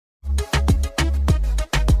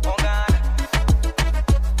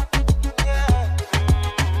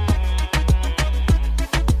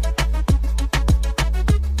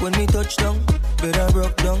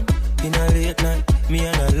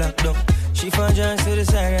look. She from Jones to the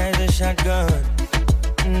side, rise a shotgun.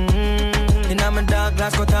 And I'm a dark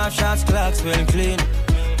glass, cut off shots, clocks well clean.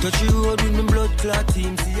 Touch you road with the blood clot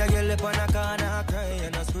team. See a girl up on a corner, cry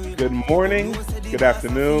and a scream. Good morning, good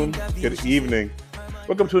afternoon, good evening.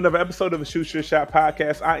 Welcome to another episode of the Shoot Your Shot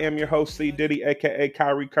podcast. I am your host, C. Diddy, a.k.a.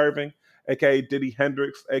 Kyrie Curving, a.k.a. Diddy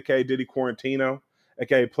Hendrix, a.k.a. Diddy Quarantino,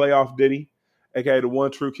 a.k.a. Playoff Diddy, a.k.a. the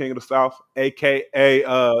one true king of the South, a.k.a.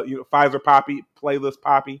 Pfizer Poppy, Playlist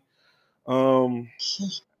Poppy,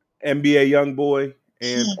 NBA Young Boy,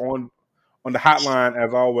 and on the hotline,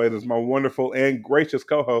 as always, is my wonderful and gracious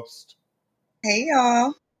co-host. Hey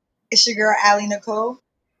y'all, it's your girl Allie Nicole,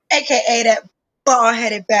 aka that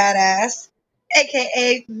bald-headed badass,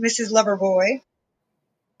 aka Mrs. Loverboy,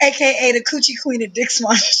 aka the coochie queen of Dick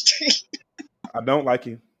Swan Street. I don't like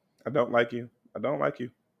you. I don't like you. I don't like you.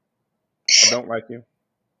 I don't like you.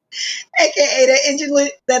 AKA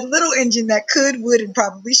that little engine that could, would, and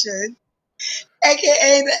probably should.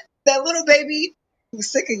 AKA that little baby who's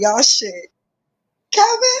sick of y'all shit.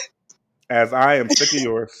 Calvin? As I am sick of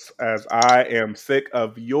yours. As I am sick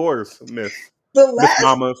of yours, Miss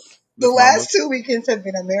Mamas. The last 2 weekends have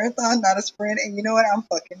been a marathon, not a sprint. And you know what? I'm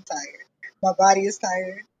fucking tired. My body is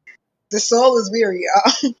tired. The soul is weary,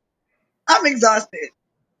 y'all. I'm exhausted.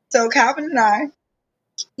 So Calvin and I,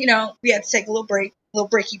 we had to take a little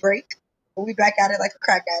breaky break. We'll be back at it like a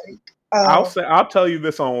crack addict. I'll tell you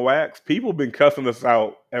this on wax. People been cussing us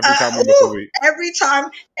out every time we miss a week.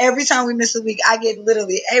 Every time we miss a week, I get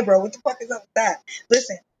literally, hey bro, what the fuck is up with that?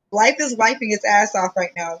 Listen, life is wiping its ass off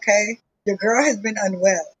right now, okay? Your girl has been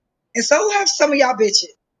unwell. And so have some of y'all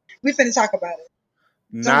bitches. We finna talk about it.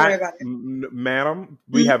 Don't worry about it. Madam,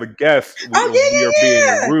 we have a guest. We are being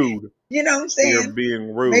rude. You know what I'm saying? We are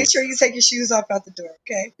being rude. Make sure you take your shoes off out the door,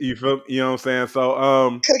 okay? You know what I'm saying?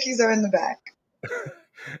 So, cookies are in the back.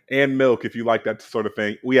 And milk, if you like that sort of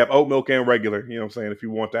thing. We have oat milk and regular, you know what I'm saying, if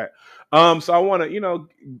you want that. So I want to,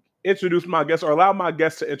 introduce my guest, or allow my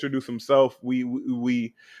guest to introduce himself. We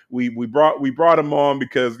brought him on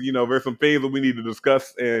because, there's some things that we need to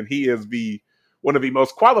discuss, and he is one of the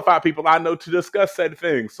most qualified people I know to discuss said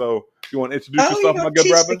things. So you want to introduce yourself, my good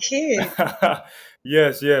brother? The kid.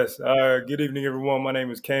 Yes. Good evening, everyone. My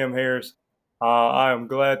name is Cam Harris. I am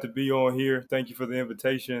glad to be on here. Thank you for the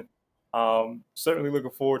invitation. Certainly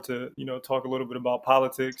looking forward to, talk a little bit about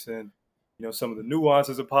politics and, some of the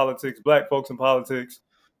nuances of politics, black folks in politics.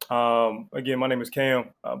 Again, my name is Cam,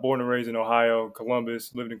 born and raised in Ohio,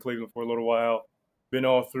 Columbus, lived in Cleveland for a little while, been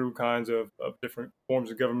all through kinds of different forms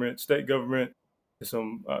of government, state government,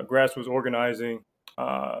 some grassroots organizing,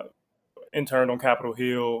 interned on Capitol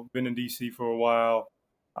Hill, been in D.C. for a while,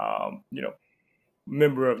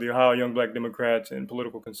 member of the Ohio Young Black Democrats and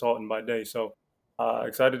political consultant by day. So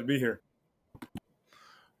excited to be here.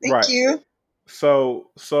 Thank you.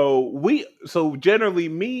 So generally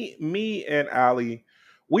me and Ali,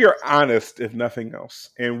 we are honest if nothing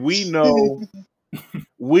else. And we know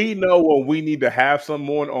when we need to have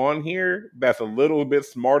someone on here that's a little bit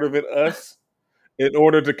smarter than us in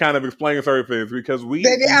order to kind of explain certain things, because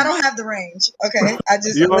I don't have the range. Okay. I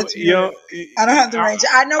don't have the range.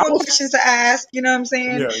 I know what questions to ask, you know what I'm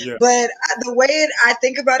saying? Yeah. But the way I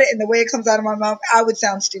think about it and the way it comes out of my mouth, I would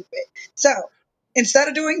sound stupid. So instead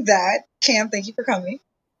of doing that, Cam, thank you for coming.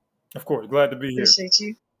 Of course. Glad to be here. Appreciate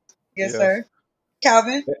you. Yes, sir.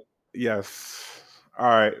 Calvin? Yes. All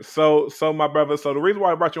right. So my brother, so the reason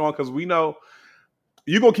why I brought you on, because we know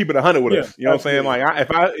you're going to keep it 100 with us. You know absolutely. What I'm saying?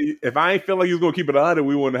 Like, if I ain't feel like you was going to keep it 100,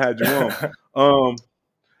 we wouldn't have had you on.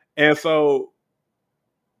 And so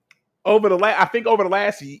over the last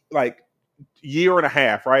year and a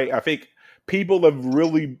half, right? I think people have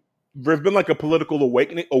really, there's been like a political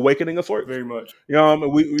awakening of sorts. Very much. You know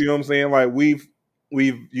what I'm saying? Like we've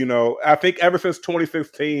I think ever since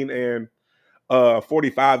 2016 and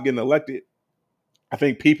 45 getting elected, I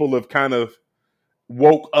think people have kind of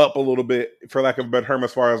woke up a little bit, for lack of a better term,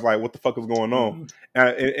 as far as like what the fuck is going on.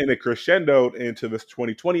 And it crescendoed into this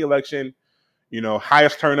 2020 election,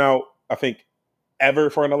 highest turnout, I think, ever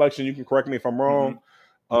for an election. You can correct me if I'm wrong.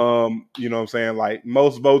 You know what I'm saying? Like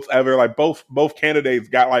most votes ever, like both candidates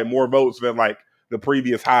got like more votes than like the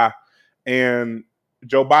previous high, and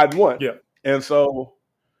Joe Biden won. Yeah. And so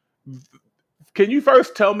can you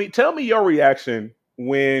first tell me your reaction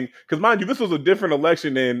when, because mind you, this was a different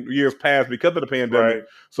election than years past because of the pandemic. Right.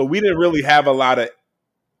 So we didn't really have a lot of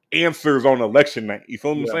answers on election night. You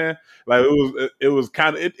feel what I'm saying? Like it was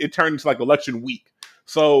kind of, it turned into like election week.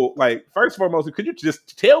 So like, first and foremost, could you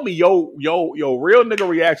just tell me your real nigga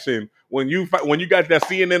reaction when you got that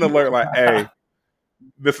CNN alert, like, hey,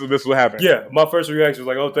 this is what happened? Yeah. My first reaction was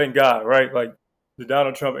like, oh, thank God. Right. Like, the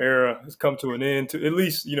Donald Trump era has come to an end, to at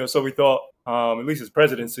least, so we thought, at least his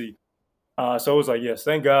presidency. So it was like, yes,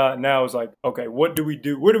 thank God. Now it's like, okay, what do we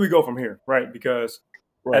do? Where do we go from here? Right? Because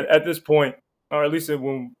at this point, or at least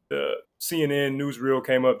when the CNN newsreel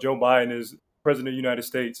came up, Joe Biden is president of the United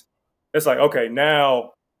States. It's like, okay,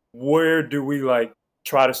 now where do we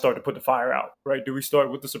try to start to put the fire out? Right? Do we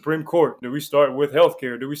start with the Supreme Court? Do we start with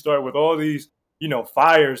healthcare? Do we start with all these,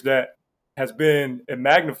 fires that has been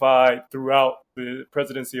magnified throughout the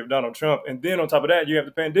presidency of Donald Trump? And then on top of that, you have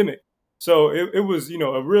the pandemic. So it was,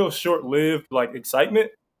 a real short-lived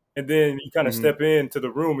excitement, and then you kind of step into the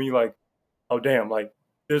room and you're like, oh damn,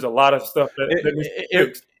 there's a lot of stuff that needs to be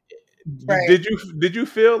fixed. Right. Did you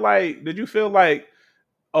feel like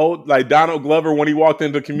Donald Glover when he walked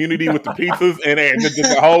into Community with the pizzas and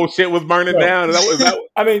the whole shit was burning down? Is that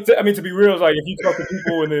I mean, to be real, if you talk to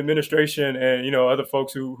people in the administration and other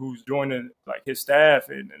folks who's joining his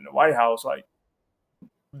staff in the White House,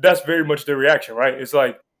 that's very much their reaction, right? It's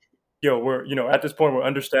like, yo, we're at this point we're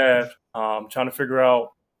understaffed, trying to figure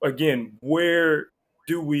out again where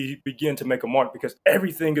do we begin to make a mark, because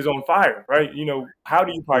everything is on fire, right? How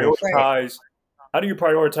do you prioritize? How do you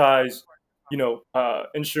prioritize?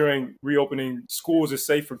 Ensuring reopening schools is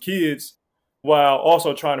safe for kids, while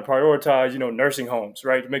also trying to prioritize, nursing homes,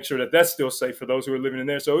 right, to make sure that that's still safe for those who are living in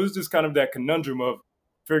there. So it was just kind of that conundrum of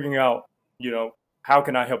figuring out, how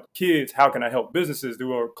can I help kids? How can I help businesses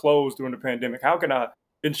who are closed during the pandemic? How can I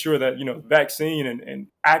ensure that vaccine and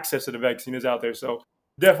access to the vaccine is out there? So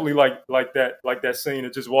definitely like that scene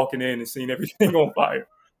of just walking in and seeing everything on fire.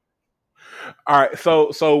 All right,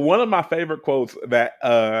 so one of my favorite quotes that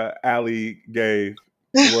Ali gave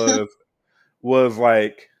was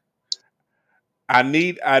like, I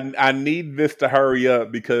need this to hurry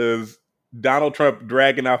up because Donald Trump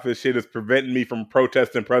dragging off his shit is preventing me from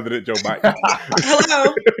protesting President Joe Biden.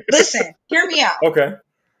 Hello, listen, hear me out. Okay.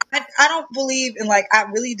 I don't believe in I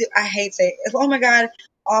really do. I hate saying, oh my God,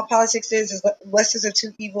 all politics is lesser of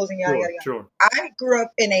two evils and yada yada yada. Sure. I grew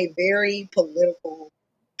up in a very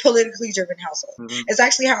politically driven household. Mm-hmm. It's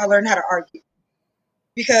actually how I learned how to argue,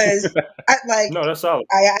 because no, that's solid.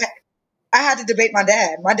 I had to debate my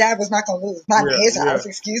dad. My dad was not going to lose. Not in his house,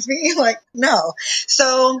 excuse me. No.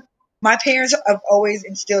 So my parents have always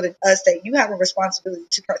instilled in us that you have a responsibility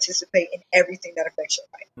to participate in everything that affects your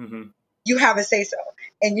life. Mm-hmm. You have a say-so.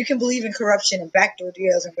 And you can believe in corruption and backdoor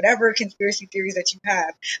deals and whatever conspiracy theories that you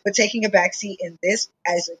have, but taking a backseat in this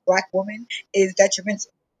as a Black woman is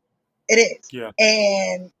detrimental. It is. Yeah.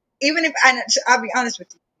 And even if I'll be honest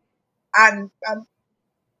with you,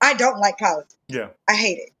 I don't like politics. Yeah. I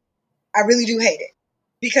hate it. I really do hate it,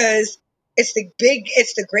 because it's the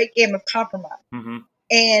great game of compromise. Mm-hmm.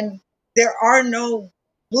 And there are no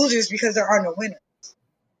losers because there are no winners.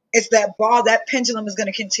 It's that ball, that pendulum is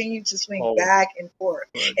going to continue to swing back and forth.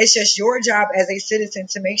 Right. It's just your job as a citizen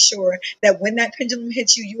to make sure that when that pendulum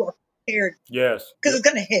hits you, you are prepared. Yes. Because it's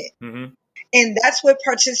going to hit. Mm-hmm. And that's what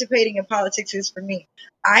participating in politics is for me.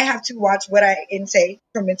 I have to watch what I intake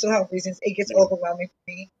for mental health reasons. It gets overwhelming for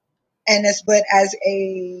me. But as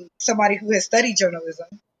somebody who has studied journalism,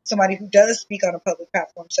 somebody who does speak on a public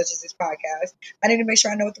platform such as this podcast, I need to make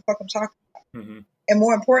sure I know what the fuck I'm talking about. Mm-hmm. And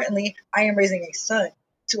more importantly, I am raising a son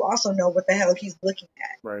to also know what the hell he's looking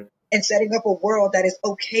at. Right. And setting up a world that is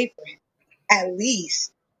okay for him. At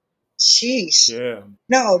least. Sheesh. Yeah.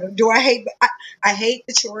 No, do I hate? I hate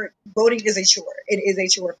the chore. Voting is a chore. It is a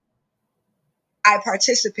chore. I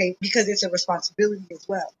participate because it's a responsibility as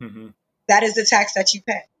well. Mm-hmm. That is the tax that you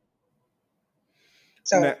pay.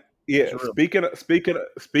 So now,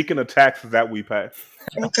 speaking of taxes that we pay,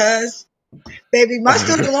 because baby, my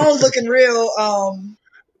student loan's looking real.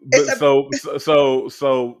 So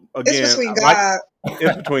again, it's between God.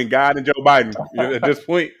 It's between God and Joe Biden at this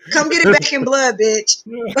point. Come get it back in blood, bitch.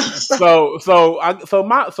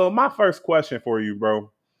 So my first question for you,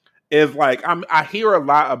 bro, is I hear a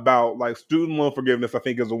lot about student loan forgiveness. I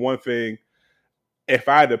think is the one thing. If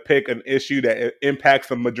I had to pick an issue that impacts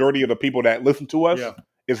the majority of the people that listen to us,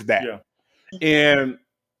 it's that. Yeah. And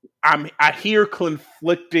I hear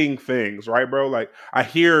conflicting things, right, bro? I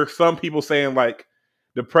hear some people saying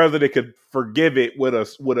the president could forgive it with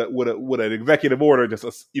an executive order, just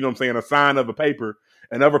a sign of a paper,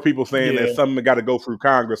 and other people saying that something that got to go through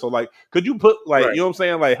Congress. So could you put you know what I'm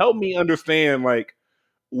saying? Help me understand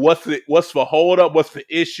what's the hold up? What's the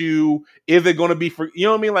issue? Is it going to be for what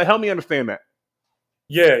I mean? Help me understand that.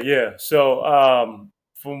 Yeah. So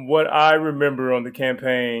from what I remember on the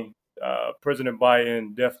campaign, President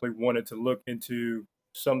Biden definitely wanted to look into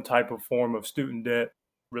some type of form of student debt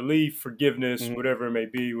relief, forgiveness, whatever it may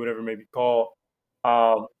be called.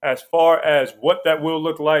 As far as what that will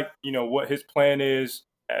look like, what his plan is,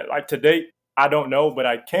 like to date, I don't know, but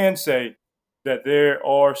I can say that there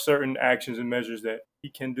are certain actions and measures that he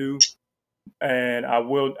can do. And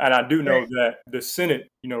I do know that the Senate,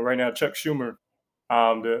 right now, Chuck Schumer,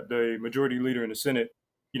 the majority leader in the Senate,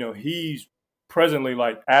 he's presently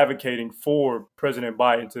like advocating for President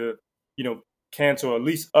Biden to, cancel at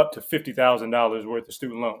least up to $50,000 worth of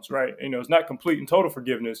student loans, right? It's not complete and total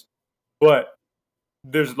forgiveness, but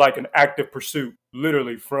there's like an active pursuit,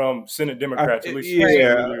 literally from Senate Democrats, at least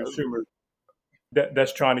Senate leader Schumer,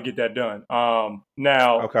 that's trying to get that done.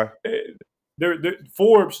 Now, okay.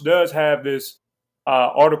 Forbes does have this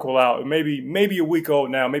article out, maybe a week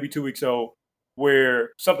old now, maybe 2 weeks old,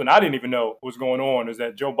 where something I didn't even know was going on is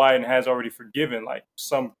that Joe Biden has already forgiven like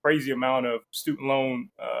some crazy amount of student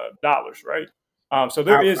loan dollars, right? So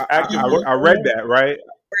there is active work. I read that, right?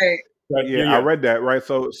 Right. Yeah, I read that, right?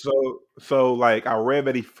 So like I read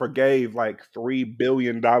that he forgave like $3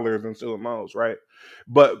 billion in student loans, right?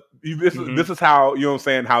 But this is how, you know what I'm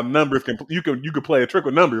saying, how numbers you could play a trick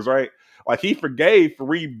with numbers, right? Like he forgave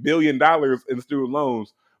 $3 billion in student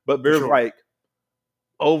loans, but there's like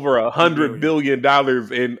over $100 billion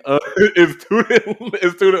in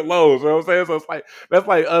student loans. You know what I'm saying? So it's like that's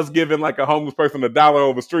like us giving like a homeless person $1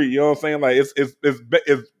 over the street. You know what I'm saying? Like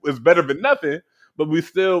it's better than nothing, but we're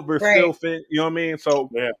still think. You know what I mean?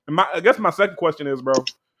 So I guess my second question is, bro,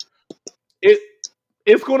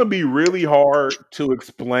 it's going to be really hard to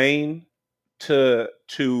explain to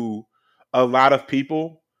a lot of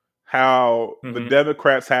people how the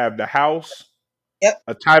Democrats have the House. Yep.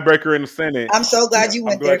 A tiebreaker in the Senate. I'm so glad you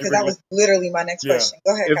went there because that was literally my next question.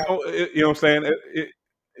 Go ahead, you know what I'm saying?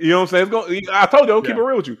 You know what I'm saying? I told you, I'll keep it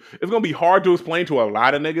real with you. It's going to be hard to explain to a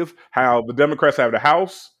lot of niggas how the Democrats have the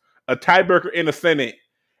House, a tiebreaker in the Senate,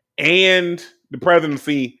 and the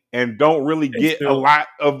presidency, and don't really get a lot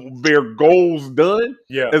of their goals done.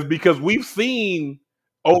 Yeah. Is because we've seen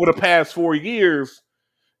over the past 4 years,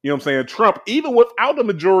 you know what I'm saying, Trump, even without the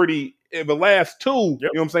majority in the last two, you know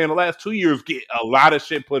what I'm saying, the last 2 years get a lot of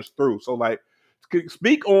shit pushed through. So like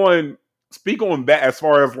speak on that as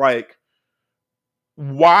far as like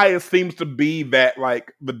why it seems to be that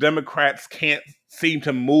like the Democrats can't seem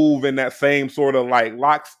to move in that same sort of like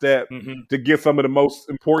lockstep to get some of the most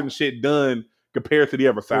important shit done compared to the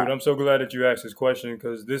other side. Dude, I'm so glad that you asked this question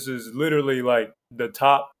because this is literally like the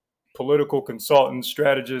top political consultants,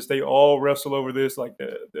 strategists, they all wrestle over this, like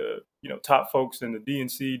the top folks in the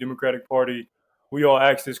DNC, Democratic Party. We all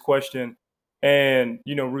ask this question. And,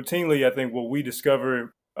 routinely, I think what we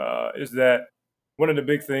discover is that one of the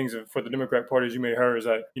big things for the Democratic Party, as you may have heard, is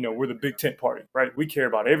that, we're the big tent party, right? We care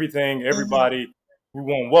about everything, everybody. We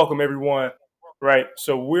want to welcome everyone, right?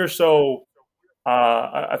 So we're so,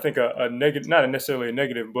 I think a negative, not necessarily a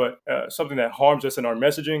negative, but something that harms us in our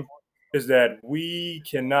messaging is that we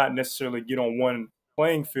cannot necessarily get on one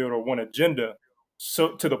playing field or one agenda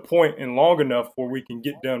so to the point and long enough where we can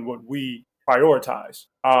get done what we prioritize.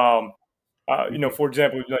 For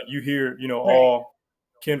example, like you hear, all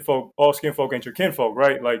skin folk ain't your kinfolk,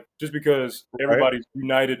 right? Like just because everybody's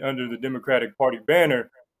united under the Democratic Party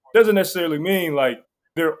banner doesn't necessarily mean like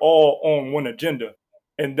they're all on one agenda.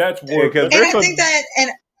 And that's where and I think that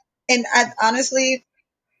and I honestly,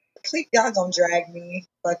 please, y'all gonna drag me.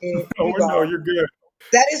 Fuck it. No, you're good.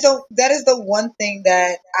 That is the one thing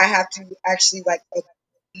that I have to actually like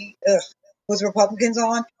with Republicans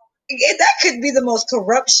on. That could be the most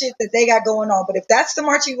corrupt shit that they got going on. But if that's the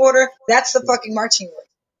marching order, that's the fucking marching order.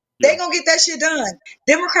 They gonna get that shit done.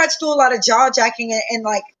 Democrats do a lot of jaw jacking and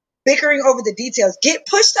like bickering over the details.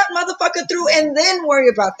 Push that motherfucker through and then worry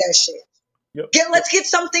about that shit. Let's get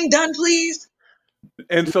something done, please.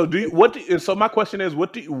 And so, so my question is,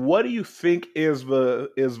 what do you think is the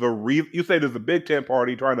reason? You say there's a big tent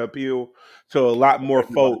party trying to appeal to a lot more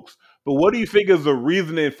folks, but what do you think is the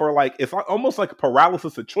reasoning for like it's almost like a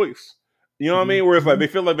paralysis of choice? You know what I mean? Where it's like they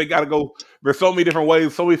feel like they got to go. There's so many different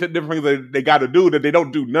ways, so many different things that they got to do that they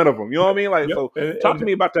don't do none of them. You know what I mean? Like, so talk to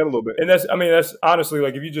me about that a little bit. And that's honestly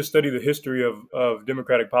like if you just study the history of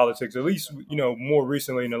Democratic politics, at least more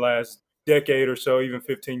recently in the last decade or so, even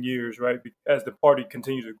 15 years, right? As the party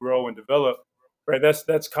continues to grow and develop, right?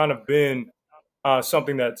 That's kind of been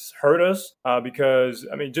something that's hurt us because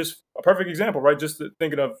just a perfect example, right? Just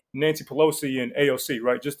thinking of Nancy Pelosi and AOC,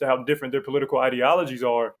 right? Just how different their political ideologies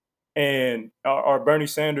are. And our Bernie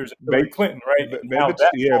Sanders and Hillary Clinton, right? They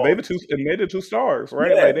the two stars,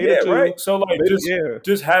 right? Right. So like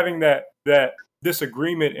just having that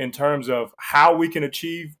disagreement in terms of how we can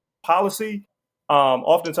achieve policy,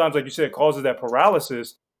 oftentimes, like you said, causes that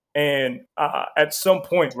paralysis. And at some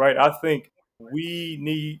point, right, I think we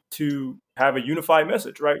need to have a unified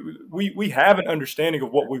message, right? We have an understanding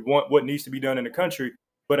of what we want, what needs to be done in the country.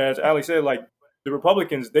 But as Ali said, like the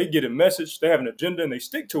Republicans, they get a message, they have an agenda, and they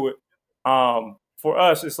stick to it. For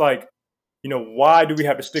us, it's like, why do we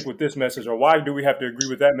have to stick with this message, or why do we have to agree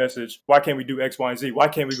with that message? Why can't we do X, Y, and Z? Why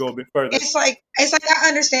can't we go a bit further? It's like I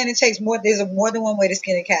understand it takes more. There's more than one way to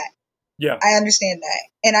skin a cat. Yeah, I understand that,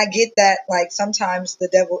 and I get that. Like sometimes the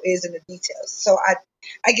devil is in the details, so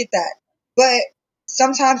I get that. But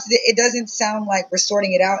sometimes it doesn't sound like we're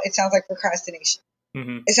sorting it out. It sounds like procrastination.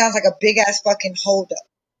 mm-hmm. It sounds like a big ass fucking holdup,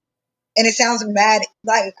 and it sounds mad.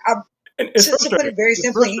 Like to put it very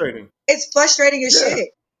simply, it's frustrating as shit.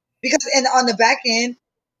 Because on the back end,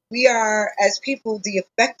 we are as people the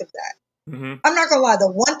effect of that. Mm-hmm. I'm not gonna lie.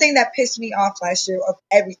 The one thing that pissed me off last year of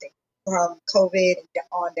everything from COVID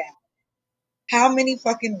on down. How many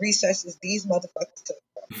fucking recesses these motherfuckers took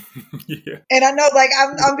from? Yeah. And I know, like,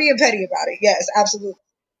 I'm being petty about it. Yes, absolutely.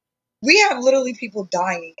 We have literally people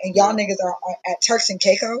dying, and y'all niggas are at Turks and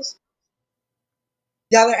Caicos.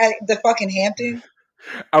 Y'all are at the fucking Hampton.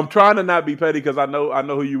 I'm trying to not be petty because I know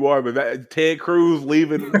who you are, but Ted Cruz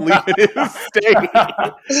leaving his state.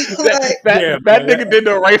 that nigga did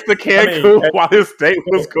the race to Cancun while his state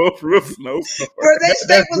was going through a snowstorm. Bro, that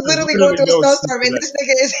state was literally going through a snowstorm, and this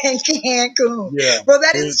nigga is in Cancun. Yeah. Bro,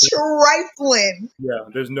 that is trifling. Yeah,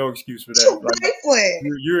 there's no excuse for that. Trifling.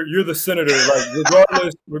 Like, you're the senator, like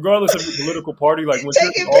regardless of your political party, like when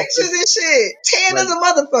taking pictures and shit, tan as a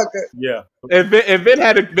motherfucker. Yeah. And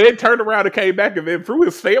Ben turned around and came back and then threw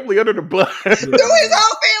his family under the bus. Threw his whole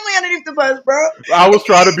family underneath the bus, bro. I was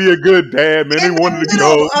trying to be a good dad, man. He wanted to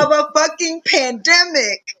go. Of a fucking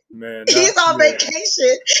pandemic. Man, he's on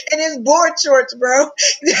vacation in his board shorts, bro.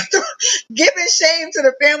 Giving shame to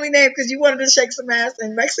the family name because you wanted to shake some ass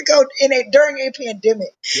in Mexico during a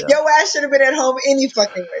pandemic. Yeah. Your ass should have been at home any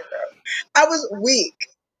fucking way, bro. I was weak.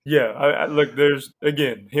 Yeah, look, there's,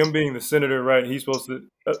 again, him being the senator, right? He's supposed to,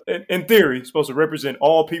 in theory, he's supposed to represent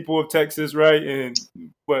all people of Texas, right?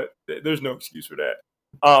 But there's no excuse for that.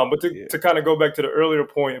 But to kind of go back to the earlier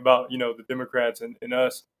point about, the Democrats and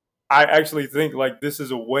us, I actually think like this is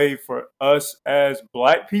a way for us as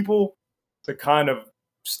Black people to kind of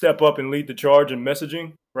step up and lead the charge in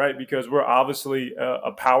messaging, right? Because we're obviously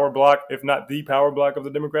a power block, if not the power block of the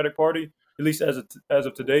Democratic Party. At least as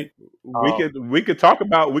of today, we could talk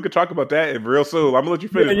about that real soon. I'm gonna let you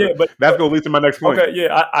finish. But that's gonna lead to my next point. Okay,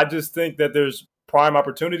 yeah, I just think that there's prime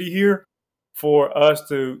opportunity here for us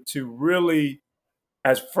to really,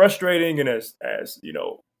 as frustrating and as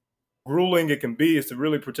grueling it can be, is to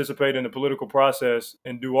really participate in the political process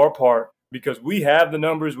and do our part, because we have the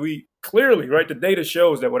numbers. We clearly, right, the data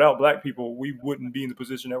shows that without Black people, we wouldn't be in the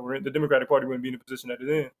position that we're in. The Democratic Party wouldn't be in the position that it's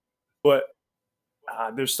in. But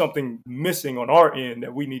there's something missing on our end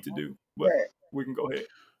that we need to do, but we can go ahead.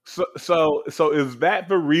 So is that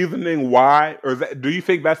the reasoning why, or do you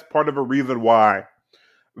think that's part of a reason why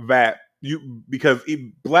that because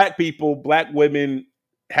Black people, Black women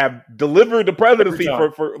have delivered the presidency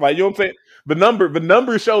for like, you know what I'm saying? The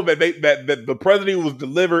numbers show that that the presidency was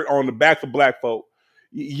delivered on the backs of Black folk.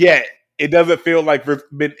 Yet it doesn't feel like there's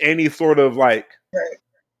been any sort of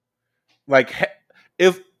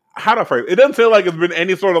how do I phrase it? It doesn't feel like there's been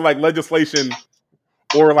any sort of like legislation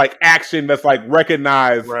or like action that's like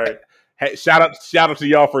recognized. Right. Hey, shout out to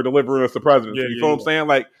y'all for delivering us the presidency. You know what I'm saying?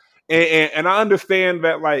 Like, and I understand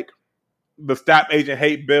that like the Stop Agent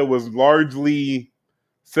Hate bill was largely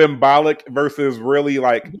symbolic versus really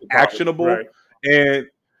like actionable. Right.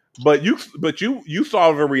 But you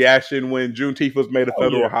saw the reaction when Juneteenth was made a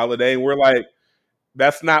federal holiday, and we're like,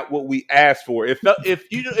 that's not what we asked for.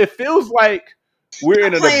 It feels like we're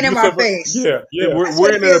in an playing in my face. Yeah.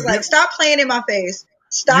 We're in an like. Stop playing in my face.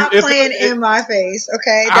 Stop playing in my face.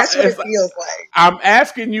 Okay, that's what it feels like. I'm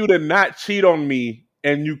asking you to not cheat on me,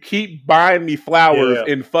 and you keep buying me flowers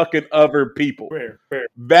and fucking other people. Fair.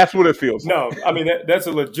 That's what it feels like. No, I mean that's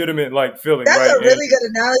a legitimate like feeling. That's right? a really good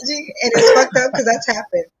analogy, and it's fucked up because that's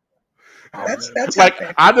happened. That's like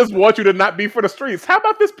happened. I just want you to not be for the streets. How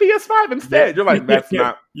about this PS5 instead? You're like, that's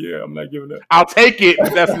not. Yeah, I'm not giving that. I'll take it,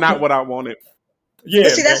 but that's not what I wanted. Yeah,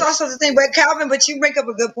 but see, that's also the thing. But Calvin, you bring up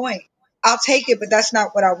a good point. I'll take it, but that's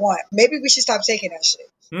not what I want. Maybe we should stop taking that shit.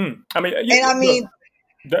 I mean,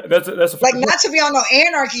 that's a like not to be on no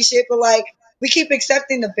anarchy shit, but like we keep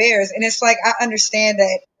accepting the bears, and it's like I understand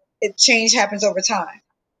that change happens over time.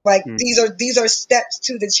 Like these are steps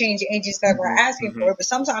to the change agents that we're asking for, but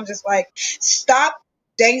sometimes it's like stop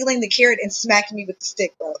dangling the carrot and smacking me with the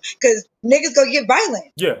stick, bro. Because niggas go get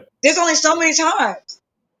violent. Yeah, there's only so many times.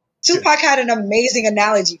 Tupac had an amazing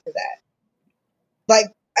analogy for that. Like,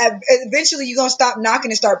 eventually you're going to stop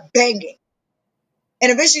knocking and start banging.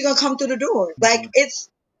 and eventually you're gonna come through the door. Like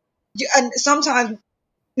and sometimes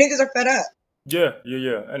niggas are fed up. Yeah.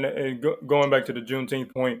 And going back to the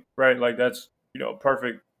Juneteenth point, right? Like that's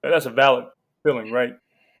perfect. That's a valid feeling, right?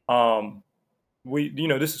 We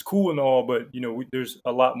this is cool and all, but there's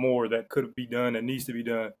a lot more that could be done and needs to be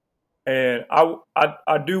done. And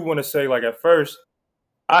I do want to say, like, at first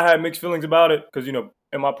I had mixed feelings about it because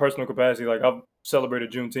in my personal capacity, like I've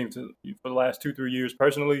celebrated Juneteenth for the last 2-3 years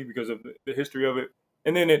personally because of the history of it,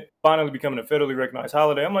 and then it finally becoming a federally recognized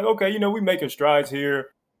holiday. I'm like, okay, we making strides here,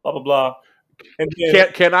 blah blah blah. And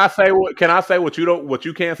then, Can I say what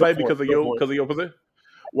you can't say because of your position?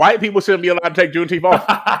 White people shouldn't be allowed to take Juneteenth off.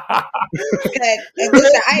 Okay, and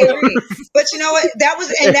listen, I agree. But you know what? That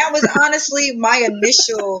was honestly my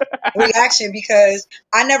initial reaction because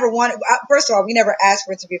I never wanted. First of all, we never asked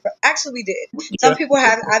for it to be. Actually, we did. Some people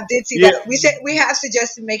have. I did see that. We said we have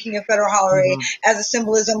suggested making a federal holiday as a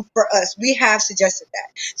symbolism for us. We have suggested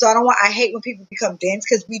that. So I hate when people become dense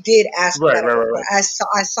because we did ask for that. Right. I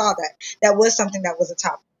saw that. That was something that was a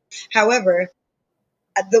topic. However,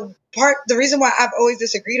 the reason why I've always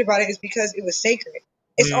disagreed about it is because it was sacred.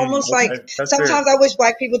 It's almost like sometimes I wish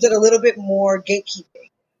Black people did a little bit more gatekeeping,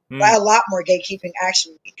 like a lot more gatekeeping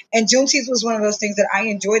actually. And Juneteenth was one of those things that I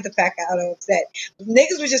enjoyed the fact out of that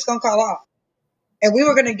niggas was just gonna call off, and we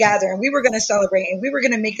were gonna gather and we were gonna celebrate and we were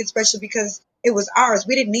gonna make it special because it was ours.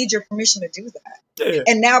 We didn't need your permission to do that. Yeah.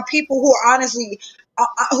 And now people who are honestly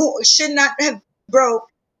who should not have, bro.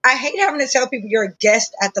 I hate having to tell people you're a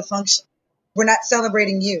guest at the function. We're not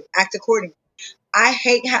celebrating you. Act accordingly. I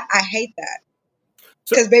hate that.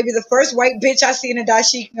 Because, baby, the first white bitch I see in a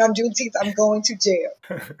dashiki on Juneteenth, I'm going to jail.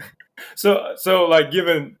 So, like,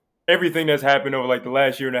 given everything that's happened over, like, the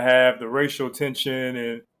last year and a half, the racial tension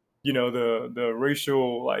and, the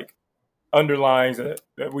racial, like, underlines that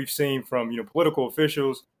we've seen from, political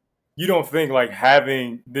officials, you don't think, like,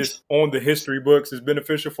 having this on the history books is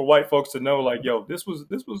beneficial for white folks to know, like, yo, this was.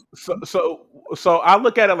 So I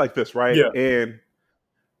look at it like this, right? Yeah. And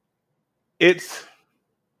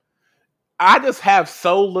I just have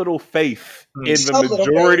so little faith in the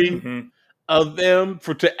majority of them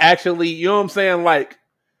to actually, you know what I'm saying, like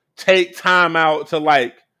take time out to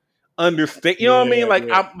like understand. You know what I mean? Like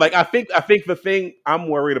I think the thing I'm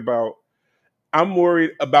worried about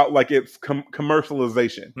like its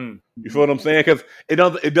commercialization. You feel what I'm saying? Because it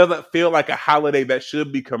doesn't feel like a holiday that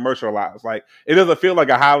should be commercialized. Like it doesn't feel like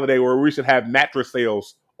a holiday where we should have mattress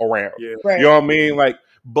sales around. Yeah. Right. You know what I mean? Like.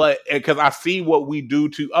 But because I see what we do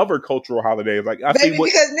to other cultural holidays, like I see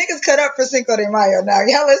because niggas cut up for Cinco de Mayo now.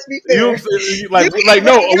 Y'all, let's be fair. No,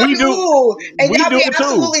 we do, and y'all be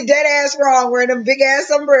absolutely dead ass wrong wearing them big ass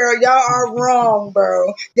sombrero. Y'all are wrong,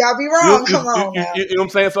 bro. Y'all be wrong. Come on, now. You know what I'm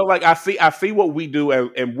saying? So like, I see what we do,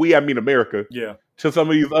 and I mean America, to some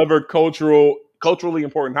of these other culturally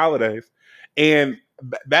important holidays, and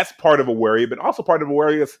that's part of a worry. But also part of a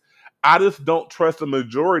worry is I just don't trust the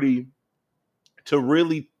majority to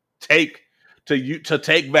really take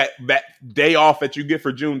that day off that you get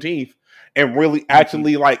for Juneteenth and really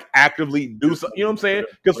actually like actively do something. You know what I'm saying?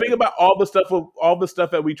 Because think about all the stuff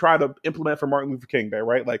that we try to implement for Martin Luther King Day,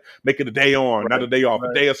 right? Like make it a day on, not a day off,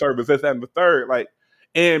 a day of service, this, that, and the third. Like,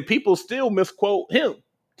 and people still misquote him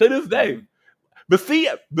to this day. The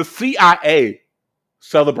CIA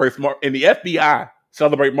celebrates and the FBI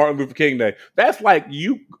celebrate Martin Luther King Day. That's like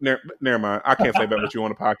you. Never mind. I can't say that with you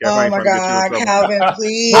on the podcast. Oh my God, Calvin,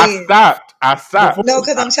 please. I stopped. No,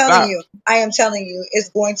 because I am telling you, it's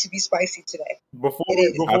going to be spicy today. Before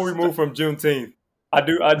we move from Juneteenth, I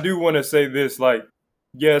do want to say this. Like,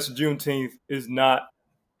 yes, Juneteenth is not.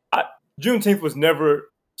 Juneteenth was never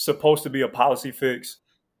supposed to be a policy fix.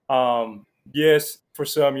 Yes, for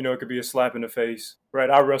some, it could be a slap in the face, right?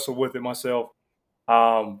 I wrestle with it myself.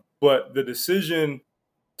 But the decision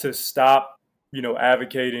to stop,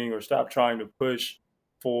 advocating or stop trying to push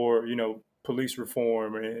for, police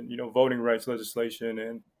reform and, voting rights legislation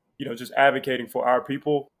and, just advocating for our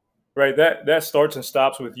people, right? That starts and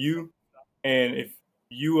stops with you. And if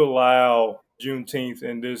you allow Juneteenth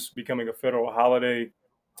and this becoming a federal holiday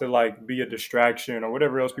to like be a distraction or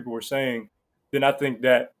whatever else people were saying, then I think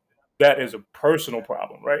that is a personal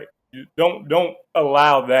problem, right? You don't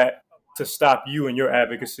allow that to stop you and your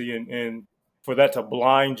advocacy and for that to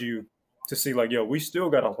blind you to see like, yo, we still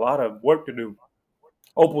got a lot of work to do.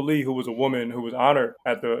 Opal Lee, who was a woman who was honored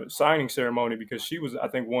at the signing ceremony because she was, I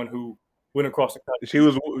think, one who went across the country. She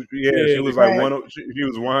was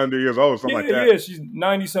 100 years old, something like that. Yeah, she's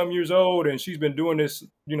 90-some years old, and she's been doing this,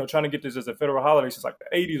 trying to get this as a federal holiday since like the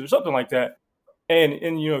 80s or something like that.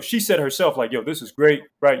 And she said herself, like, yo, this is great,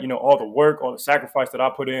 right? All the work, all the sacrifice that I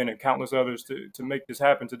put in and countless others to make this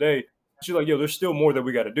happen today. she's like, yo, there's still more that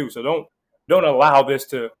we got to do. So don't allow this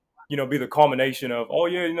to, be the culmination of, oh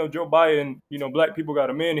yeah, Joe Biden, black people got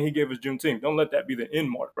him in and he gave us Juneteenth. Don't let that be the end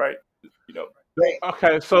mark, right? Right.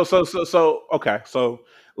 Okay, so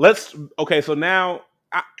now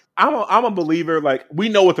I'm a believer. Like, we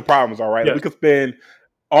know what the problems are, right? Yes. We could spend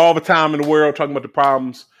all the time in the world talking about the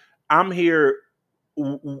problems. I'm here,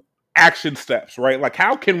 action steps, right? Like,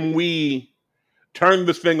 how can we turn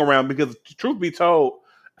this thing around? Because truth be told,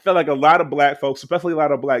 I feel like a lot of black folks, especially a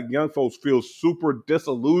lot of black young folks, feel super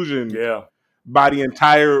disillusioned Yeah. by the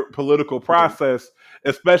entire political process,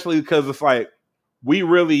 especially because it's like, we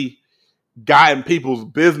really got in people's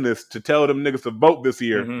business to tell them niggas to vote this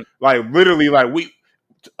year. Mhm. Like, literally, like, we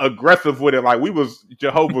aggressive with it. Like, we was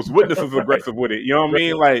Jehovah's Witnesses Right. aggressive with it. You know what I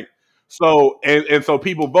mean? Like, so and so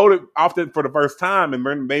people voted often for the first time,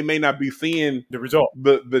 and they may not be seeing The result.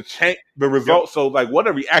 the change, the results. So, like, what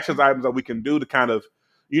are reactions items that we can do to kind of,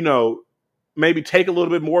 maybe take a little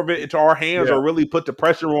bit more of it into our hands, Yeah. or really put the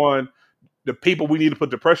pressure on the people we need to put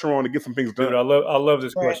the pressure on to get some things done? Dude, I love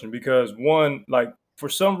this Right. question because, one, like, for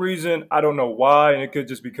some reason, I don't know why, and it could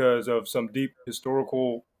just because of some deep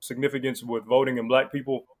historical significance with voting and black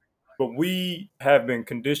people, but we have been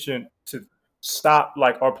conditioned to stop,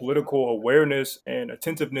 like, our political awareness and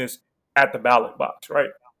attentiveness at the ballot box, right?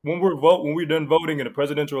 When we're done voting and the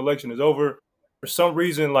presidential election is over, for some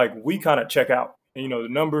reason, like, we kind of check out. And, the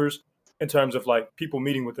numbers in terms of, like, people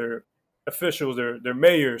meeting with their officials, their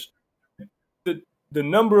mayors, the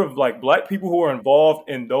number of, like, black people who are involved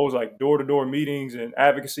in those, like, door-to-door meetings and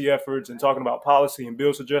advocacy efforts and talking about policy and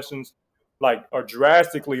bill suggestions, like, are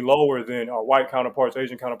drastically lower than our white counterparts,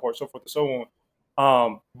 Asian counterparts, so forth and so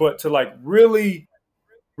on. But to, like, really,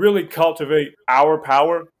 really cultivate our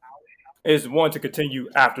power is one to continue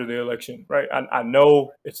after the election, right? I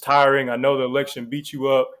know it's tiring. I know the election beats you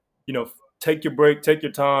up. Take your break, take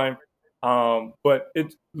your time. But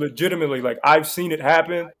it's legitimately, like, I've seen it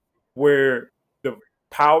happen where the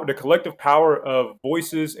collective power of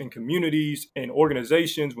voices and communities and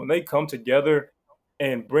organizations, when they come together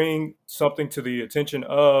and bring something to the attention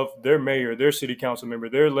of their mayor, their city council member,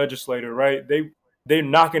 their legislator, right? They're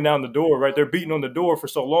knocking down the door, right? They're beating on the door for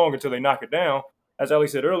so long until they knock it down. As Ali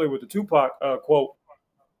said earlier with the Tupac quote,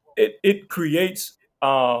 it creates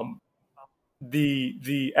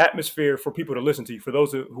the atmosphere for people to listen to you, for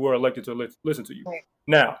those who are elected to listen to you. Right.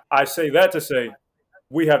 Now, I say that to say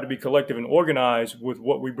we have to be collective and organized with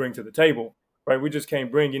what we bring to the table, right? We just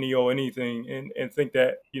can't bring anything and think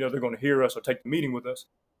that, they're going to hear us or take the meeting with us.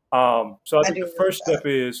 So I think do the first agree with step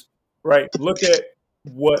is, right, look at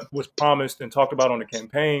what was promised and talked about on the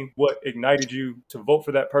campaign, what ignited you to vote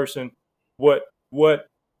for that person, what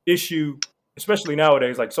issue, especially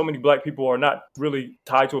nowadays, like, so many black people are not really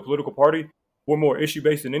tied to a political party. We're more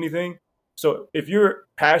issue-based than anything. So if you're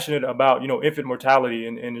passionate about, infant mortality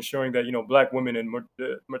and ensuring that, black women and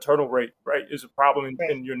the maternal rate, right, is a problem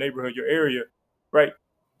in your neighborhood, your area, right,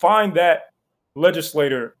 find that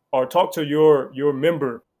legislator or talk to your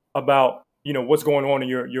member about, what's going on in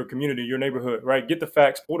your community, your neighborhood, right? Get the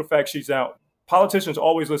facts, pull the fact sheets out. Politicians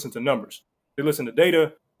always listen to numbers. They listen to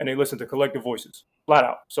data and they listen to collective voices, flat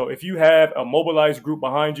out. So if you have a mobilized group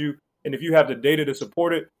behind you and if you have the data to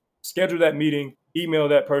support it, schedule that meeting, email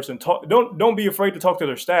that person. Don't be afraid to talk to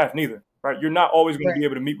their staff neither, right? You're not always going to be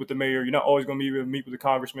able to meet with the mayor. You're not always going to be able to meet with the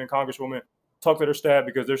congressman, congresswoman. Talk to their staff,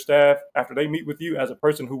 because their staff, after they meet with you as a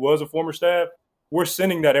person who was a former staff, we're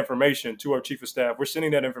sending that information to our chief of staff. We're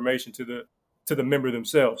sending that information to the member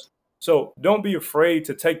themselves. So don't be afraid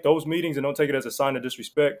to take those meetings and don't take it as a sign of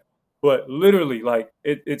disrespect. But literally, like,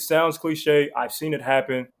 it sounds cliche. I've seen it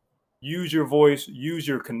happen. Use your voice, use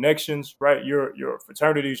your connections, right? Your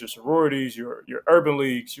fraternities, your sororities, your urban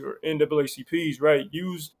leagues, your NAACPs, right?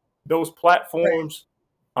 Use those platforms,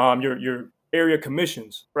 your area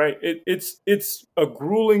commissions, right? It's a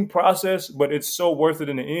grueling process, but it's so worth it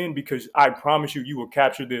in the end, because I promise you will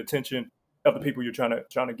capture the attention of the people you're trying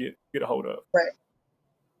to get a hold of. Right.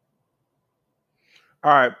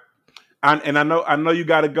 All right. And I know you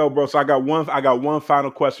got to go, bro. So I got one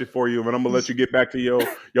final question for you, and I'm gonna let you get back to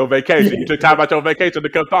your vacation. You took time out your vacation to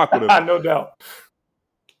come talk with us. No doubt.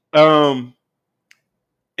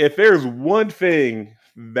 If there's one thing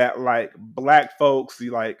that, like, black folks,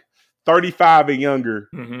 like 35 and younger,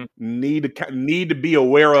 need to be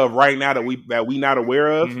aware of right now that we not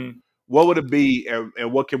aware of, what would it be,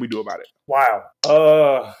 and what can we do about it?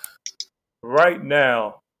 Wow. Right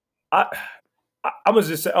now, I'm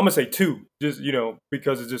gonna say two, just,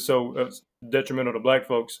 because it's just so detrimental to black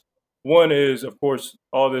folks. One is, of course,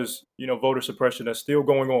 all this, voter suppression that's still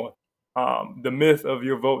going on. The myth of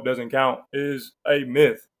your vote doesn't count is a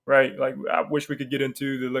myth. right? Like I wish we could get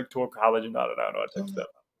into the electoral college and all that type of Mhm. stuff.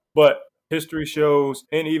 But history shows,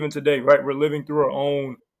 and even today, right, we're living through our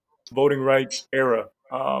own voting rights era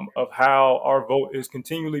of how our vote is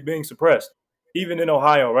continually being suppressed. Even in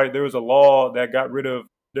Ohio, right, there was a law that got rid of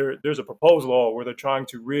there's a proposed law where they're trying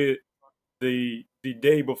to rid the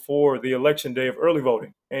day before the election day of early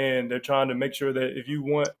voting, and they're trying to make sure that if you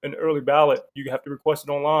want an early ballot, you have to request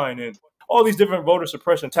it online, and all these different voter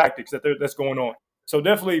suppression tactics that's going on. So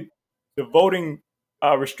definitely, the voting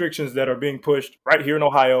restrictions that are being pushed right here in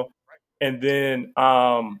Ohio, and then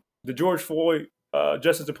the George Floyd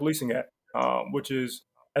Justice and Policing Act, which is,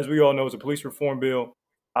 as we all know, is a police reform bill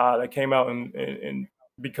that came out and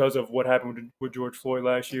because of what happened with George Floyd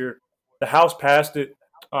last year. The House passed it.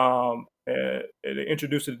 They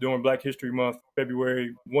introduced it during Black History Month,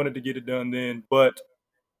 February. Wanted to get it done then, but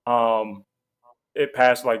um, it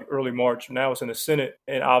passed like early March. Now it's in the Senate,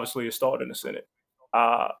 and obviously it stalled in the Senate.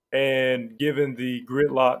 And given the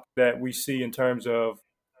gridlock that we see in terms of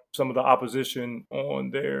some of the opposition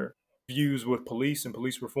on their views with police and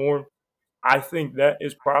police reform, I think that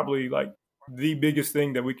is probably like the biggest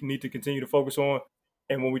thing that we need to continue to focus on.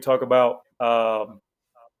 And when we talk about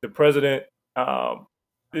the president,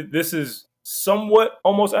 this is somewhat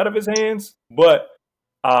almost out of his hands, but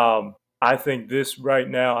I think this right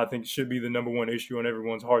now, I think should be the number one issue on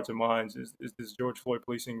everyone's hearts and minds is this George Floyd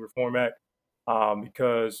Policing Reform Act,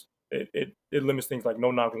 because it limits things like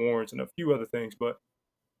no knock warrants and a few other things, but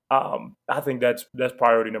I think that's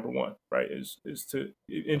priority number one, right? Is to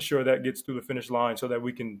ensure that gets through the finish line so that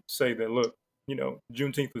we can say that, look,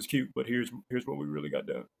 Juneteenth was cute, but here's what we really got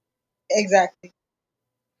done. Exactly.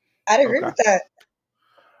 I'd agree Okay. with that.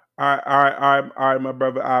 All right, my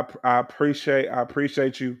brother. I appreciate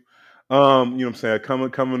you. You know what I'm saying,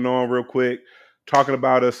 coming on real quick, talking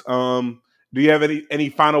about us. Do you have any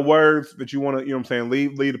final words that you want to, you know what I'm saying,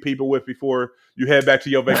 leave the people with before you head back to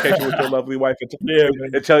your vacation with your lovely wife and, Yeah,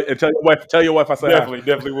 and tell your wife I said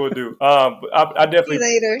definitely will do. But I See you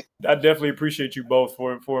later. definitely appreciate you both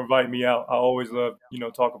for inviting me out. I always love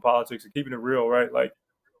talking politics and keeping it real, right? Like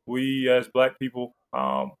we as Black people,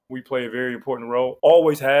 we play a very important role.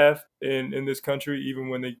 Always have in this country, even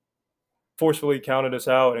when they forcefully counted us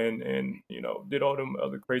out and did all them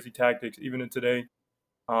other crazy tactics, even in today.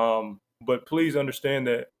 But please understand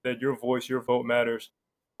that your voice, your vote matters.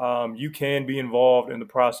 You can be involved in the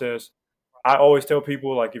process. I always tell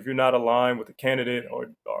people, like, if you're not aligned with a candidate or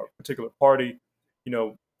a particular party,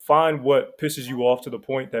 find what pisses you off to the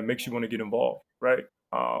point that makes you want to get involved, right?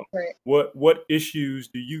 Right. What issues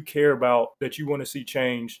do you care about that you want to see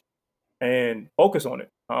changed, and focus on it.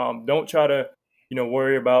 Don't try to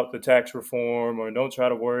worry about the tax reform, or don't try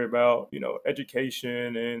to worry about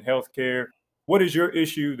education and healthcare. What is your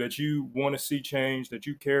issue that you want to see change, that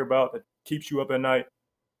you care about, that keeps you up at night?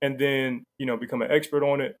 And then become an expert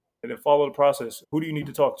on it, and then follow the process. Who do you need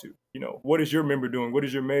to talk to? What is your member doing? What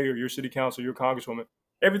is your mayor, your city council, your congresswoman?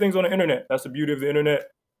 Everything's on the internet. That's the beauty of the internet.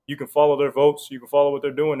 You can follow their votes. You can follow what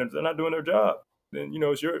they're doing. And if they're not doing their job, then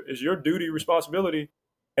it's your duty, responsibility,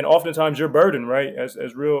 and oftentimes your burden, right? As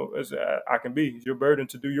real as I can be, it's your burden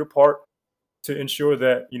to do your part to ensure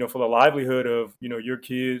that for the livelihood of your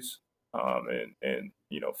kids, and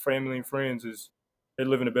family and friends, is they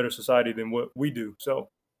live in a better society than what we do. So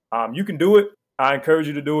you can do it. I encourage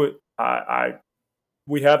you to do it.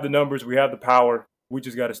 We have the numbers, we have the power. We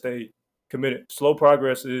just got to stay committed. Slow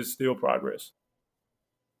progress is still progress.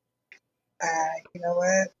 You know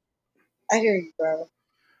what? I hear you, bro.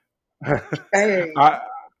 I hear you.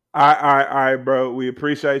 I, bro. We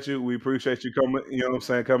appreciate you. We appreciate you coming. You know what I'm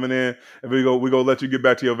saying, coming in, and we gonna let you get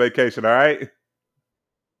back to your vacation. All right.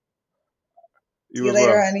 See you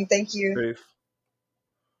later, honey. Thank you. Peace.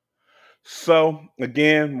 So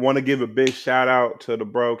again, want to give a big shout out to the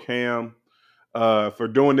bro Cam for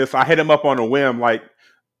doing this. I hit him up on a whim. Like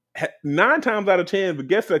 9 times out of 10, the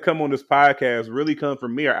guests that come on this podcast really come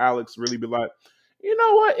from me or Alex. Really be like, you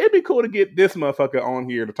know what? It'd be cool to get this motherfucker on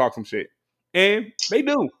here to talk some shit, and they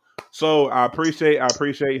do. So I appreciate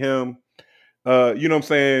him. You know what I'm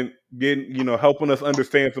saying? Getting helping us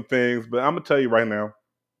understand some things. But I'm gonna tell you right now.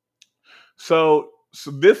 So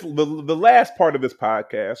this the last part of this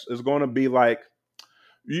podcast is going to be like,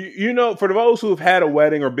 for those who've had a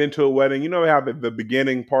wedding or been to a wedding, how the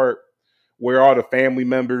beginning part where all the family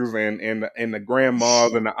members and the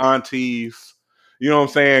grandmas and the aunties, you know what I'm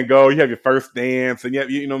saying, go. You have your first dance, and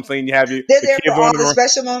you know what I'm saying. You have They're the there kids for all on the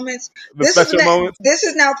special moments. moments. This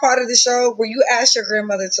is now part of the show where you ask your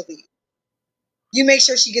grandmother to leave. You make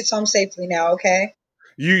sure she gets home safely now, okay?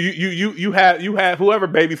 You have whoever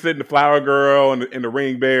babysitting the flower girl and the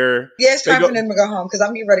ring bearer. Yeah, it's time for them to go home because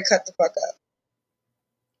I'm getting ready to cut the fuck up.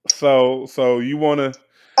 So you want to?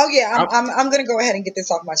 Oh yeah, I'm gonna go ahead and get this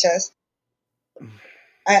off my chest.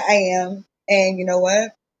 I am, and you know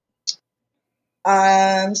what?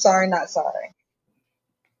 I'm sorry, not sorry.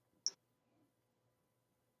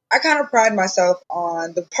 I kind of pride myself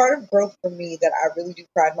on the part of growth for me that I really do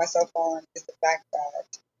pride myself on is the fact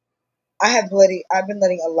that I've been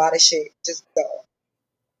letting a lot of shit just go.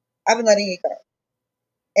 I've been letting it go.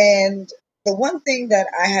 And the one thing that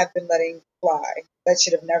I have been letting fly that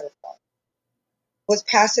should have never flown was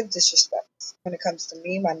passive disrespect when it comes to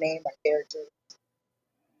me, my name, my character.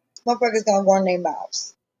 Motherfuckers gonna run their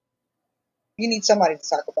mouths. You need somebody to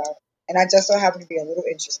talk about. And I just so happen to be a little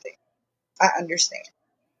interesting. I understand.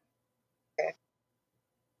 Okay.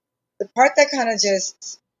 The part that kind of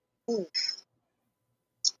just ooh,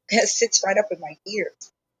 sits right up in my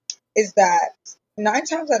ears is that 9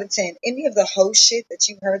 times out of 10, any of the host shit that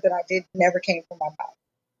you heard that I did never came from my mouth.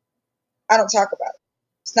 I don't talk about it.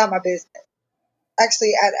 It's not my business.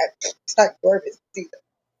 Actually, it's not your business either.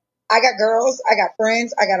 I got girls, I got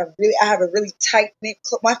friends, I have a really tight knit.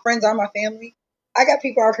 My friends are my family. I got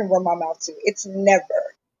people I can run my mouth to. It's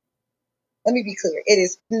never. Let me be clear. It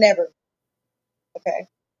is never. Okay,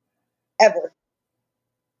 ever.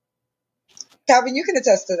 Calvin, you can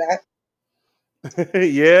attest to that.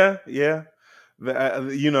 Yeah, yeah.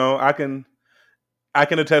 You know, I can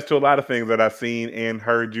attest to a lot of things that I've seen and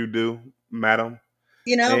heard you do, madam.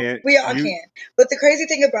 You know, And we all you, can. But the crazy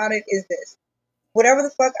thing about it is this: whatever the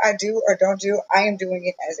fuck I do or don't do, I am doing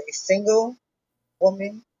it as a single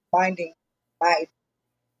woman minding my.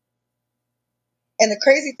 And the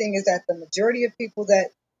crazy thing is that the majority of people that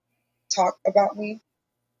talk about me,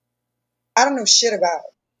 I don't know shit about.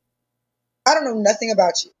 I don't know nothing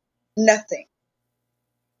about you. Nothing.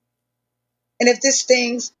 And if this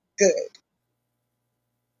stings, good.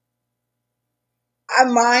 I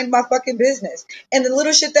mind my fucking business. And the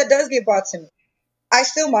little shit that does get bought to me, I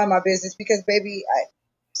still mind my business because, baby, I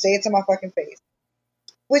say it to my fucking face.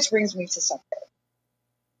 Which brings me to something.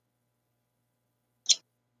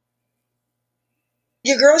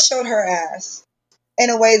 Your girl showed her ass in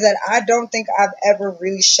a way that I don't think I've ever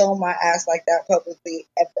really shown my ass like that publicly,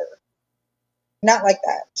 ever. Not like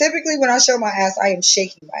that. Typically, when I show my ass, I am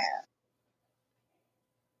shaking my ass.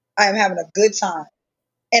 I am having a good time.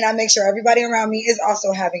 And I make sure everybody around me is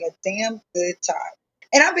also having a damn good time.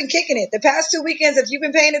 And I've been kicking it. The past 2 weekends, if you've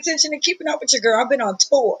been paying attention and keeping up with your girl, I've been on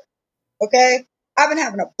tour. Okay? I've been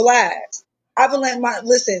having a blast. I've been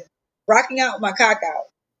rocking out with my cock out.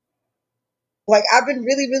 Like, I've been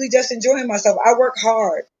really, really just enjoying myself. I work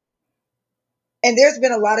hard. And there's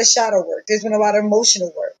been a lot of shadow work. There's been a lot of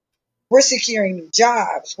emotional work. We're securing new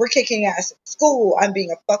jobs. We're kicking ass at school. I'm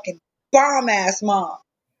being a fucking bomb ass mom.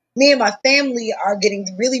 Me and my family are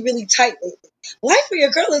getting really, really tight lately. Life for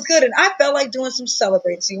your girl is good, and I felt like doing some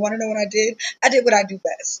celebrating. So you want to know what I did? I did what I do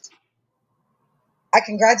best. I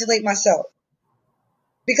congratulate myself.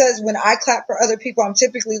 Because when I clap for other people, I'm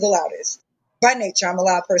typically the loudest. By nature, I'm a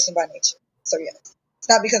loud person by nature. So yes. It's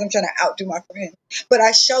not because I'm trying to outdo my friend. But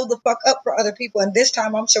I show the fuck up for other people, and this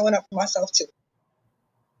time I'm showing up for myself too.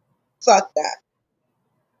 Fuck that.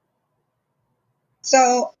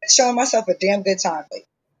 So showing myself a damn good time lately.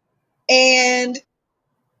 And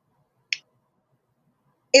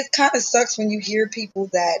it kind of sucks when you hear people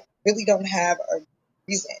that really don't have a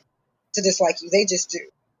reason to dislike you. They just do,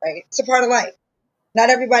 right? It's a part of life. Not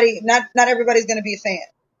everybody's gonna be a fan.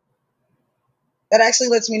 That actually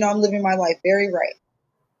lets me know I'm living my life very right.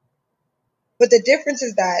 But the difference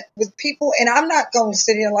is that with people, and I'm not going to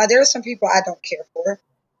sit here and lie, there are some people I don't care for,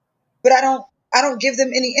 but I don't give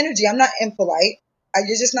them any energy. I'm not impolite.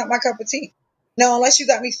 You're just not my cup of tea. No, unless you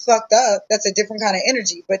got me fucked up, that's a different kind of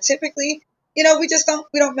energy. But typically, we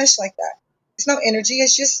don't mesh like that. It's no energy.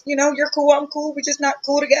 It's just, you're cool, I'm cool. We're just not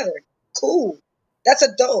cool together. Cool. That's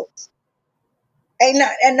adult.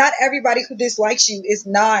 And not everybody who dislikes you is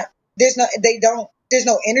not, there's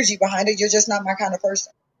no energy behind it. You're just not my kind of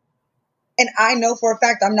person. And I know for a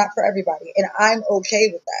fact I'm not for everybody. And I'm okay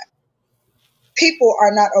with that. People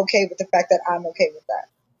are not okay with the fact that I'm okay with that.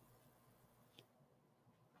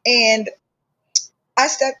 And I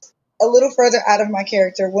stepped a little further out of my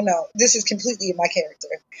character. Well, no, this is completely my character.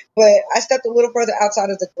 But I stepped a little further outside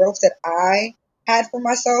of the growth that I had for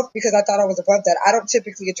myself because I thought I was above that. I don't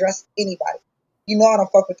typically address anybody. I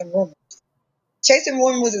don't fuck with them rumors. Chasing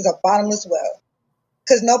rumors is a bottomless well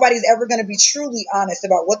because nobody's ever going to be truly honest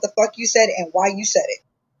about what the fuck you said and why you said it.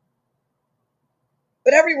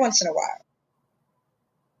 But every once in a while,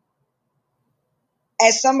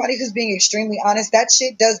 as somebody who's being extremely honest, that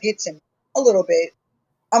shit does get to me a little bit.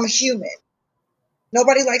 I'm human.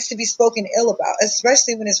 Nobody likes to be spoken ill about,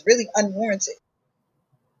 especially when it's really unwarranted.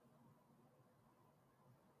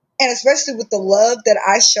 And especially with the love that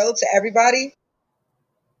I show to everybody,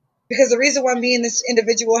 because the reason why me and this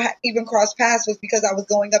individual even crossed paths was because I was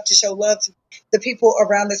going up to show love to the people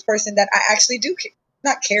around this person that I actually do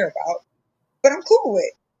not care about, but I'm cool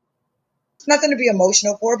with. It's nothing to be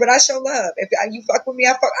emotional for, but I show love. If you fuck with me,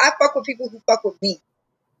 I fuck with people who fuck with me.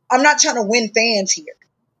 I'm not trying to win fans here.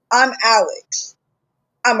 I'm Alex.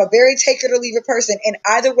 I'm a very take it or leave it person, and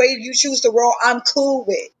either way you choose to roll, I'm cool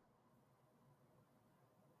with.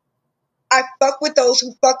 I fuck with those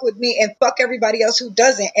who fuck with me and fuck everybody else who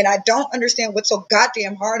doesn't, and I don't understand what's so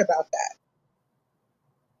goddamn hard about that.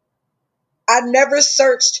 I've never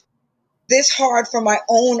searched this hard for my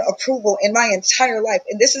own approval in my entire life,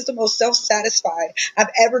 and this is the most self-satisfied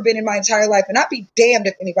I've ever been in my entire life, and I'd be damned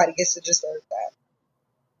if anybody gets to deserve that.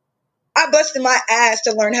 I busted my ass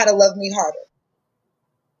to learn how to love me harder.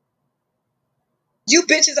 You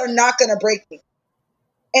bitches are not gonna break me.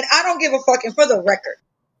 And I don't give a fuck. And for the record,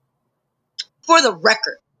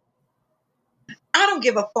 I don't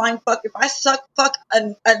give a flying fuck if I fuck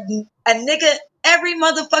a nigga every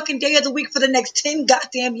motherfucking day of the week for the next 10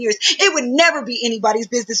 goddamn years. It would never be anybody's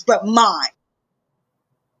business but mine.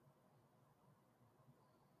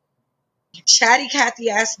 You chatty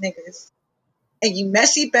Cathy ass niggas and you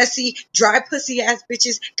messy Bessie, dry pussy ass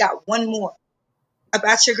bitches got one more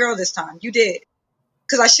about your girl this time. You did.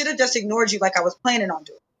 Because I should have just ignored you like I was planning on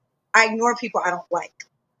doing. I ignore people I don't like.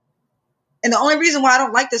 And the only reason why I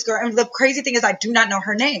don't like this girl, and the crazy thing is I do not know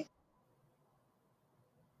her name.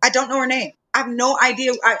 I don't know her name. I have no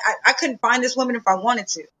idea. I couldn't find this woman if I wanted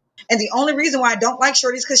to. And the only reason why I don't like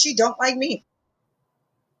Shorty is because she don't like me.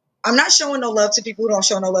 I'm not showing no love to people who don't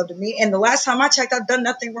show no love to me. And the last time I checked, I've done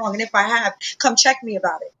nothing wrong. And if I have, come check me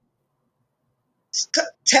about it.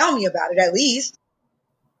 Tell me about it at least.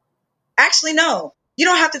 Actually, no. You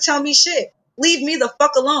don't have to tell me shit. Leave me the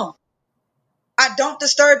fuck alone. I don't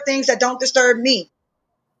disturb things that don't disturb me.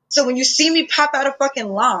 So when you see me pop out a fucking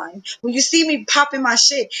line, when you see me popping my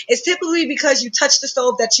shit, it's typically because you touched the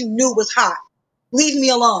stove that you knew was hot. Leave me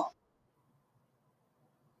alone.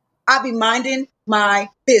 I be minding my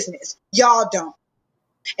business. Y'all don't.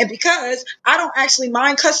 And because I don't actually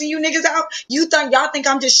mind cussing you niggas out, y'all think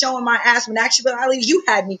I'm just showing my ass when actually you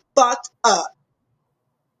had me fucked up.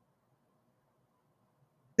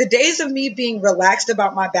 The days of me being relaxed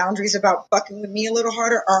about my boundaries, about fucking with me a little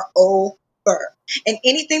harder are over. And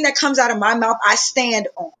anything that comes out of my mouth, I stand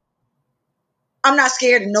on. I'm not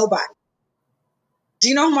scared of nobody. Do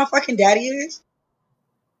you know who my fucking daddy is?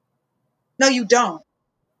 No, you don't.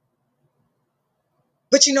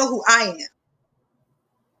 But you know who I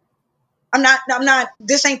am. I'm not,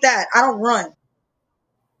 this ain't that. I don't run.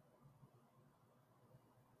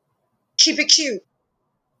 Keep it cute.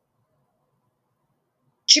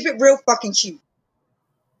 Keep it real fucking cute.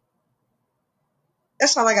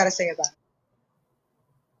 That's all I gotta say about it.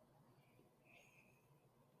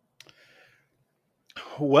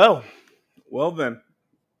 Well then.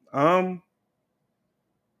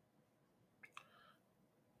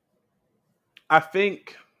 I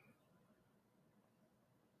think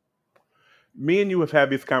me and you have had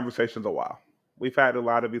these conversations a while. We've had a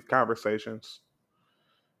lot of these conversations.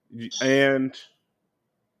 And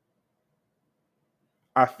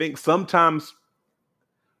I think sometimes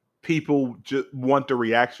people just want the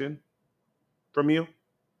reaction from you.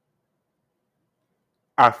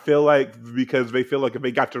 I feel like because they feel like if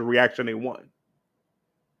they got the reaction they want.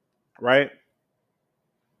 Right?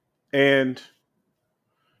 And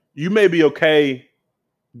you may be okay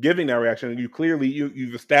giving that reaction.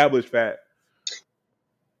 You've established that.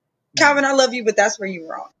 Calvin, I love you, but that's where you're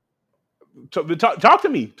wrong. Talk to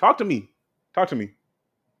me.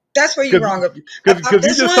 That's where you're wrong. Because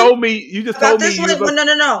you just told me.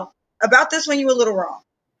 No. About this one, you were a little wrong.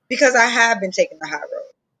 Because I have been taking the high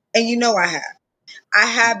road. And you know I have. I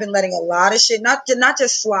have been letting a lot of shit, not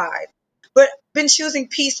just slide, but been choosing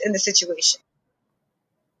peace in the situation.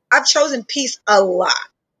 I've chosen peace a lot.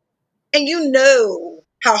 And you know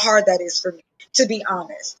how hard that is for me, to be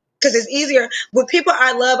honest. Because it's easier. With people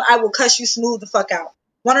I love, I will cuss you smooth the fuck out.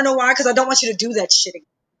 Want to know why? Because I don't want you to do that shit again.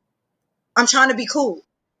 I'm trying to be cool.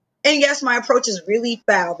 And yes, my approach is really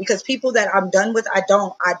foul because people that I'm done with, I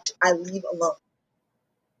leave alone.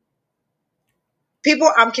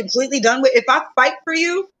 People I'm completely done with. If I fight for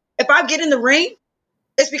you, if I get in the ring,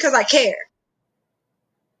 it's because I care.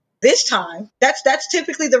 This time, that's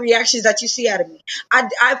typically the reactions that you see out of me.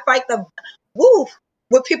 I fight the woo.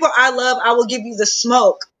 With people I love, I will give you the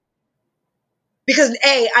smoke. Because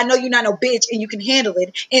A, I know you're not no bitch and you can handle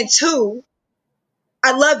it. And 2,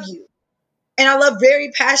 I love you. And I love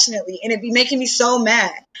very passionately. And it'd be making me so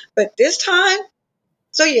mad. But this time,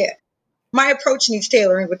 so yeah. my approach needs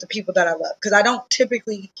tailoring with the people that I love, because I don't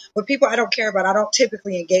typically, with people I don't care about, I don't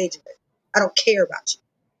typically engage with. I don't care about you,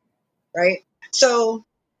 right? So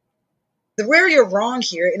where you're wrong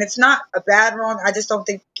here, and it's not a bad wrong, I just don't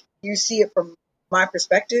think you see it from my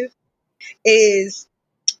perspective, is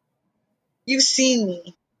you've seen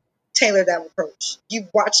me tailor that approach. You've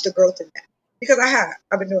watched the growth in that. Because I have.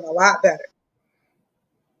 I've been doing a lot better.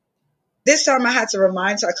 This time I had to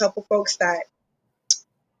remind to a couple folks that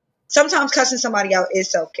sometimes cussing somebody out is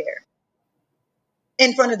self-care.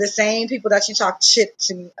 In front of the same people that you talk shit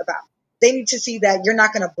to me about. They need to see that you're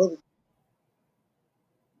not going to bully.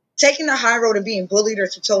 Taking the high road and being bullied are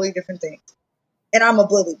two totally different things. And I'm a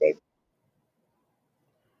bully, baby.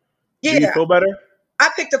 Do you Yeah, feel better?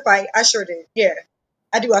 I picked a fight. I sure did. Yeah,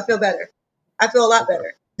 I do. I feel better. I feel a lot Okay.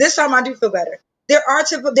 better. This time I do feel better. There are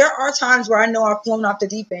times where I know I've flown off the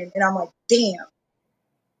deep end and I'm like, damn,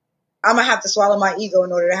 I'm going to have to swallow my ego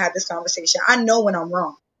in order to have this conversation. I know when I'm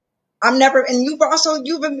wrong. I'm never, and you've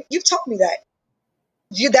taught me that.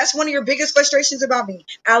 That's one of your biggest frustrations about me.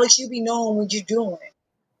 Alex, you be knowing what you're doing.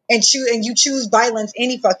 And you choose violence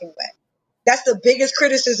any fucking way. That's the biggest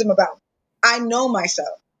criticism about me. I know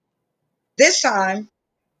myself. This time,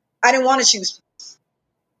 I didn't want to choose peace.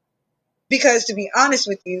 Because to be honest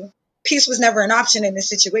with you, peace was never an option in this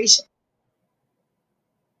situation.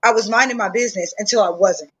 I was minding my business until I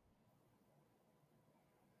wasn't.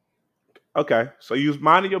 Okay, so you was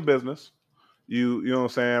minding your business. You know what I'm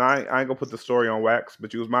saying? I ain't gonna put the story on wax,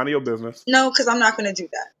 but you was minding your business. No, because I'm not going to do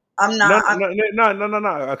that. I'm No, not.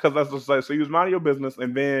 no. Because that's just like, so you was minding your business,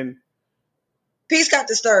 and then Peace got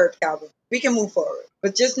disturbed, Calvin. We can move forward.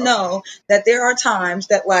 But just know that there are times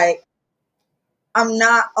that, like, I'm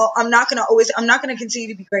not gonna continue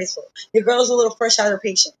to be graceful. Your girl's a little fresh out of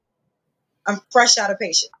patience. I'm fresh out of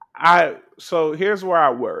patience. so here's where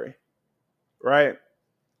I worry. Right,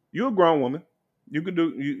 you're a grown woman. You can do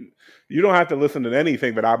you. You don't have to listen to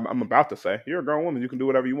anything that I'm about to say. You're a grown woman. You can do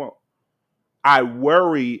whatever you want. I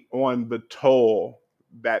worry on the toll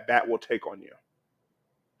that will take on you,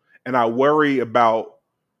 and I worry about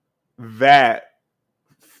that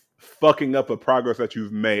fucking up the progress that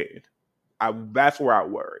you've made. That's where I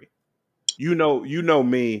worry. You know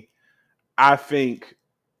me. I think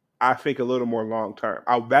a little more long term.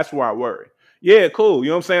 That's where I worry. Yeah, cool. You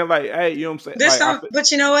know what I'm saying? Like, hey, you know what I'm saying? There's Like, some,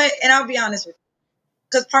 but you know what? And I'll be honest with you,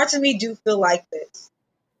 because parts of me do feel like this.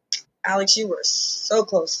 Alex, you were so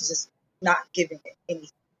close to just not giving it anything.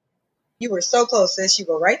 You were so close, sis. You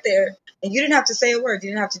were right there, and you didn't have to say a word.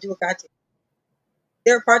 You didn't have to do what God did.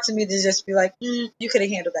 There are parts of me that just be like, you could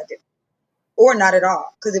have handled that different, or not at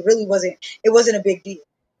all, because it really wasn't. It wasn't a big deal.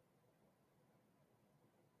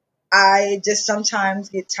 I just sometimes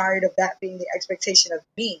get tired of that being the expectation of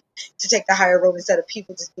me to take the higher road instead of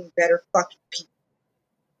people just being better fucking people.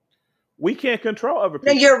 we can't control other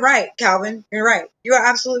No, people. you're right, Calvin. You're right. You're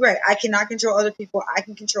absolutely right. I cannot control other people. I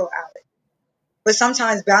can control Alex. But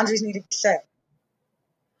sometimes boundaries need to be set.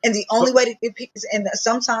 And the only So, way to get people, and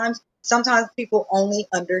sometimes people only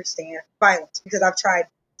understand violence, because I've tried.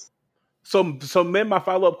 so, men, my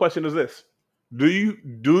follow up question is this: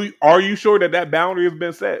 are you sure that boundary has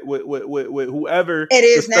been set with whoever It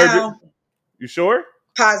is disturbed now you? You sure?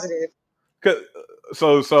 positive. 'Cause-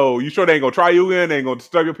 so you sure they ain't gonna try you again? They ain't gonna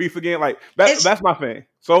disturb your peace again? Like that. It's That's my thing.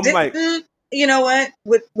 So I'm like, you know what?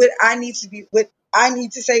 What I need to be, what I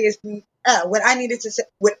need to say is what I needed to say.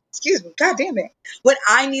 What, excuse me, God damn it. What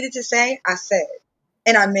I needed to say, I said,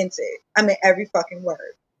 and I meant it. I meant every fucking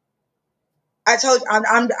word. I told you,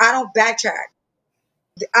 I don't backtrack.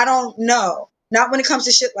 I don't know. Not when it comes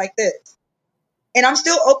to shit like this. And I'm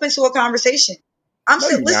still open to a conversation. I'm no,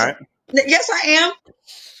 still, you're listen. not. Yes, I am.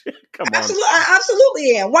 Come on, Absolutely, I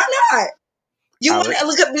absolutely am. Why not? You want to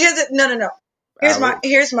Alex. look up, because no. Alex.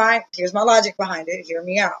 Here's my logic behind it. Hear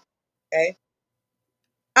me out. Okay.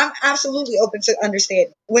 I'm absolutely open to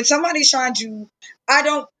understanding. When somebody's trying to, I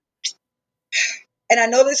don't, and I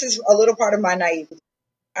know this is a little part of my naivety.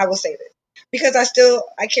 I will say this because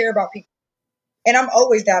I care about people, and I'm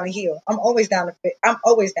always down to heal. I'm always down to fit. I'm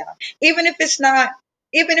always down, even if it's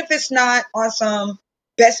not on some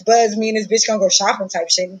best buds. Me and this bitch gonna go shopping type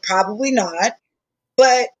shit. Probably not.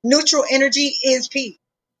 But neutral energy is peace.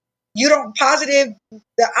 You don't positive.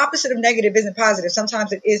 The opposite of negative isn't positive.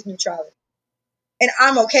 Sometimes it is neutrality, and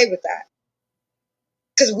I'm okay with that.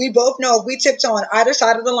 Because we both know if we tiptoe on either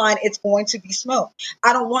side of the line, it's going to be smoke.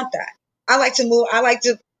 I don't want that. I like to move. I like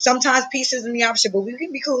to, sometimes pieces in the opposite, but we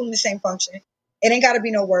can be cool in the same function. It ain't gotta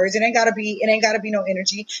be no words. It ain't gotta be no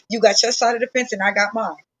energy. You got your side of the fence and I got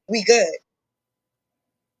mine. We good.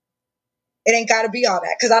 It ain't gotta be all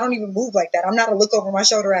that. Cause I don't even move like that. I'm not a look over my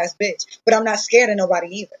shoulder ass bitch. But I'm not scared of nobody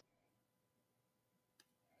either.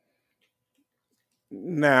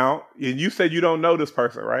 Now, you said you don't know this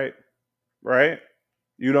person, right? Right?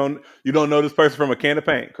 You don't know this person from a can of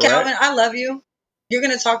paint, correct? Calvin, I love you. You're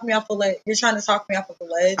gonna talk me off a ledge. You're trying to talk me off of a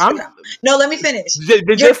ledge. I'm No, let me finish.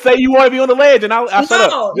 just say you want to be on the ledge, and I'll shut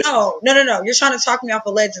up. No. You're trying to talk me off a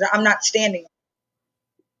ledge that I'm not standing.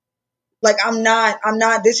 Like I'm not.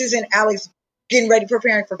 This isn't Alex getting ready,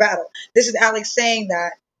 preparing for battle. This is Alex saying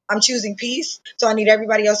that I'm choosing peace. So I need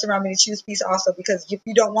everybody else around me to choose peace also. Because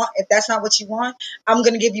if that's not what you want, I'm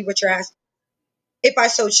gonna give you what you're asking. If I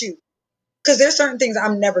so choose. Because there's certain things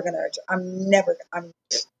I'm never.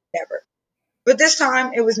 But this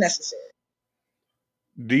time it was necessary.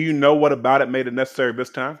 Do you know what about it made it necessary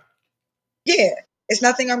this time? Yeah, it's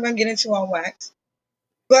nothing I'm gonna get into on wax.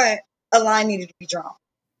 But a line needed to be drawn.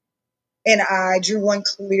 And I drew one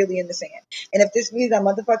clearly in the sand. And if this means that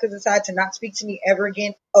motherfuckers decide to not speak to me ever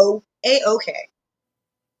again, okay.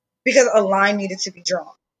 Because a line needed to be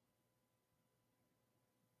drawn.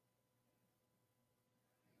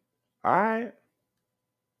 All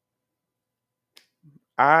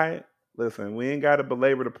right. Listen, we ain't got to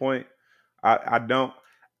belabor the point. I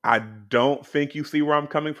don't think you see where I'm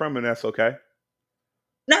coming from, and that's okay.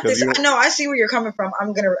 Not this. No, I see where you're coming from.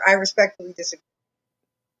 I respectfully disagree.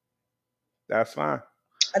 That's fine.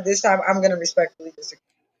 At this time, I'm gonna respectfully disagree.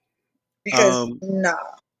 Because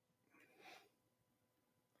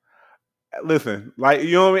Listen, like,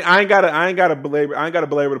 you know what I mean? I ain't gotta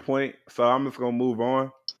belabor the point, so I'm just gonna move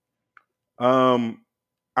on.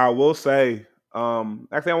 I will say,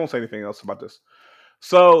 actually I won't say anything else about this.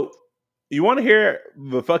 So you want to hear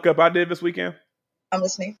the fuck up I did this weekend? I'm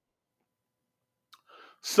listening.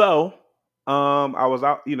 So, I was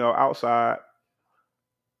out, outside,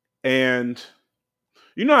 and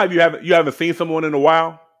you know how you haven't seen someone in a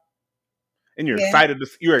while, and you're excited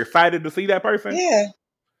to see that person. Yeah.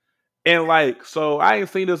 And like, so I ain't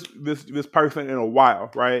seen this person in a while,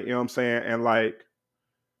 right? You know what I'm saying? And like,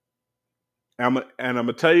 I'm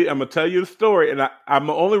gonna tell you the story, and I'm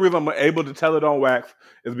the only reason I'm able to tell it on wax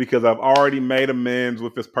is because I've already made amends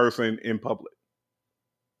with this person in public.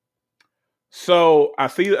 So I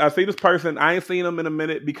see this person. I ain't seen them in a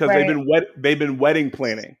minute because they've been wedding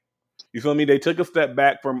planning. You feel me? They took a step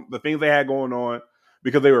back from the things they had going on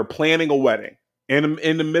because they were planning a wedding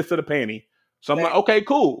in the midst of the panty. So I'm like, okay,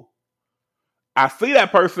 cool. I see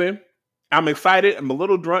that person. I'm excited. I'm a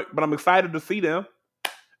little drunk, but I'm excited to see them.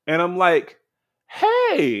 And I'm like,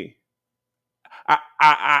 hey,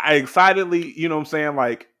 I excitedly, you know what I'm saying,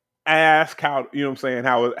 like, ask how, you know what I'm saying,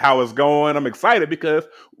 how it's going. I'm excited because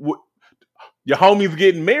your homie's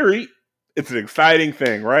getting married. It's an exciting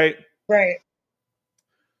thing, right? Right.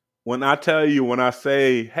 When I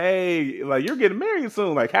say, hey, like, you're getting married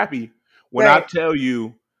soon, like, happy. When I tell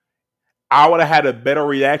you, I would have had a better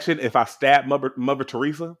reaction if I stabbed Mother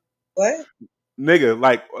Teresa. What? Nigga,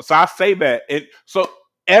 like, so I say that. And so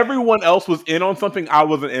everyone else was in on something I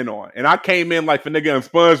wasn't in on. And I came in like the nigga in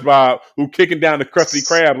SpongeBob who kicking down the Krusty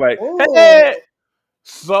Krab, like, hey.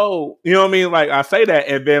 So, you know what I mean? Like, I say that,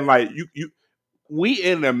 and then like we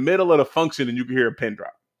in the middle of the function and you can hear a pin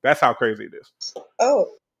drop. That's how crazy it is. Oh,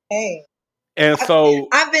 hey. And so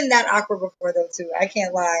I've been that awkward before though too. I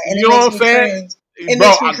can't lie. And you know what I'm saying? It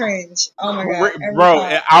makes me cringe. Oh my god,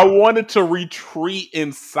 bro! I wanted to retreat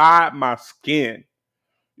inside my skin.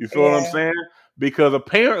 You feel what I'm saying? Because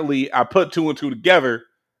apparently, I put two and two together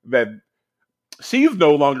that she's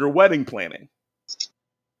no longer wedding planning.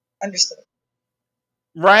 Understood.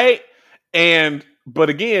 Right? But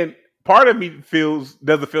again, part of me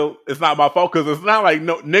doesn't feel it's not my fault because it's not like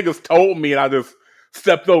no niggas told me and I just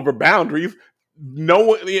stepped over boundaries. No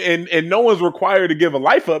one and no one's required to give a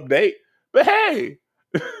life update. But hey,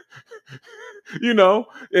 you know,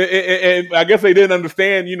 and I guess they didn't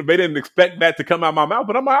understand. You know, they didn't expect that to come out of my mouth.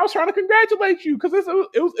 But I was trying to congratulate you because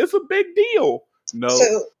it's a big deal. No.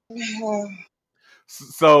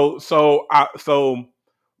 So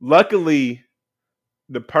luckily,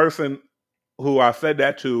 the person who I said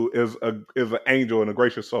that to is an angel and a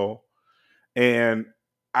gracious soul, and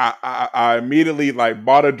I immediately like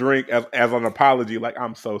bought a drink as an apology. Like,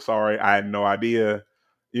 I'm so sorry, I had no idea.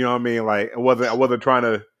 You know what I mean? Like, I wasn't trying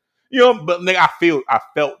to, you know. But nigga, I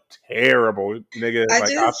felt terrible, nigga.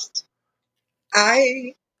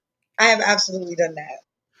 I have absolutely done that.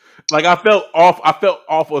 Like, I felt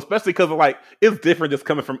awful, especially because like it's different just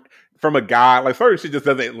coming from a guy. Like, certain shit just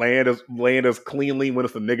doesn't land as cleanly when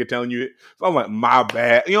it's a nigga telling you it. So I'm like, my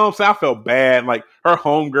bad. You know what I'm saying? I felt bad. Like, her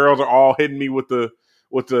homegirls are all hitting me with the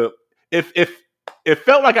if it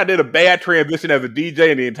felt like I did a bad transition as a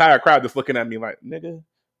DJ and the entire crowd just looking at me like, nigga,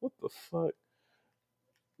 what the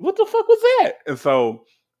fuck was that? And so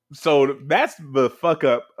So that's the fuck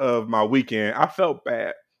up of my weekend. I felt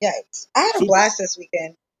bad. Yes. I had a Super. blast this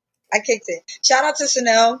weekend. I kicked it. Shout out to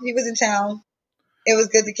Chanel. He was in town. It was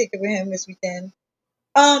good to kick it with him this weekend.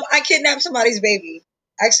 I kidnapped somebody's baby.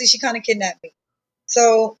 Actually, she kind of kidnapped me.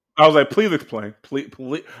 So I was like, please explain.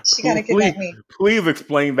 she kind of kidnapped me. Please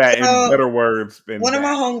explain that in So better words than one of my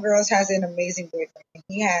that. homegirls has an amazing boyfriend.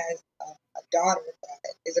 He has a daughter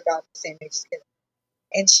that is about the same age as him,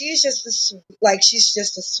 and she's just she's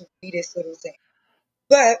just the sweetest little thing.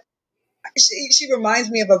 But she reminds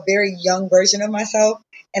me of a very young version of myself,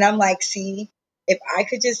 and I'm like, see,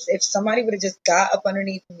 if somebody would have just got up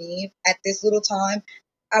underneath me at this little time,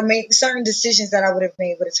 I made certain decisions that I would have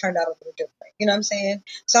made would have turned out a little different. You know what I'm saying?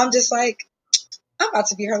 So I'm just like, I'm about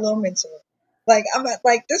to be her little mentor. Like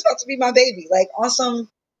this about to be my baby. Like on some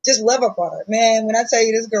just love up on her. Man, when I tell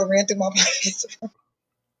you this girl ran through my pockets,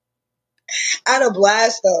 I had a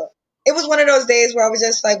blast though. It was one of those days where I was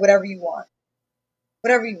just like, whatever you want.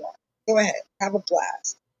 Whatever you want. Go ahead. Have a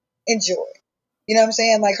blast. Enjoy. You know what I'm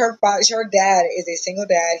saying? Like her dad is a single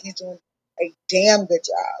dad. He's doing a damn good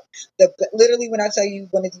job. Literally when I tell you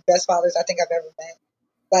one of the best fathers I think I've ever met.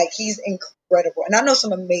 Like he's incredible. And I know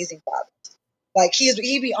some amazing fathers. Like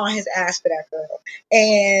he be on his ass for that girl.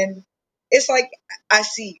 And it's like I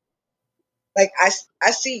see you. Like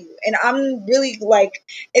I see you. And I'm really like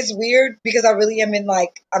it's weird because I really am in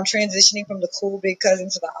like I'm transitioning from the cool big cousin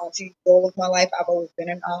to the auntie role of my life. I've always been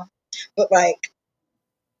an aunt. But like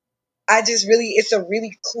I just really it's a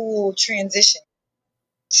really cool transition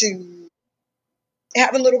to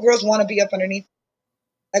having little girls want to be up underneath.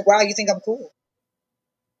 Like, wow, you think I'm cool.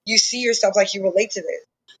 You see yourself like you relate to this.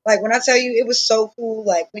 Like when I tell you it was so cool,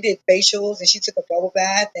 like we did facials and she took a bubble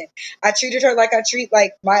bath and I treated her like I treat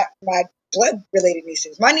like my blood related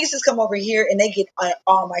nieces. My nieces come over here and they get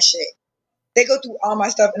all my shit. They go through all my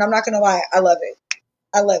stuff and I'm not gonna lie, I love it.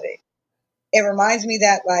 I love it. It reminds me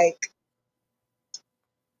that like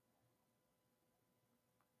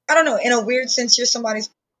I don't know, in a weird sense you're somebody's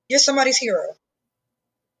hero.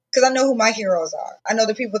 Because I know who my heroes are. I know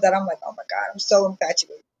the people that I'm like, oh my God, I'm so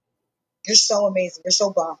infatuated. You're so amazing. You're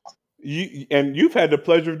so bomb. You've had the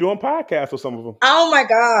pleasure of doing podcasts with some of them. Oh my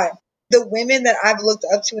God. The women that I've looked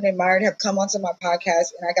up to and admired have come onto my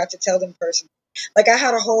podcast and I got to tell them personally. Like I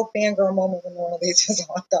had a whole fangirl moment when Lorna Lace was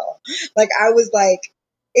on though. Like I was like,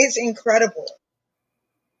 it's incredible.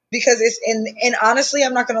 Because and honestly,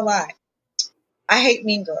 I'm not gonna lie. I hate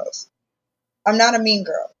mean girls. I'm not a mean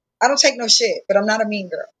girl. I don't take no shit, but I'm not a mean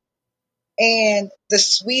girl. And the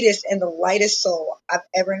sweetest and the lightest soul I've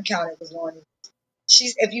ever encountered was Lorna.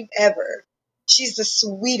 She's the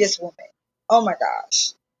sweetest woman. Oh my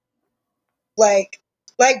gosh. Like,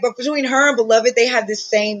 but between her and Beloved, they have this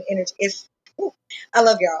same energy. I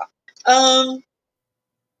love y'all.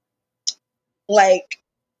 Like,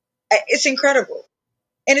 it's incredible.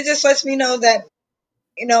 And it just lets me know that,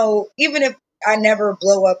 even if I never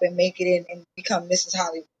blow up and make it in and become Mrs.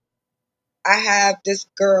 Hollywood, I have this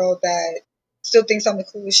girl that still thinks I'm the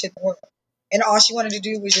coolest shit in the world. And all she wanted to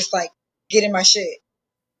do was just like get in my shit,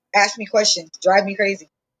 ask me questions, drive me crazy,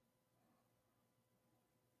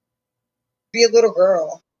 be a little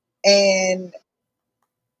girl. And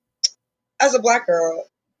as a black girl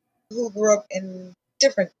who grew up in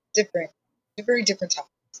very different times,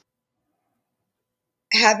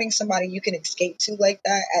 having somebody you can escape to like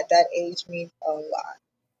that at that age means a lot.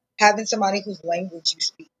 Having somebody whose language you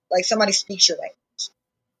speak, like somebody speaks your language,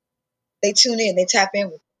 they tune in, they tap in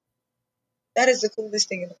with you. That is the coolest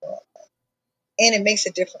thing in the world, and it makes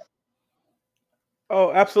a difference.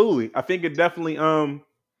 Oh, absolutely. I think it definitely.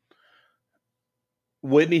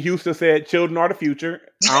 Whitney Houston said, "Children are the future."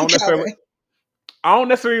 Calvin. I don't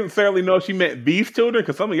necessarily know if she meant these children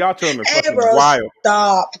because some of y'all children are Hey, fucking bro, wild.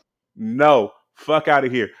 stop. No, fuck out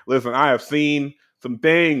of here. Listen, I have seen some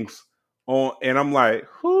things on, and I'm like,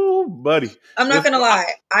 whoo, buddy. I'm not gonna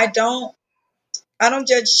lie. I don't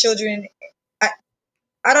judge children.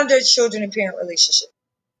 I don't judge children in parent relationships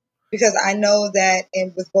because I know that,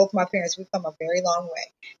 and with both my parents, we've come a very long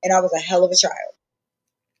way, and I was a hell of a child.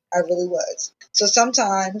 I really was. So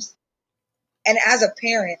sometimes, and as a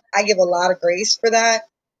parent, I give a lot of grace for that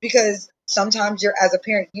because sometimes as a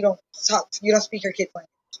parent, you don't speak your kid's language.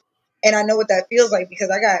 And I know what that feels like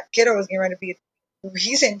because I got kiddos getting ready to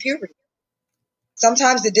he's in puberty.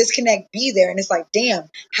 Sometimes the disconnect be there and it's like, damn,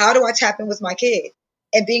 how do I tap in with my kid?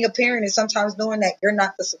 And being a parent is sometimes knowing that you're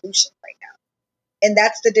not the solution right now. And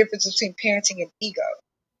that's the difference between parenting and ego.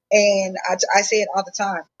 And I say it all the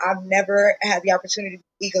time. I've never had the opportunity to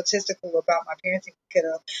be egotistical about my parenting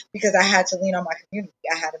kiddo because I had to lean on my community.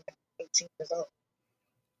 I had him at 18 years old.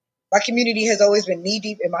 My community has always been knee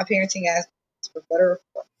deep in my parenting aspects for better or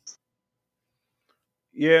for worse.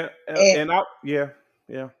 Yeah, And and yeah.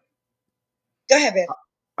 go ahead, babe.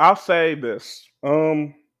 I'll say this.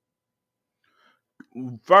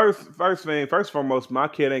 First and foremost, my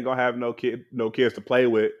kid ain't gonna have no kids to play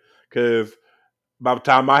with, because by the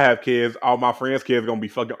time I have kids, all my friends' kids gonna be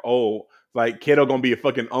fucking old. Like, kiddo gonna be a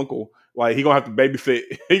fucking uncle. Like, he gonna have to babysit.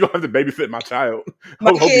 He gonna have to babysit my child.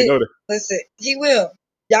 My Hope you kid, know that. listen, he will.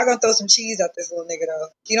 Y'all gonna throw some cheese at this little nigga though.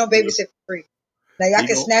 He don't Yeah. babysit for free. Now y'all He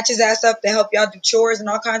can gonna. snatch his ass up to help y'all do chores and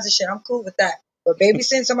all kinds of shit. I'm cool with that. But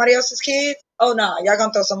babysitting somebody else's kids? Oh nah, y'all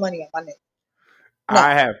gonna throw some money on my nigga. No.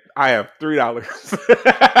 I have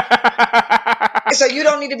 $3. So you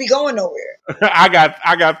don't need to be going nowhere. I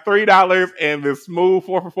got $3 and the smooth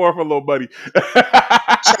 4 for 4 for little buddy.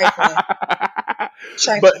 Trifling. but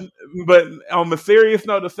Trifling. but on a serious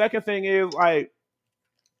note, the second thing is, like,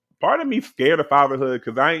 part of me scared of fatherhood,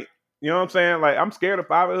 because I ain't, you know what I'm saying? Like, I'm scared of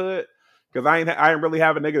fatherhood because I ain't really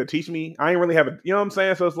have a nigga to teach me. I ain't really have a, you know what I'm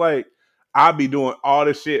saying? So it's like I'll be doing all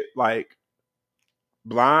this shit like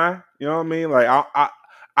blind. You know what I mean? Like,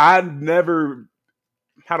 I never.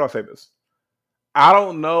 How do I say this? I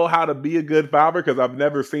don't know how to be a good father because I've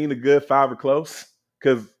never seen a good father close.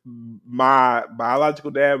 Because my biological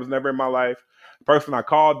dad was never in my life. The person I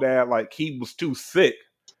called dad, like, he was too sick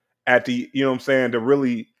at the, you know what I'm saying, to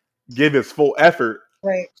really give his full effort.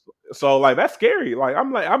 Right. So, like, that's scary. Like,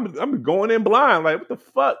 I'm going in blind. Like, what the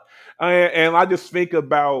fuck? And I just think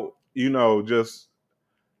about, just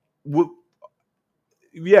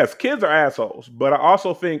yes, kids are assholes, but I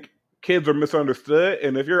also think kids are misunderstood.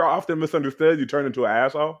 And if you're often misunderstood, you turn into an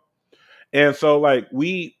asshole. And so, like,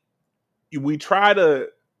 we try to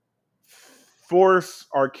force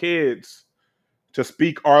our kids to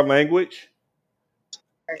speak our language,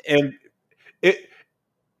 Right. and it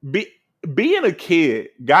be being a kid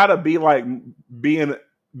gotta be like being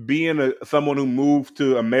someone who moved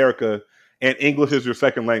to America and English is your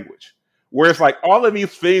second language. Where it's like all of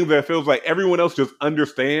these things that feels like everyone else just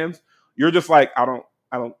understands, you're just like, I don't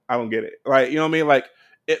get it. Like, you know what I mean? Like,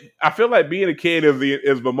 I feel like being a kid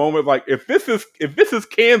is the moment, like, if this is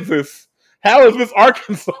Kansas, how is this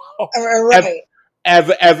Arkansas? as Right. as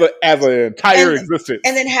an entire And existence.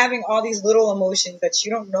 and then having all these little emotions that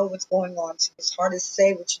you don't know what's going on. So it's hard to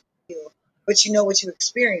say what you feel, but you know what you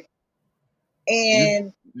experience. you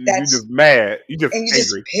And you that's just mad. You just and you're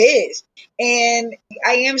just angry. pissed. And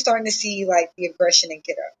I am starting to see like the aggression in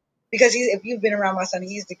Kiddo. Because if you've been around my son,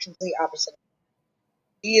 he's the complete opposite.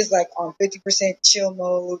 He is like on 50% chill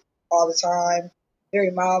mode all the time,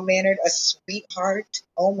 very mild mannered, a sweetheart.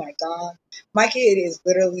 Oh my God. My kid is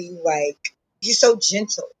literally like, he's so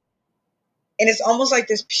gentle. And it's almost like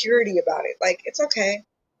this purity about it. Like, it's okay.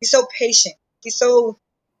 He's so patient. He's so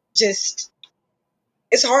just,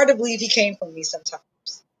 it's hard to believe he came from me sometimes.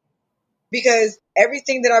 Because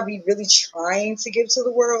everything that I be really trying to give to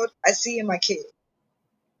the world, I see in my kid.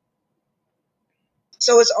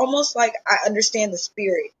 So it's almost like I understand the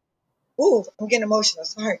spirit. Ooh, I'm getting emotional.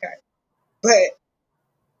 Sorry, guys. But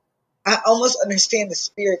I almost understand the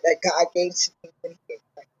spirit that God gave to me when he gave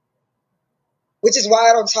me, which is why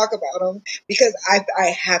I don't talk about him, because I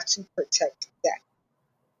have to protect that.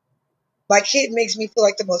 My kid makes me feel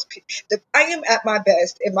like I am at my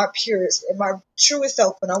best and my purest and my truest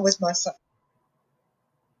self when I'm with my son.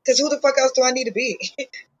 Because who the fuck else do I need to be?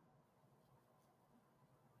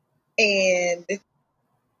 And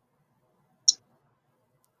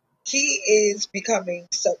he is becoming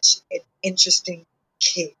such an interesting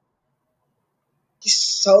kid. He's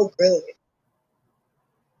so good.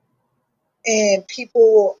 And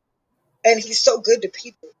he's so good to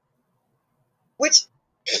people, which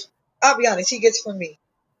I'll be honest, he gets from me.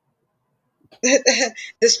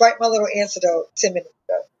 Despite my little antidote 10 minutes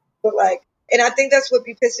ago. But like, and I think that's what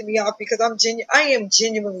be pissing me off because I am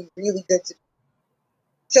genuinely really good to people.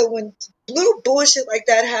 So when little bullshit like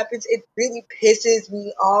that happens, it really pisses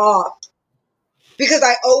me off because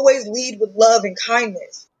I always lead with love and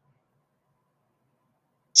kindness.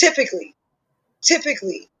 Typically,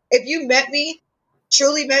 if you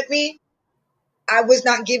truly met me, I was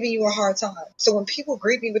not giving you a hard time. So when people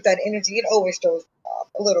greet me with that energy, it always throws me off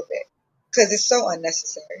a little bit because it's so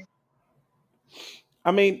unnecessary.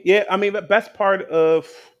 I mean, yeah, I mean, that's part of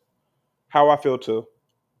how I feel too.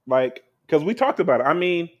 Like, because we talked about it. I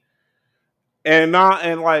mean, and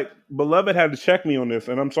like, Beloved had to check me on this,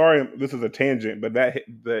 and I'm sorry, this is a tangent, but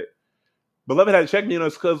that Beloved had to check me on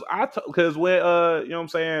this because when you know what I'm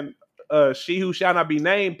saying, She Who Shall Not Be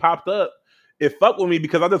Named popped up, it fucked with me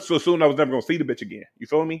because I just assumed I was never gonna see the bitch again. You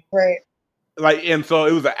feel me? Right. Like, and so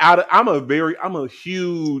it was I'm a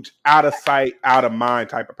huge out of sight, out of mind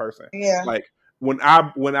type of person. Yeah. Like, when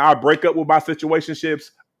I break up with my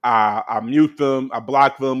situationships, I mute them, I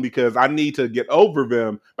block them because I need to get over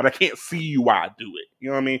them, but I can't see you while I do it. You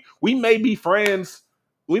know what I mean? We may be friends,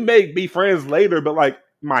 later, but like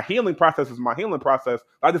my healing process is my healing process.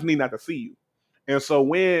 I just need not to see you. And so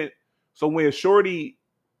when Shorty,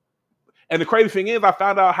 and the crazy thing is, I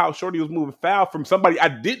found out how Shorty was moving foul from somebody I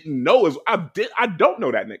didn't know. I don't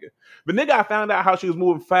know that nigga. The nigga I found out how she was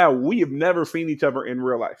moving foul, we have never seen each other in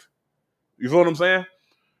real life. You know what I'm saying?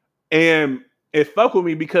 And it fucked with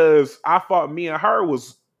me because I thought me and her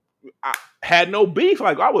I had no beef.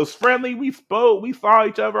 Like I was friendly. We spoke. We saw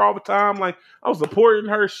each other all the time. Like I was supporting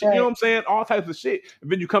her shit. You know what I'm saying? All types of shit. And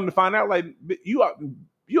then you come to find out, like you out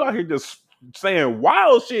here just saying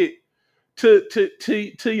wild shit to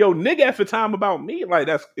your nigga at the time about me. Like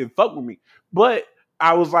it fucked with me. But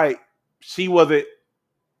I was like, she wasn't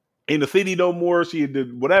in the city no more. She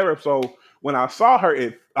did whatever. So when I saw her,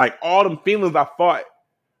 it like all them feelings I thought,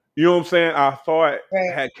 you know what I'm saying? I thought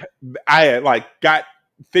I had like got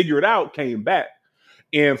figured out, came back.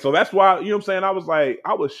 And so that's why, you know what I'm saying?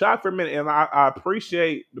 I was shocked for a minute, and I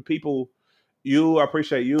appreciate the people, I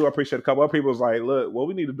appreciate a couple other people was like, look, what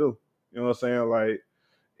we need to do. You know what I'm saying?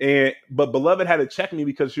 Like, but Beloved had to check me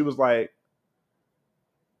because she was like,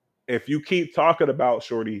 if you keep talking about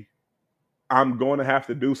Shorty, I'm going to have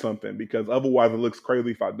to do something because otherwise it looks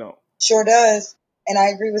crazy if I don't. Sure does. And I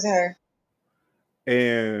agree with her.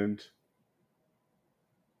 And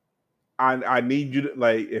I need you to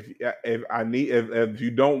like if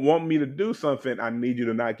you don't want me to do something, I need you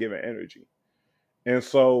to not give it energy. And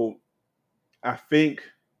so I think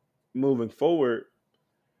moving forward,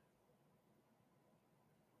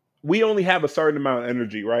 we only have a certain amount of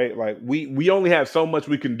energy, right? Like we only have so much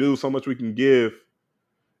we can do, so much we can give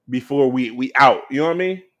before we out. You know what I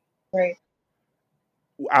mean? Right.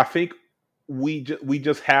 I think we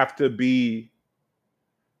just have to be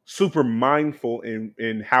super mindful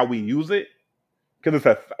in how we use it because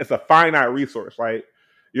it's a finite resource. Like,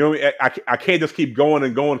 you know, I can't just keep going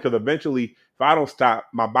and going because eventually, if I don't stop,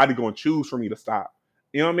 my body going to choose for me to stop.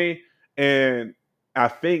 You know what I mean? And I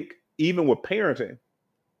think even with parenting,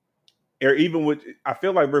 or even with, I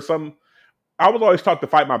feel like there's some. I was always taught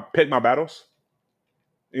to pick my battles.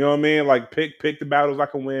 You know what I mean? Like pick the battles I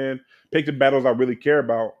can win, pick the battles I really care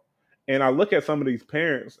about. And I look at some of these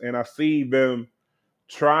parents and I see them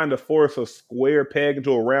trying to force a square peg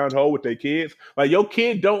into a round hole with their kids. Like your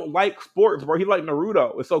kid don't like sports, bro. He like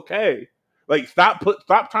Naruto. It's okay. Like stop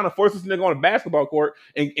trying to force this nigga on a basketball court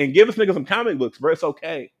and give this nigga some comic books, bro. It's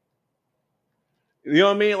okay. You know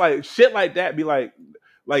what I mean? Like shit like that. Be like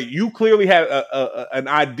you clearly had an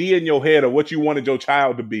idea in your head of what you wanted your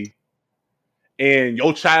child to be, and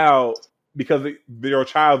your child, because your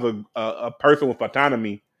child's a person with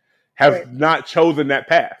autonomy, has not chosen that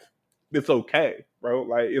path. It's okay, bro.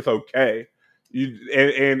 Like it's okay.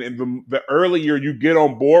 And the earlier you get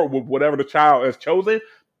on board with whatever the child has chosen,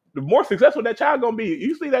 the more successful that child gonna be.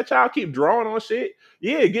 You see that child keep drawing on shit,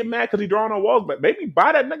 yeah, get mad because he drawing on walls, but maybe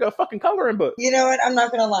buy that nigga a fucking coloring book. You know what? I'm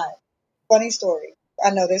not gonna lie. Funny story. I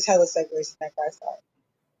know there's hella segues in that guy's side.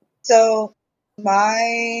 So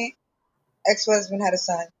my ex-husband had a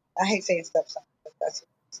son. I hate saying stepson, but that's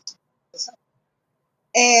his son.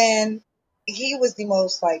 And he was the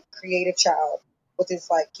most like creative child with his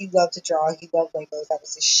like he loved to draw, he loved Legos, that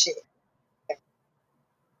was his shit.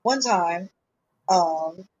 One time,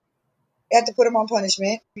 I had to put him on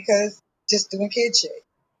punishment because just doing kid shit.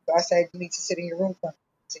 So I said, you need to sit in your room for me.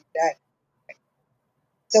 So that.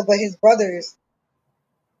 So, but his brothers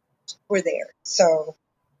were there. So,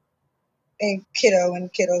 and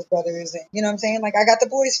kiddo's brothers, and you know what I'm saying? Like, I got the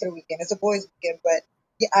boys for the weekend. It's a boys' weekend, but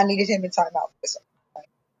yeah, I needed him in timeout for this. Like,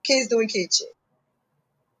 kids doing kid shit.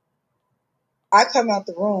 I come out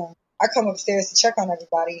the room. I come upstairs to check on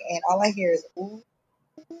everybody, and all I hear is, ooh.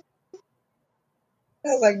 I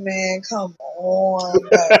was like, man, come on.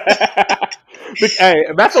 Hey,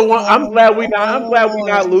 that's the one. I'm glad we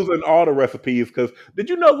not losing all the recipes because did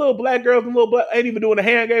you know little black girls and little black ain't even doing the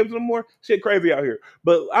hand games anymore? Shit, crazy out here.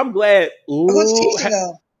 But I'm glad. Who's teaching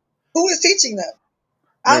them? Who is teaching them?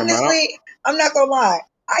 Honestly, I'm not gonna lie.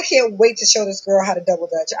 I can't wait to show this girl how to double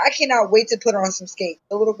dutch. I cannot wait to put her on some skates.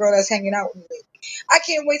 The little girl that's hanging out with me. I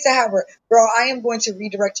can't wait to have her. Girl, I am going to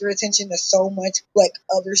redirect your attention to so much like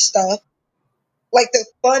other stuff. Like the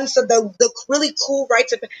fun stuff, the really cool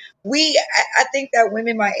rights of I think that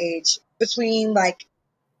women my age, between like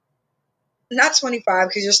not 25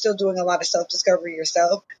 because you're still doing a lot of self-discovery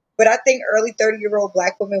yourself, but I think early 30-year-old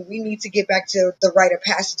black women, we need to get back to the rite of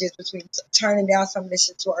passages between turning down some of this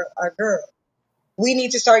shit to our girl. We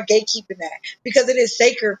need to start gatekeeping that because it is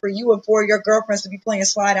sacred for you and for your girlfriends to be playing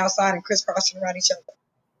slide outside and crisscrossing around each other.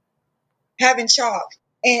 Having chalk,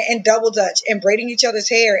 and double dutch and braiding each other's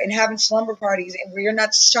hair and having slumber parties and where you're not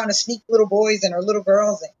just trying to sneak little boys in or little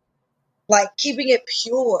girls in. Like keeping it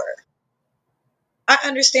pure. I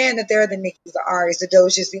understand that there are the Nickies, the Aries, the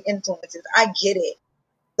Dojas, the influences. I get it.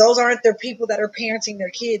 Those aren't the people that are parenting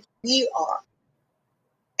their kids. We are.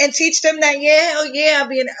 And teach them that, yeah, hell yeah,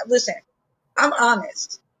 listen, I'm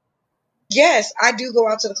honest. Yes, I do go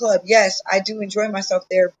out to the club. Yes, I do enjoy myself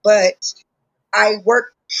there, but I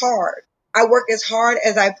work hard. I work as hard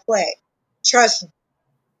as I play. Trust me.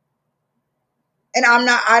 And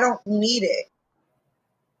I don't need it.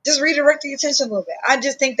 Just redirect the attention a little bit. I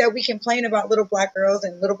just think that we complain about little black girls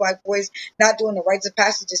and little black boys not doing the rites of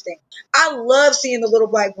passages thing. I love seeing the little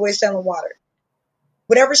black boys selling water.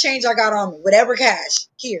 Whatever change I got on me, whatever cash,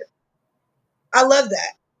 here. I love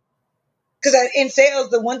that. Because in sales,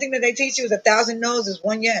 the one thing that they teach you is 1,000 no's is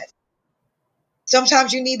one yes.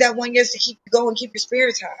 Sometimes you need that one yes to keep you going, keep your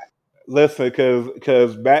spirits high. Listen,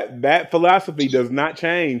 because that philosophy does not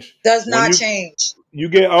change. Does When not change. you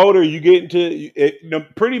get older, you get into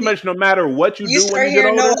it. Pretty much, no matter what you do when start you get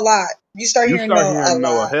hearing no older, a lot. You start you hearing start no a hearing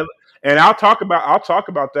Noah. lot. And I'll talk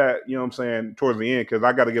about that. You know what I'm saying towards the end because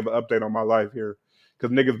I got to give an update on my life here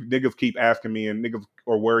because niggas keep asking me and niggas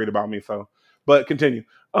are worried about me. So, but continue.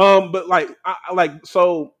 But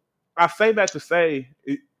so I say that to say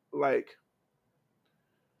like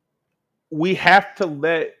we have to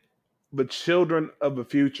let the children of the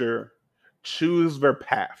future choose their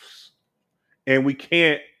paths, and we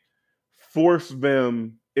can't force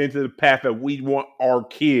them into the path that we want our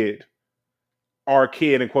kid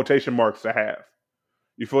in quotation marks to have.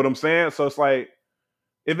 You feel what I'm saying? So it's like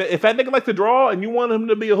if that nigga like to draw and you want him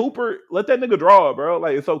to be a hooper, let that nigga draw, bro.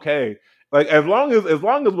 Like it's okay. Like as long as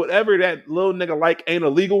whatever that little nigga like ain't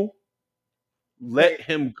illegal, let Right.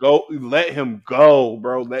 him go. Let him go,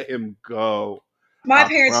 bro. Let him go. My I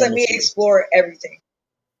parents let me promise you. explore everything.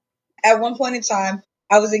 At one point in time,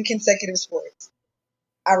 I was in consecutive sports.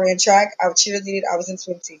 I ran track, I cheerleaded, I was in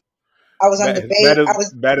swim team. I was on That debate. is I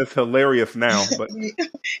was, that is hilarious now, but isn't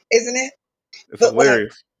it? it's But like,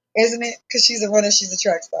 hilarious. isn't it? Because she's a runner, she's a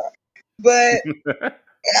track star. But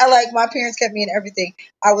I like my parents kept me in everything.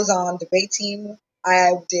 I was on debate team.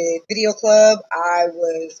 I did video club. I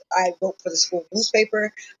wrote for the school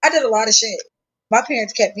newspaper. I did a lot of shit. My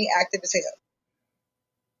parents kept me active as hell.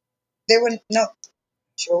 They wouldn't no,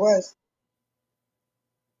 sure was.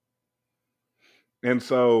 And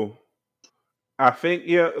so I think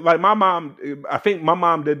like my mom. I think my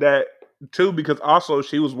mom did that too because also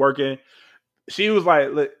she was working. She was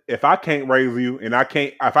like, "Look, if I can't raise you and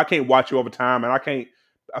if I can't watch you over time and I can't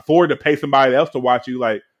afford to pay somebody else to watch you,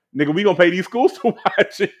 like nigga, we gonna pay these schools to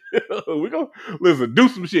watch you. We gonna listen, do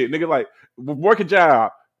some shit, nigga. Like work a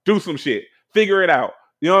job, do some shit, figure it out.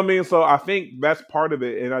 You know what I mean? So I think that's part of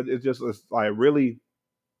it, and it's like really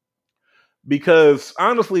because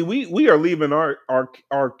honestly, we are leaving our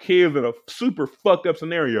kids in a super fucked up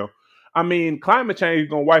scenario. I mean, climate change is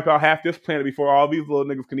gonna wipe out half this planet before all these little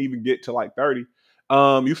niggas can even get to like 30.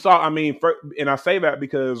 You saw, I mean, and I say that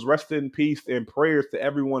because rest in peace and prayers to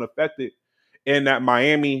everyone affected in that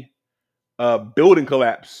Miami building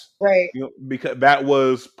collapse. Right. You know, because that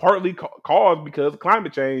was partly caused because of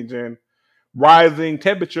climate change and rising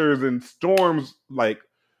temperatures and storms, like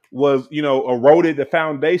was eroded the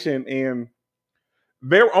foundation and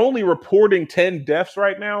they're only reporting 10 deaths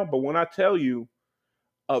right now, but when I tell you,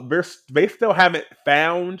 they still haven't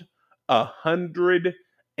found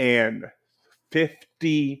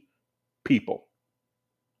 150 people.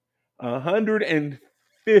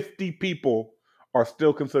 150 people are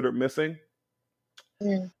still considered missing.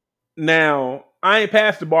 Mm. Now, I ain't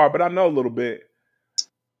past the bar, but I know a little bit.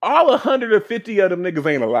 All 150 of them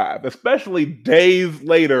niggas ain't alive, especially days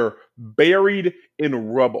later, buried in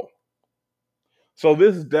rubble. So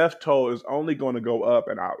this death toll is only going to go up,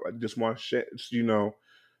 and I just want to,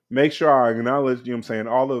 make sure I acknowledge, you know what I'm saying,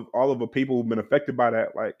 all of the people who've been affected by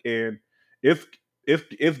that, like, and it's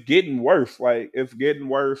it's getting worse, like it's getting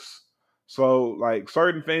worse. So like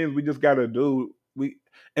certain things we just got to do,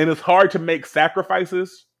 and it's hard to make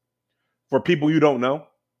sacrifices for people you don't know.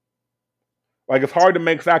 Like it's hard to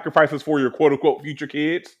make sacrifices for your quote unquote future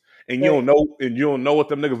kids, and Right. you don't know what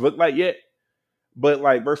them niggas look like yet. But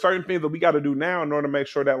like there's certain things that we got to do now in order to make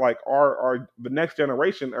sure that like our the next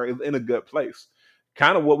generation is in a good place.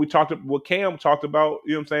 Kind of what Cam talked about,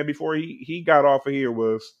 you know what I'm saying, before he got off of here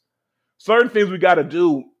was certain things we got to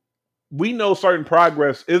do. We know certain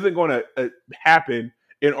progress isn't going to happen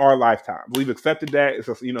in our lifetime. We've accepted that. It's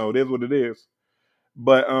just, it is what it is.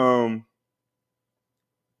 But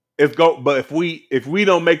but if we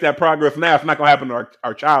don't make that progress now, it's not going to happen in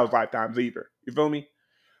our child's lifetimes either. You feel me?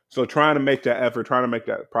 So trying to make that effort, trying to make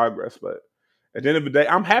that progress. But at the end of the day,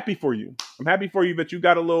 I'm happy for you. I'm happy for you that you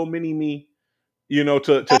got a little mini me, to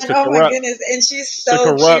Oh my corrupt, goodness, and she's to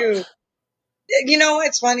so cute. corrupt. You know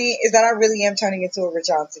what's funny is that I really am turning into a rich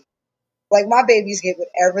auntie. Like my babies get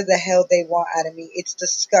whatever the hell they want out of me. It's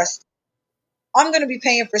disgusting. I'm gonna be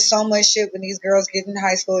paying for so much shit when these girls get in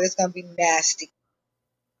high school. It's gonna be nasty.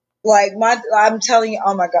 Like I'm telling you,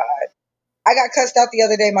 oh my god. I got cussed out the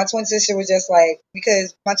other day. My twin sister was just like,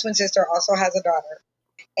 because my twin sister also has a daughter,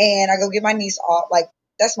 and I go get my niece off. Like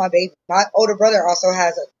that's my baby. My older brother also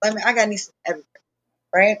has a. I mean, I got nieces everywhere,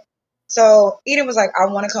 right? So Eden was like, I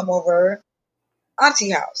want to come over auntie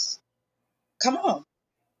house. Come on.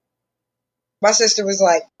 My sister was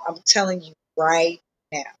like, I'm telling you right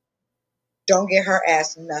now, don't get her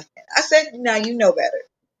ass nothing. I said, now you know better.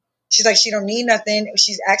 She's like, she don't need nothing.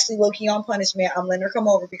 She's actually low key on punishment. I'm letting her come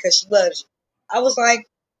over because she loves you. I was like,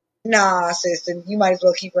 nah, sister, you might as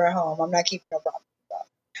well keep her at home. I'm not keeping no problem.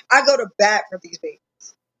 I go to bat for these babies.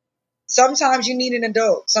 Sometimes you need an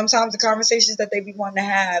adult. Sometimes the conversations that they be wanting to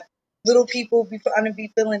have, little people be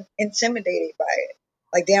feeling intimidated by it.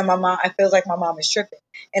 Like, damn, my mom, I feel like my mom is tripping.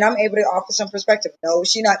 And I'm able to offer some perspective. No,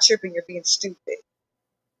 she's not tripping. You're being stupid.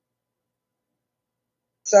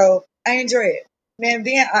 So I enjoy it. Man,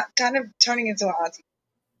 being kind of turning into an auntie.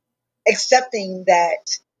 Accepting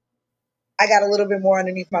that I got a little bit more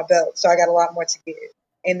underneath my belt. So I got a lot more to give.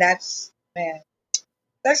 And that's, man, it's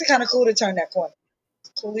actually kind of cool to turn that corner.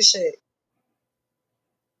 It's cool as shit.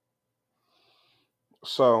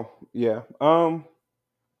 So yeah, like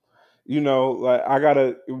I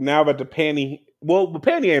gotta now that the panty. Well, the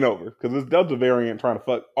panty ain't over because this Delta variant trying to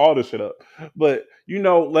fuck all this shit up. But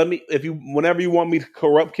let me whenever you want me to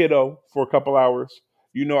corrupt kiddo for a couple hours,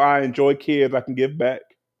 I enjoy kids. I can give back.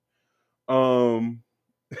 Um,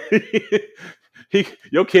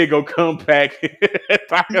 your kid go come back.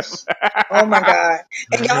 Oh my god!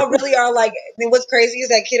 And y'all really are like. I mean, what's crazy is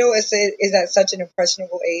that kiddo is at such an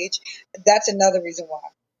impressionable age. That's another reason why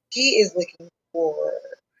he is looking for.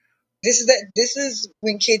 This is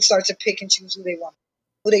when kids start to pick and choose who they want,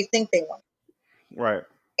 who they think they want. Right.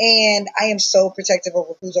 And I am so protective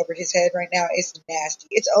over who's over his head right now. It's nasty.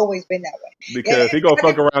 It's always been that way. Because he gonna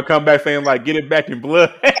fuck around, come back saying like, "Get it back in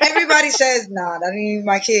blood." Everybody says, "Nah, that ain't even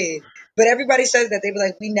my kid." But everybody says that they be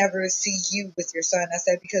like, "We never see you with your son." I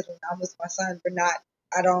said because when I'm with my son, we're not.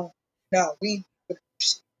 I don't know. He's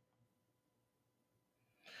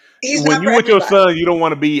When not you for with your everybody. son, you don't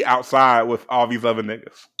want to be outside with all these other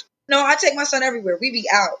niggas. No, I take my son everywhere. We be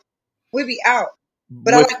out. We be out.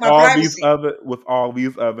 But I With like my all these privacy. other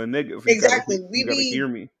niggas. Exactly. You gotta hear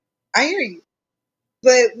me. I hear you.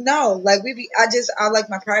 But no, like I like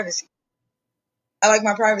my privacy. I like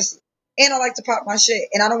my privacy. And I like to pop my shit.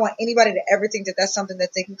 And I don't want anybody to ever think that that's something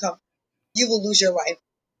that they can come. You will lose your life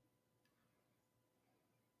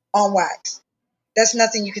on wax. That's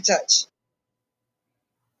nothing you can touch.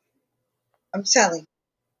 I'm telling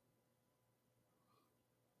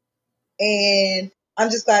you. And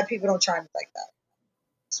I'm just glad people don't try me like that.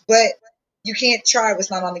 But you can't try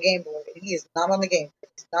what's not on the game board. He is not on the game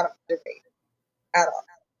board. He's not up for debate at all.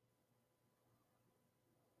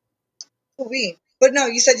 Who we? But no,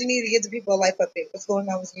 you said you needed to give the people a life update. What's going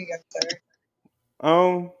on with you, young sir?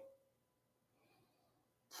 Um.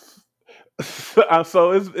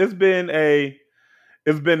 So it's been a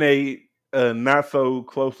not so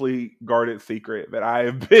closely guarded secret that I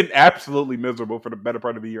have been absolutely miserable for the better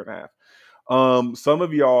part of a year and a half. Some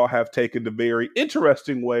of y'all have taken the very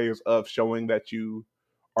interesting ways of showing that you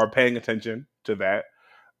are paying attention to that.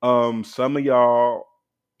 Some of y'all,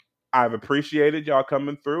 I've appreciated y'all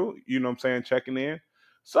coming through, you know what I'm saying, checking in.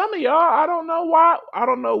 Some of y'all, I don't know why, I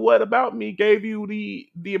don't know what about me gave you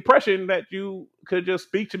the impression that you could just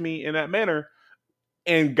speak to me in that manner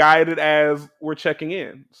and guide it as we're checking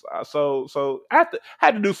in. So I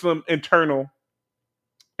had to do some internal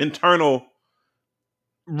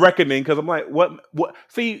reckoning because I'm like, what?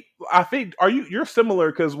 See, I think you're similar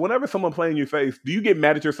because whenever someone play in your face, do you get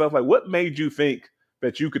mad at yourself? Like, what made you think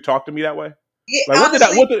that you could talk to me that way? Yeah, Like,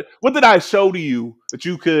 honestly, what did I show to you that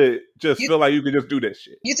you could just you feel like you could just do this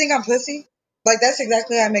shit? you think I'm pussy? Like that's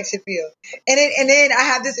exactly how it makes it feel. And then I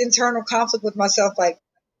have this internal conflict with myself, like,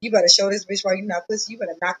 you better show this bitch why you not pussy, you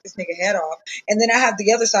better knock this nigga head off. And then I have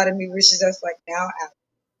the other side of me which is just like, now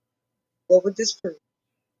what would this prove?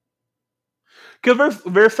 Because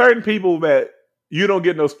there's certain people that you don't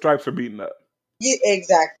get no stripes for beating up. Yeah,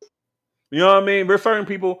 exactly. You know what I mean? There's certain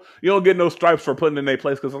people you don't get no stripes for putting in their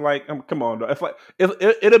place because I'm like, come on, dog. It's like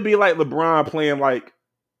it'll be like LeBron playing like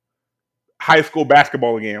high school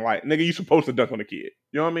basketball again. Like, nigga, you supposed to dunk on a kid.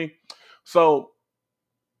 You know what I mean? So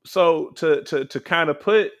to kind of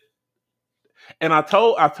put And I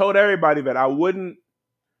told everybody that I wouldn't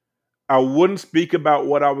speak about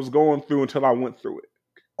what I was going through until I went through it.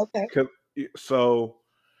 Okay. So,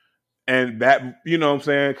 and that, you know what I'm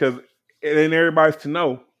saying? Because it ain't everybody's to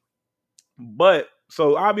know. But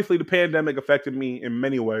so obviously the pandemic affected me in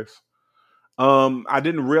many ways. I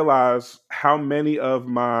didn't realize how many of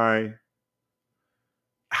my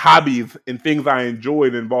hobbies and things I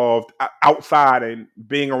enjoyed involved outside and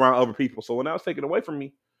being around other people. So when that was taken away from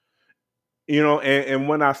me, you know, and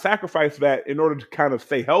when I sacrificed that in order to kind of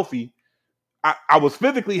stay healthy, I was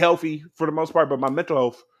physically healthy for the most part, but my mental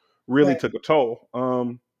health really took a toll.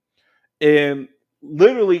 And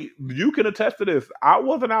literally, you can attest to this. I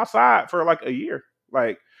wasn't outside for like a year.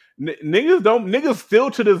 Like niggas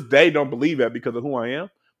still to this day don't believe that because of who I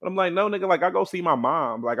am. But I'm like, no, nigga, like I go see my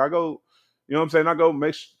mom. Like I go, you know what I'm saying? I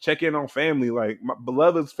go check in on family, like my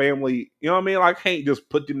beloved's family. You know what I mean? Like I can't just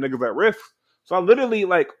put them niggas at risk. So I literally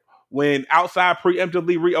like when outside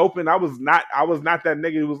preemptively reopened, I was not that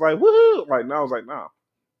nigga who was like, woohoo. Like no, I was like, nah.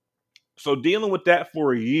 So dealing with that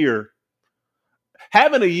for a year,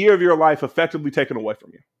 having a year of your life effectively taken away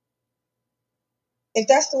from you. If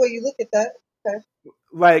that's the way you look at that, okay.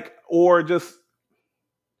 Like, or just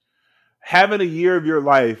having a year of your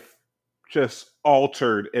life just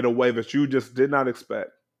altered in a way that you just did not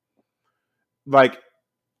expect. Like,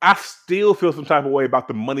 I still feel some type of way about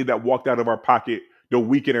the money that walked out of our pocket the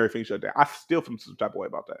weekend everything shut down. I still feel some type of way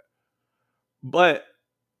about that. But,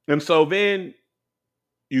 and so then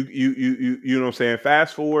you know what I'm saying?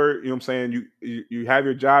 Fast forward, you know what I'm saying? You have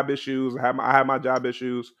your job issues. I have my job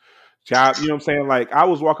issues. Job, you know what I'm saying? Like I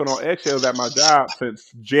was walking on eggshells at my job since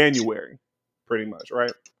January, pretty much,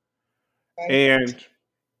 right? And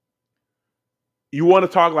you want to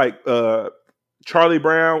talk like Charlie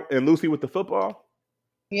Brown and Lucy with the football?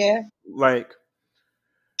 Yeah. Like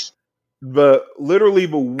literally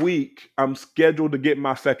the week I'm scheduled to get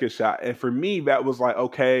my second shot. And for me, that was like,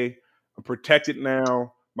 okay, I'm protected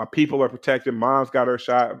now. My people are protected. Mom's got her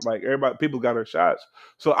shot. Like everybody, people got their shots.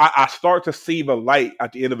 So I start to see the light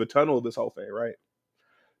at the end of the tunnel of this whole thing, right?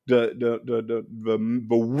 The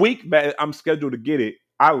week that I'm scheduled to get it,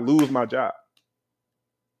 I lose my job.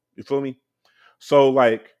 You feel me? So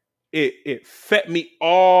like it set me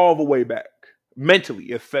all the way back.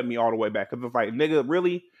 Mentally, it set me all the way back. Because it's like, nigga,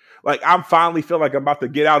 really? Like I'm finally feel like I'm about to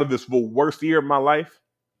get out of this the worst year of my life.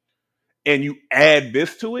 And you add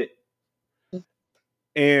this to it.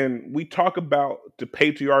 And we talk about the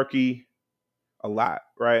patriarchy a lot,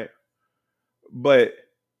 right? But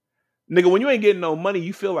nigga, when you ain't getting no money,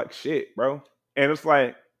 you feel like shit, bro. And it's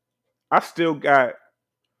like, I still got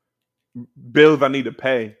bills I need to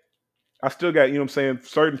pay. I still got, you know what I'm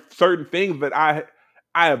saying, certain things that I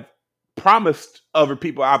have promised other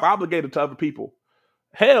people, I've obligated to other people.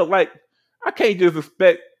 Hell, like, I can't just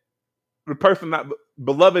expect the person not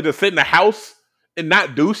beloved to sit in the house and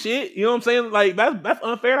not do shit. You know what I'm saying? Like, that's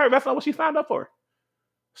unfair to her. That's not what she signed up for.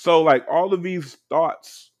 So, like, all of these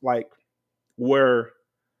thoughts, like, were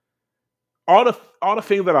all the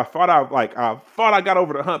things that I thought I got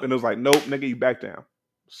over the hump, and it was like, nope, nigga, you back down.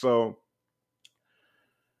 So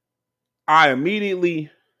I immediately, you know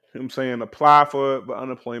what I'm saying, apply for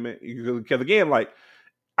unemployment because again, like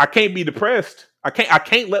I can't be depressed. I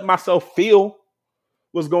can't let myself feel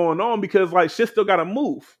what's going on because like shit still gotta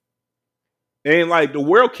move. And like the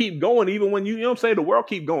world keep going even when you know what I'm saying, the world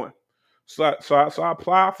keep going. So I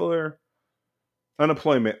apply for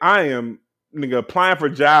unemployment. I am nigga applying for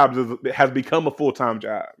jobs has become a full-time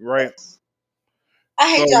job, right?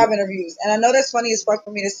 I hate job interviews, and I know that's funny as fuck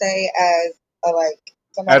for me to say as a like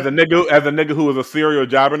somebody as a nigga who is a serial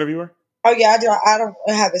job interviewer. Oh yeah, I don't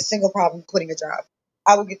have a single problem quitting a job.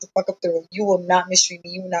 I will get the fuck up through it. You will not mistreat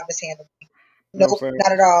me. You will not mishandle me. No,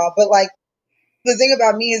 not at all. But like the thing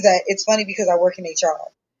about me is that it's funny because I work in HR,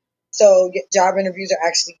 so job interviews are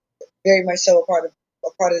actually very much so a part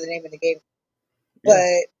of the name of the game. Yeah.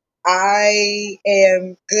 But I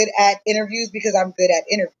am good at interviews because I'm good at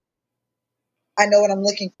interviews. I know what I'm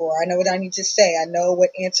looking for. I know what I need to say. I know what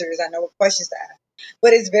answers. I know what questions to ask.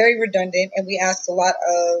 But it's very redundant, and we ask a lot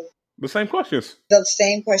of the same questions.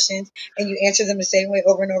 And you answer them the same way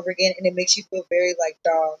over and over again, and it makes you feel very like,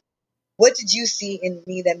 dog, what did you see in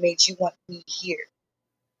me that made you want me here?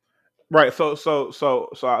 Right. So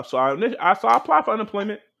I apply for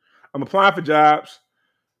unemployment. I'm applying for jobs.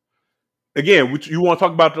 Again, you want to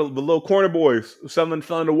talk about the little corner boys selling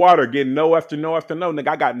the water, getting no after no after no. Nigga,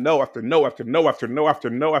 I got no after no after no after no after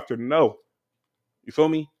no after no. You feel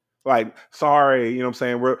me? Like, sorry, you know what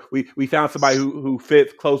I'm saying? We found somebody who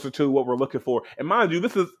fits closer to what we're looking for. And mind you,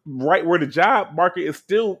 this is right where the job market is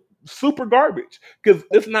still super garbage because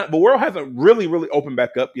it's not. The world hasn't really opened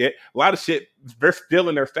back up yet. A lot of shit they're still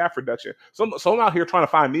in their staff reduction. So I'm out here trying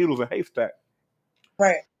to find needles in haystack.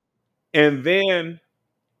 Right. And then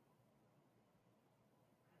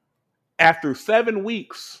after 7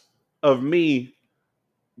 weeks of me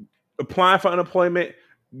applying for unemployment,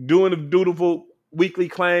 doing the dutiful weekly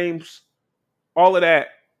claims, all of that,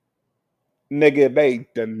 nigga, they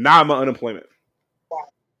deny my unemployment. Wow.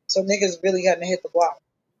 So niggas really hadn't hit the block.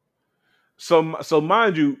 So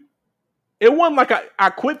mind you, it wasn't like I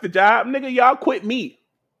quit the job, nigga. Y'all quit me.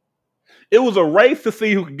 It was a race to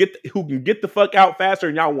see who can get the fuck out faster,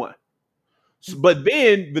 and y'all won. But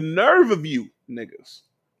then the nerve of you niggas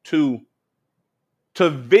to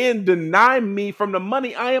then deny me from the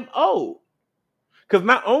money I am owed. Because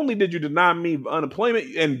not only did you deny me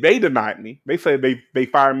unemployment, and they denied me, they said they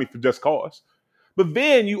fired me for just cause. But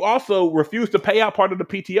then you also refused to pay out part of the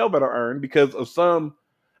PTO that I earned because of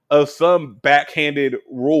some backhanded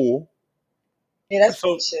rule. Yeah, that's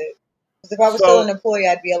So shit. Because if I was still an employee,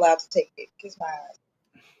 I'd be allowed to take it. Kiss my ass.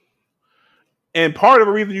 And part of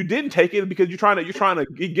the reason you didn't take it is because you're trying to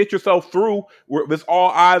get yourself through where this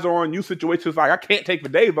all eyes are on you situations. Like I can't take the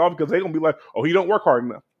days off because they're gonna be like, oh, he don't work hard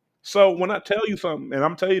enough. So when I tell you something, and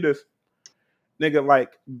I'm telling you this, nigga,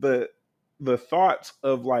 like the thoughts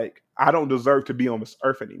of like I don't deserve to be on this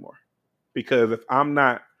earth anymore because if I'm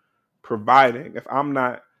not providing, if I'm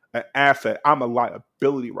not an asset, I'm a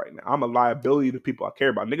liability right now. I'm a liability to people I care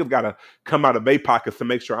about. Niggas gotta come out of their pockets to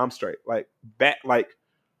make sure I'm straight. Like that, like.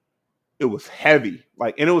 It was heavy,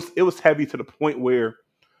 like, and it was heavy to the point where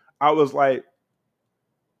I was like,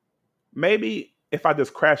 maybe if I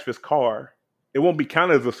just crash this car, it won't be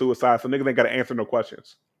counted as a suicide, so niggas ain't got to answer no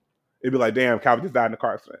questions. It'd be like, damn, Calvin just died in a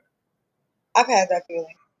car accident. I've had that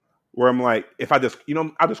feeling. Where I'm like, if I just,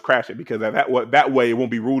 I'll just crash it because that way it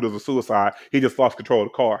won't be ruled as a suicide. He just lost control of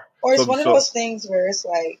the car. Or it's one of those things where it's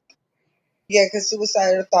like, yeah, because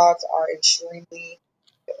suicidal thoughts are extremely,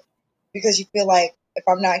 because you feel like if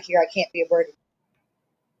I'm not here, I can't be a burden.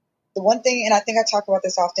 The one thing, and I think I talk about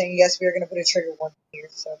this often, yes, we're going to put a trigger warning here,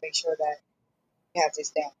 so make sure that you have this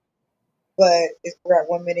down. But we're at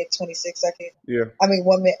 1 minute, 26 seconds. Yeah. I mean,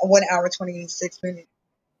 1 hour, 26 minutes.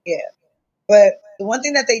 Yeah. But the one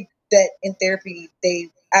thing that in therapy,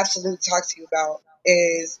 they absolutely talk to you about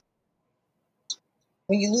is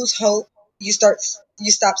when you lose hope, you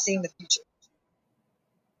stop seeing the future.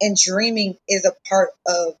 And dreaming is a part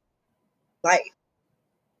of life.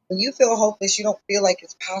 When you feel hopeless, you don't feel like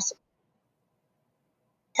it's possible.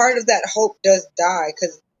 Part of that hope does die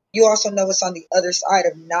because you also know it's on the other side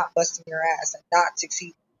of not busting your ass and not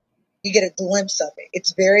succeeding. You get a glimpse of it.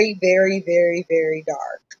 It's very, very, very, very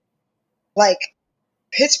dark. Like,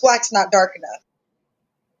 pitch black's not dark enough.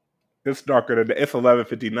 It's darker than it's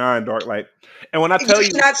 11:59 dark. Like, and when I tell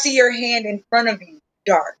you cannot see your hand in front of you,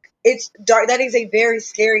 dark. It's dark. That is a very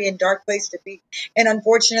scary and dark place to be. And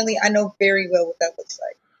unfortunately, I know very well what that looks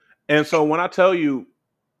like. And so when I tell you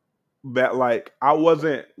that, like, I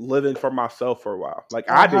wasn't living for myself for a while. Like,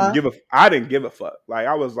 I didn't give a fuck. Like,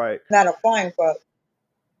 I was like, not a flying fuck.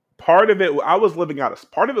 Part of it, I was living out of.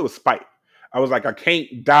 Part of it was spite. I was like, I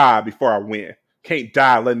can't die before I win. Can't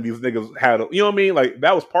die letting these niggas have. You know what I mean? Like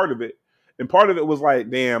that was part of it, and part of it was like,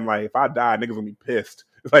 damn, like if I die, niggas gonna be pissed.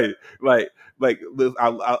 like, you know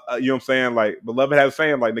what I'm saying? Like, Beloved has a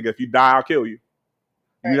saying, like, nigga, if you die, I'll kill you.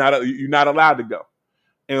 Right. You're not allowed to go.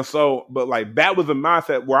 And so, but like that was a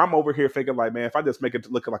mindset where I'm over here thinking like, man, if I just make it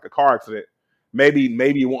look like a car accident, maybe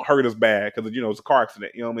it won't hurt as bad because it's a car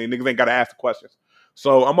accident. You know what I mean? Niggas ain't got to ask the questions.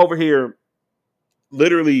 So I'm over here,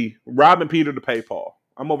 literally robbing Peter to pay Paul.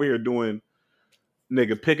 I'm over here doing,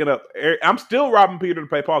 picking up. I'm still robbing Peter to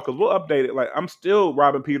pay Paul because we'll update it. Like I'm still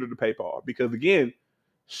robbing Peter to pay Paul because again,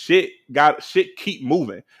 shit keep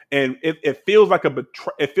moving, and it feels like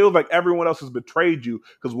it feels like everyone else has betrayed you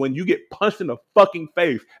because when you get punched in the fucking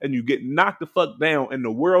face and you get knocked the fuck down and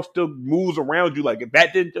the world still moves around you like if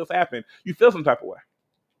that didn't just happen, you feel some type of way.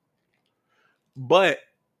 But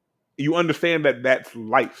you understand that that's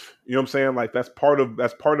life. You know what I'm saying? Like that's part of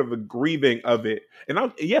the grieving of it. And I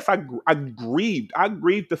grieved. I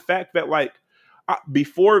grieved the fact that like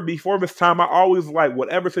before this time, I always like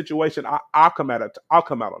whatever situation I'll come out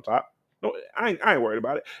on top. No, I ain't worried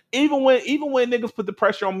about it. Even when niggas put the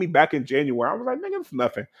pressure on me back in January, I was like, nigga, it's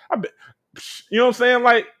nothing. You know what I'm saying?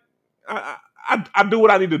 Like I do what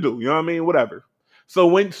I need to do. You know what I mean? Whatever. So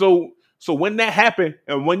when that happened,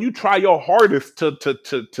 and when you try your hardest to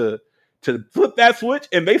flip that switch,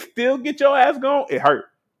 and they still get your ass gone, it hurt.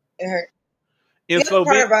 It hurt. And the other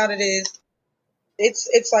part about it is,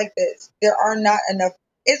 it's like this. There are not enough.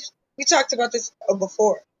 We talked about this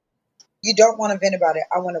before. You don't want to vent about it.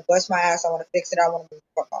 I want to bust my ass. I want to fix it. I want to move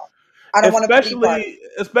the fuck off. I don't want to be part of it.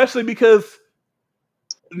 Especially because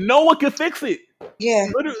no one can fix it. Yeah.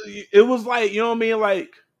 Literally, it was like, you know what I mean?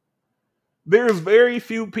 Like, there's very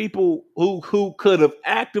few people who could have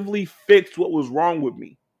actively fixed what was wrong with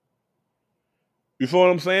me. You feel what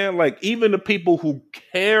I'm saying? Like, even the people who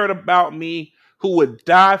cared about me, who would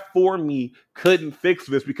die for me, couldn't fix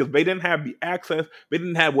this because they didn't have the access, they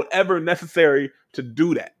didn't have whatever necessary to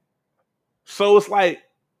do that. So it's like,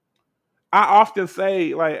 I often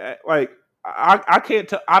say, I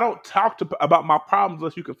can't, I don't talk about my problems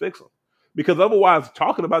unless you can fix them, because otherwise,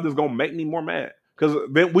 talking about this is gonna make me more mad. Because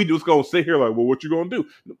then we just gonna sit here like, well, what you gonna do?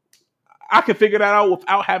 I can figure that out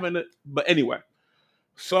without having it. But anyway,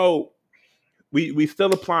 so we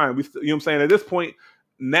still applying. You know what I'm saying? At this point,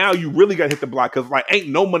 now you really got to hit the block, because like ain't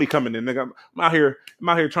no money coming in. Nigga, I'm out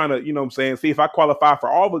here trying to, you know what I'm saying, see if I qualify for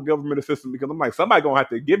all the government assistance, because I'm like, somebody gonna have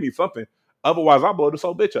to give me something. Otherwise, I'll blow this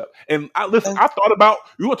whole bitch up. And I thought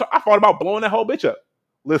about blowing that whole bitch up.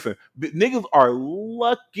 Listen, the niggas are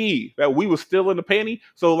lucky that we were still in the panty.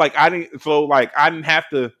 So I didn't have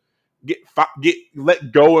to get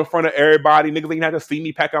let go in front of everybody. Niggas didn't have to see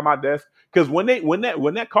me pack out my desk. Because when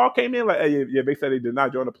that call came in, like, hey, yeah, they said they did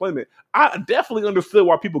not join deployment, I definitely understood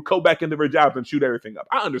why people go back into their jobs and shoot everything up.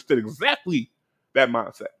 I understood exactly that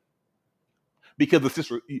mindset. Because it's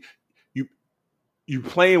just you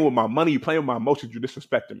playing with my money, you playing with my emotions, you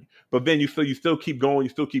disrespecting me. But then you still keep going, you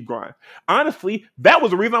still keep grinding. Honestly, that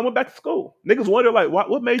was the reason I went back to school. Niggas wonder, like,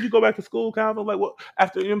 what made you go back to school, Calvin? Like, what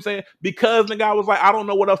after, you know what I'm saying? Because nigga, I was like, I don't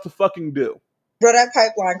know what else to fucking do. Bro, that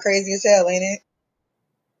pipeline crazy as hell, ain't it?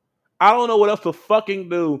 I don't know what else to fucking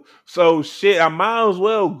do. So shit, I might as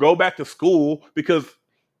well go back to school, because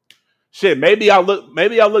shit, maybe I'll look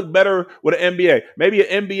better with an MBA. Maybe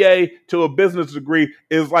an MBA to a business degree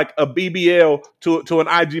is like a BBL to an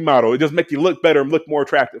IG model. It just makes you look better and look more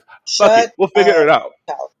attractive. Fuck it, we'll figure it out.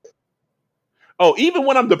 Oh, even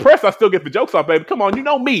when I'm depressed, I still get the jokes off, baby. Come on, you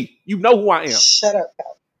know me. You know who I am. Shut up,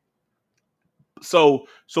 Cal. So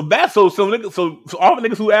all the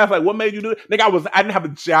niggas who ask, like, what made you do it? Nigga, I didn't have a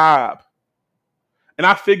job. And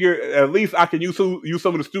I figured at least I can use some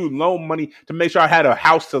of the student loan money to make sure I had a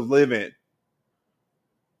house to live in.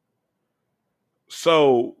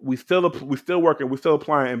 So we still working, we still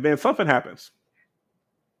applying, and then something happens.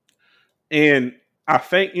 And I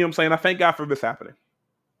think, you know what I'm saying, I thank God for this happening.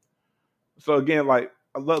 So again, like,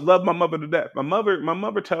 I love my mother to death. My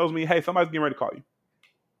mother tells me, hey, somebody's getting ready to call you.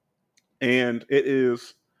 And it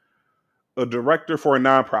is a director for a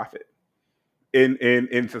nonprofit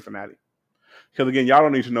in Cincinnati. Because again, y'all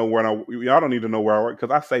don't need to know where I work,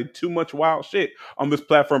 because I say too much wild shit on this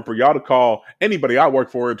platform for y'all to call anybody I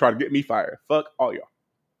work for and try to get me fired. Fuck all y'all.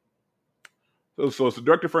 So it's a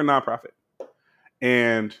director for a nonprofit,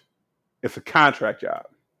 and it's a contract job.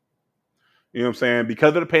 You know what I'm saying?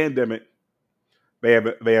 Because of the pandemic, they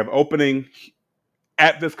have opening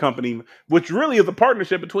at this company, which really is a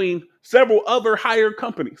partnership between several other hired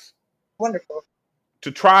companies. Wonderful.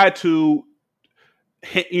 To try to,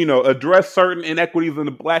 you know, address certain inequities in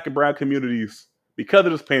the Black and brown communities because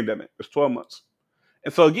of this pandemic. It's 12 months.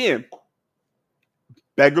 And so again,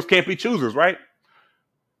 beggars can't be choosers, right?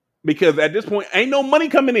 Because at this point, ain't no money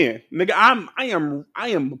coming in. Nigga, I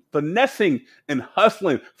am finessing and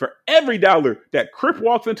hustling for every dollar that Crip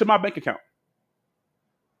walks into my bank account.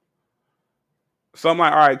 So I'm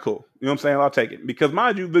like, all right, cool. You know what I'm saying? I'll take it. Because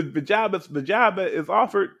mind you, the job that is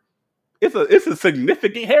offered, it's a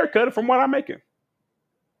significant haircut from what I'm making.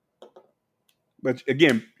 But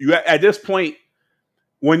again, you at this point,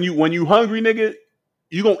 when you hungry, nigga,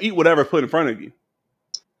 you gonna eat whatever's put in front of you.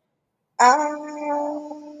 I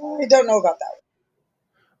don't know about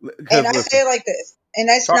that. And I say it like this, and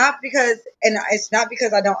it's not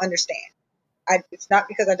because I don't understand. It's not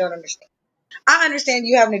because I don't understand. I understand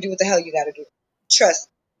you having to do what the hell you got to do. Trust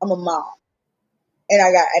me, I'm a mom, and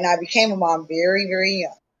I became a mom very, very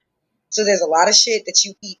young. So there's a lot of shit that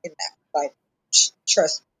you eat in that. Like,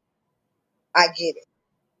 trust me, I get it.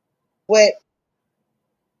 But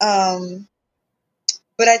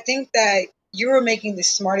I think that you were making the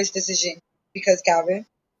smartest decision, because, Calvin,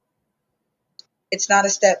 it's not a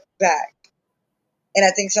step back. And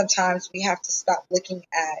I think sometimes we have to stop looking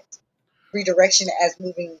at redirection as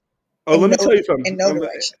moving let me tell you something. In no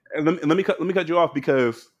direction. Let me cut you off,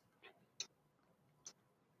 because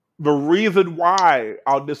the reason why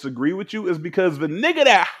I'll disagree with you is because the nigga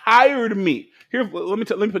that hired me. Let me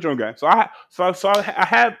put you on game. So I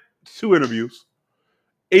had 2 interviews.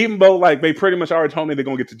 Even though, like, they pretty much already told me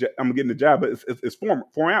I'm getting the job, but it's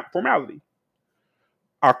formality.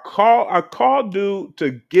 I called dude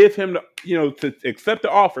to give him to accept the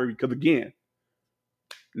offer because again,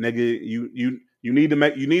 nigga, you need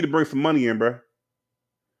to bring some money in, bro.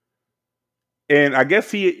 And I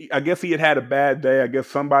guess he had a bad day. I guess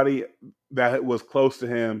somebody that was close to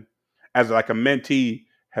him as like a mentee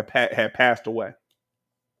had passed away.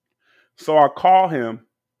 So I call him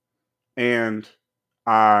and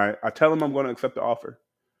I tell him I'm going to accept the offer.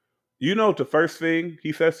 You know, the first thing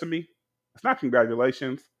he says to me, it's not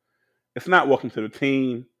congratulations. It's not welcome to the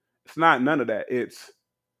team. It's not none of that. It's,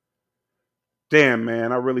 damn,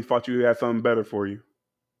 man, I really thought you had something better for you.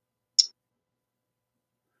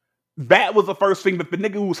 That was the first thing that the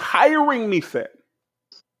nigga who was hiring me said.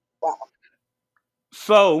 Wow.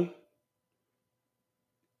 So,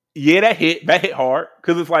 yeah, that hit hard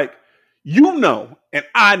because it's like, you know, and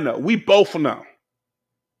I know, we both know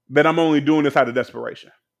that I'm only doing this out of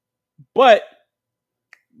desperation. But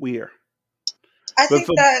we're here. I think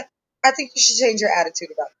you should change your attitude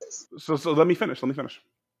about this. So let me finish.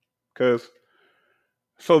 Because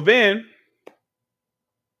so then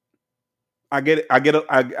I get alerts.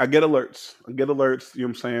 I get alerts, you know what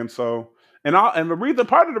I'm saying? So and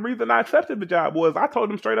part of the reason I accepted the job was I told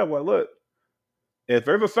them straight up, well, look, if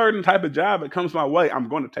there's a certain type of job that comes my way, I'm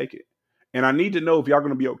going to take it. And I need to know if y'all going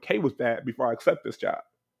to be okay with that before I accept this job.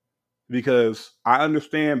 Because I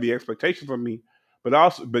understand the expectations of me, but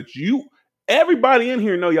everybody in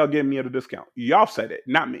here know y'all getting me at a discount. Y'all said it,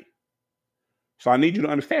 not me. So I need you to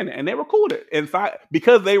understand it. And they were cool with it. And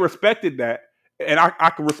because they respected that, and I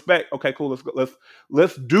can respect, okay, cool,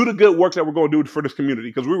 let's do the good work that we're going to do for this community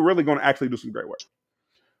because we're really going to actually do some great work.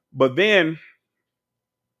 But then,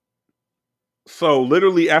 so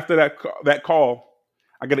literally after that call,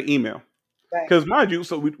 I get an email. Because mind you,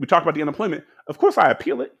 so we talk about the unemployment. Of course, I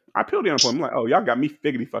appeal it. I appeal the unemployment. I'm like, oh, y'all got me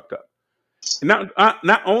figgity fucked up. And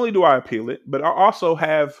not only do I appeal it, but I also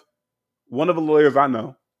have one of the lawyers I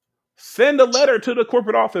know send a letter to the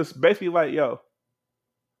corporate office, basically like, yo,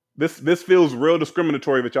 this feels real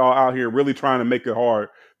discriminatory that y'all out here really trying to make it hard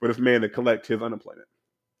for this man to collect his unemployment.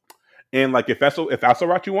 And like, if that's the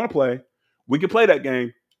route you want to play, we can play that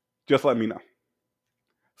game. Just let me know.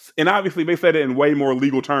 And obviously, they said it in way more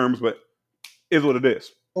legal terms, but is what it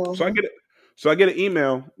is. Mm-hmm. So I get an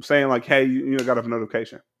email saying like, hey, you got a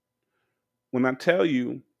notification. When I tell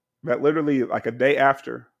you that literally like a day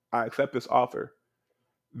after I accept this offer,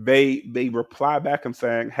 they reply back and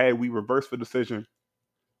saying, hey, we reverse the decision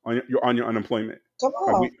on your unemployment. Come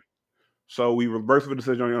on. So we reverse the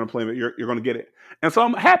decision on your unemployment. You're going to get it. And so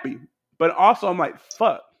I'm happy. But also I'm like,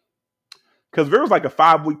 fuck. Because there was like a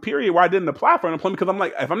 5-week period where I didn't apply for unemployment because I'm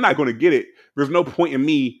like, if I'm not going to get it, there's no point in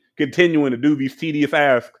me continuing to do these tedious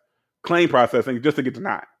ass claim processing just to get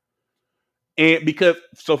denied. And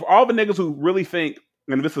so for all the niggas who really think,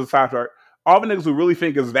 and this is a side chart, all the niggas who really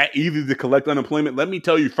think it's that easy to collect unemployment, let me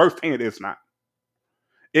tell you firsthand, it's not.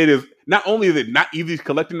 It is, not only is it not easy to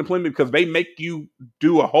collect unemployment because they make you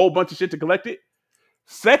do a whole bunch of shit to collect it.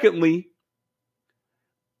 Secondly,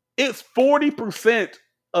 it's 40%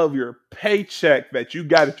 of your paycheck that you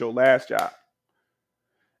got at your last job.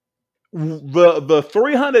 The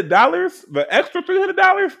 $300, the extra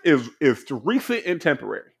 $300 is recent and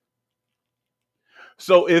temporary.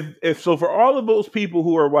 So if for all of those people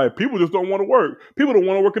who are like, people just don't want to work. People don't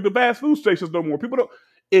want to work at the fast food stations no more.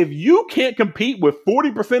 If you can't compete with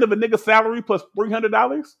 40% of a nigga's salary plus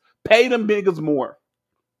 $300, pay them niggas more.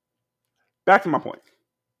 Back to my point.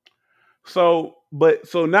 So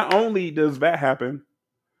not only does that happen,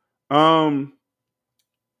 so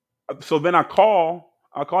then I call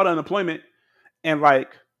the unemployment, and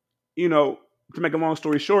like, to make a long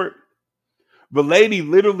story short, the lady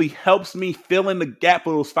literally helps me fill in the gap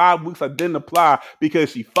of those 5 weeks I didn't apply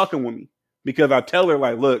because she fucking with me. Because I tell her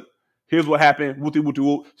like, look, here's what happened.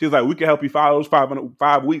 She's like, we can help you file those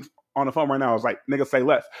 5 weeks on the phone right now. I was like, nigga, say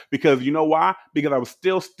less. Because you know why? Because I was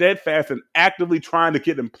still steadfast and actively trying to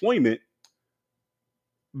get employment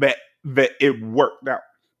that it worked out.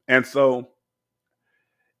 And so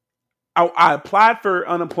I applied for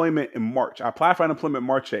unemployment in March. I applied for unemployment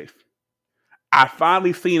March 8th. I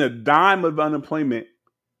finally seen a dime of unemployment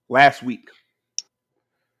last week.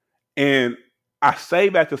 And I say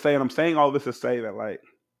that to say, and I'm saying all this to say that like,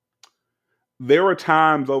 there were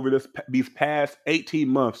times over these past 18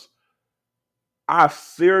 months, I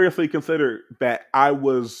seriously considered that I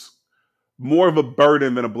was more of a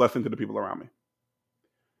burden than a blessing to the people around me.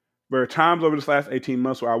 There are times over this last 18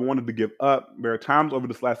 months where I wanted to give up. There are times over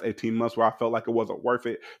this last 18 months where I felt like it wasn't worth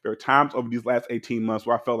it. There are times over these last 18 months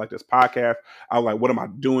where I felt like this podcast, I was like, what am I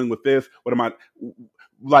doing with this?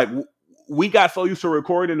 Like, we got so used to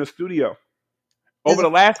recording in the studio. Over the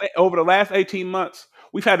last 18 months,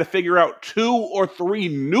 we've had to figure out 2 or 3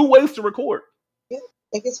 new ways to record. Yeah,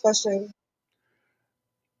 it gets frustrating.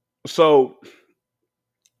 So,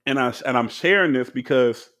 and I'm sharing this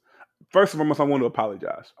because first and foremost, I want to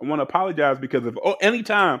apologize. I want to apologize because if any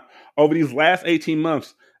time over these last 18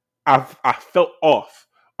 months, I felt off,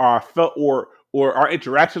 or I felt or our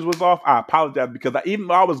interactions was off, I apologize because even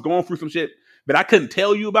though I was going through some shit that I couldn't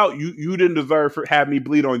tell you about, you didn't deserve to have me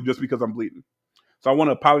bleed on you just because I'm bleeding. So I want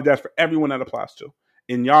to apologize for everyone that applies to,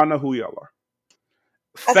 and y'all know who y'all are.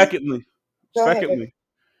 Secondly,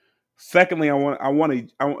 I want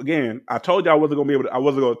to again. I told you I wasn't going to be able to. I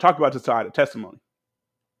wasn't going to talk about this side of testimony,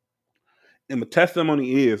 and the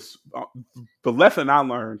testimony is the lesson I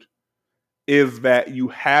learned is that you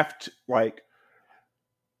have to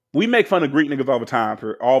we make fun of Greek niggas all the time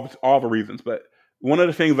for all the reasons, but one of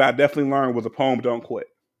the things I definitely learned was a poem, "Don't Quit."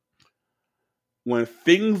 When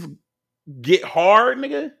things get hard,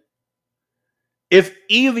 nigga, it's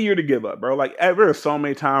easier to give up, bro. Like, there are so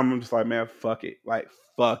many times I'm just like, man, fuck it. Like,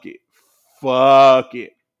 fuck it. Fuck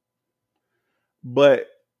it. But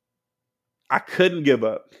I couldn't give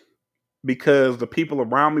up because the people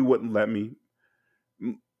around me wouldn't let me.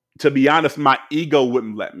 To be honest, my ego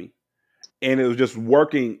wouldn't let me. And it was just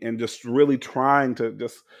working and just really trying to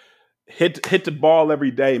just hit the ball every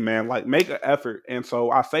day, man. Like, make an effort. And so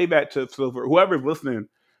I say that to whoever's listening.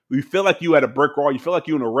 You feel like you at a brick wall. You feel like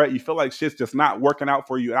you in a rut. You feel like shit's just not working out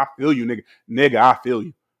for you. And I feel you, nigga. Nigga, I feel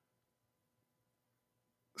you.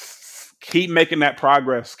 Keep making that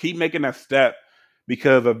progress. Keep making that step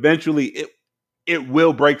because eventually it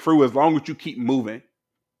will break through as long as you keep moving.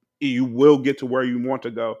 You will get to where you want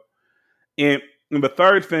to go. And the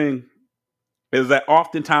third thing is that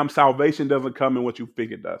oftentimes salvation doesn't come in what you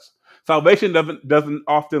think it does. Salvation doesn't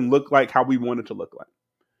often look like how we want it to look like.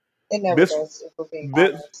 It never does, if we're being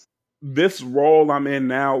honest. This role I'm in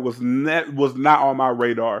now was not on my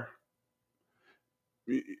radar.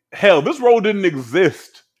 Hell, this role didn't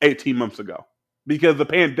exist 18 months ago because the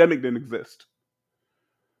pandemic didn't exist.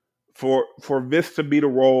 For this to be the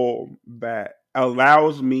role that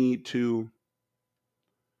allows me to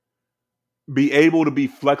be able to be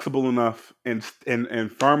flexible enough and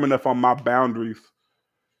firm enough on my boundaries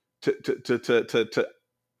to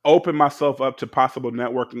open myself up to possible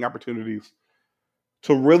networking opportunities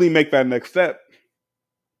to really make that next step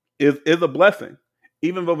is a blessing,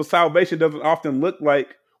 even though the salvation doesn't often look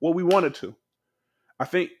like what we want it to. I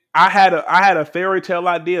think I had a fairy tale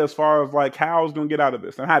idea as far as like how I was gonna get out of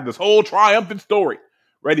this. I had this whole triumphant story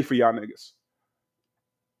ready for y'all niggas.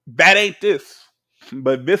 That ain't this,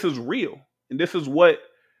 but this is real, and this is what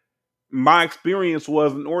my experience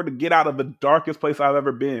was in order to get out of the darkest place I've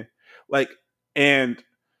ever been. Like, and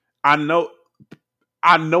I know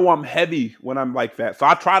I'm heavy when I'm like that. So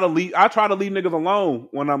I try to leave niggas alone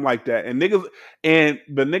when I'm like that. And the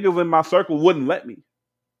niggas in my circle wouldn't let me.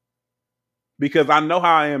 Because I know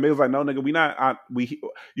how I am. It was like, no, nigga,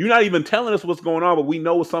 you're not even telling us what's going on, but we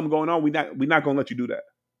know what's something going on. We not gonna let you do that.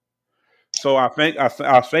 So I thank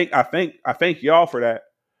y'all for that.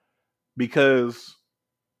 Because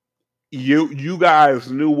you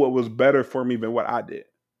guys knew what was better for me than what I did.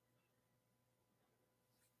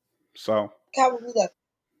 So Calvin, we love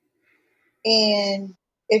you. And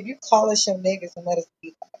if you call us your niggas and let us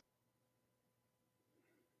be that.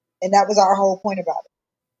 And that was our whole point about it.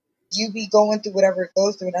 You be going through whatever it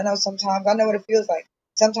goes through. And I know what it feels like.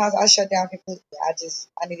 Sometimes I shut down completely. I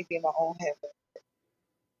need to be in my own head.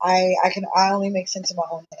 I only make sense in my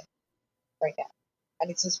own head right now. I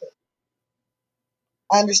need some space.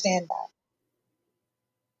 I understand that.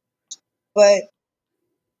 But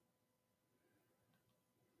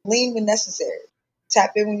lean when necessary.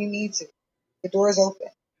 Tap in when you need to. The door is open.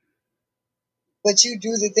 But you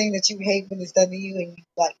do the thing that you hate when it's done to you and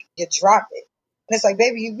you drop it. And it's like,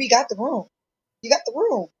 baby, we got the room. You got the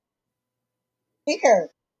room. Here.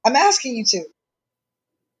 I'm asking you to.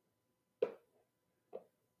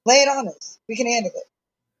 Lay it on us. We can handle it.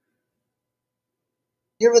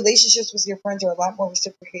 Your relationships with your friends are a lot more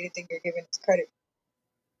reciprocated than you're giving us credit.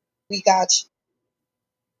 We got you.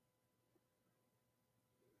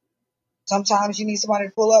 Sometimes you need somebody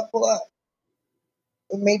to pull up.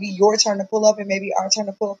 It may be your turn to pull up and maybe our turn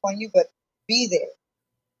to pull up on you, but be there.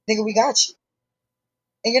 Nigga, we got you.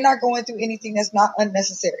 And you're not going through anything that's not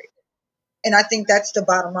unnecessary. And I think that's the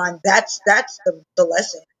bottom line. That's the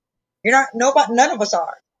lesson. None of us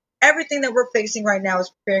are. Everything that we're facing right now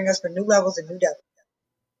is preparing us for new levels and new depths.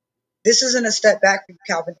 This isn't a step back for you,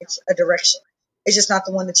 Calvin. It's a direction. It's just not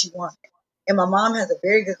the one that you want. And my mom has a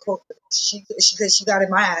very good quote for this. She got in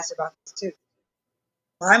my ass about this too.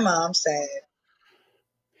 My mom said,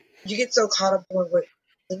 you get so caught up doing what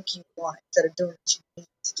think you want instead of doing what you need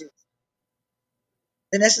to do.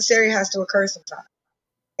 The necessary has to occur sometime.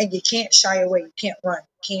 And you can't shy away. You can't run.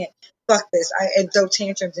 You can't fuck this and throw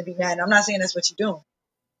tantrums and be mad. And I'm not saying that's what you're doing,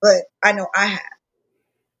 but I know I have.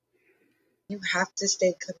 You have to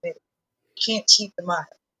stay committed. You can't cheat the mile.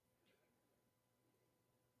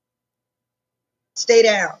 Stay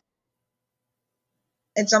down.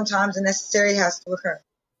 And sometimes the necessary has to occur.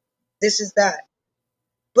 This is that.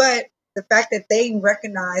 But the fact that they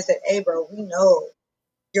recognize that, hey, bro, we know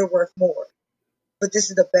you're worth more, but this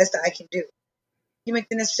is the best that I can do. You make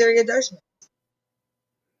the necessary adjustment.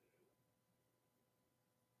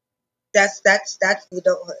 That's the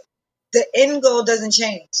adulthood. The end goal doesn't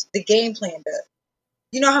change. The game plan does.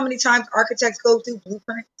 You know how many times architects go through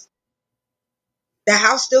blueprints? The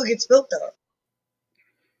house still gets built though.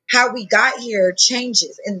 How we got here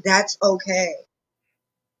changes, and that's okay.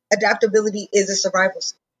 Adaptability is a survival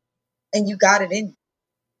skill, and you got it in you.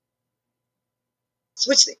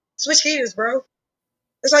 Switch gears, bro.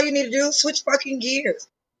 That's all you need to do. Switch fucking gears.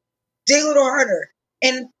 Dig a little harder,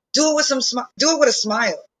 and do it with do it with a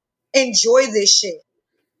smile. Enjoy this shit.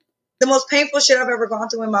 The most painful shit I've ever gone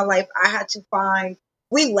through in my life, I had to find.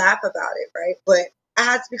 We laugh about it, right? But I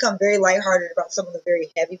had to become very lighthearted about some of the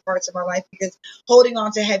very heavy parts of my life because holding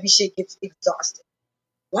on to heavy shit gets exhausting.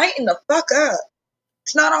 Lighten the fuck up.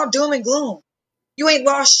 It's not all doom and gloom. You ain't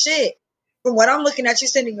lost shit. From what I'm looking at, you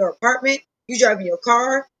sitting in your apartment, you driving your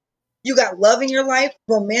car, you got love in your life,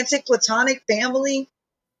 romantic, platonic, family,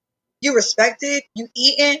 you respected, you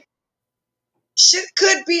eating. Shit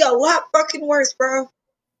could be a lot fucking worse, bro.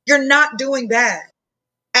 You're not doing bad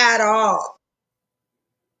at all.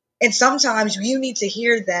 And sometimes you need to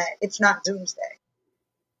hear that it's not doomsday.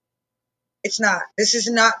 It's not. This is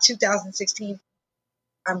not 2016.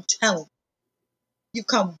 I'm telling you. You've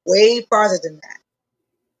come way farther than that.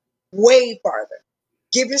 Way farther.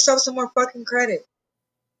 Give yourself some more fucking credit.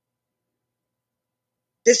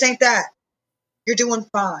 This ain't that. You're doing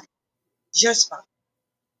fine. Just fine.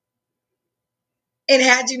 And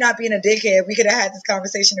had you not been a dickhead, we could have had this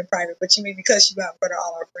conversation in private, but you made me cuss you out in front of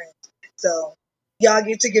all our friends. So y'all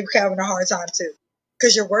get to give Calvin a hard time too.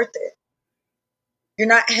 Because you're worth it. You're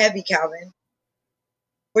not heavy, Calvin.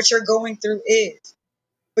 What you're going through is.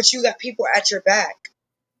 But you got people at your back.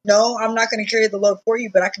 No, I'm not going to carry the load for you,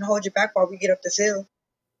 but I can hold you back while we get up this hill.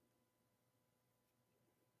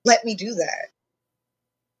 Let me do that.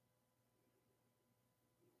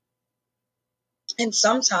 And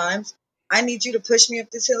sometimes I need you to push me up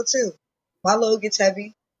this hill too. My load gets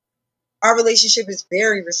heavy. Our relationship is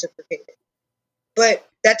very reciprocated. But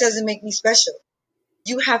that doesn't make me special.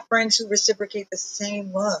 You have friends who reciprocate the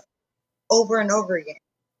same love over and over again.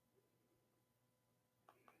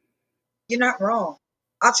 You're not wrong.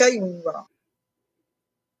 I'll tell you when you're wrong.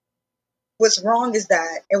 What's wrong is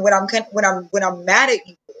that, and what I'm mad at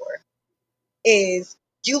you for is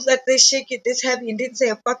you let this shit get this heavy and didn't say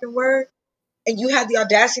a fucking word, and you had the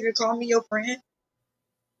audacity to call me your friend.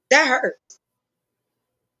 That hurts.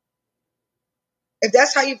 If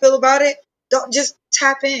that's how you feel about it, don't just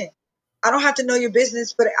tap in. I don't have to know your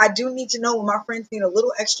business, but I do need to know when my friends need a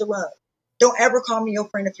little extra love. Don't ever call me your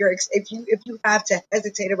friend if you have to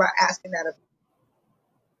hesitate about asking that of me.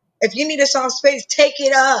 If you need a soft space, take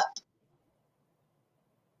it up.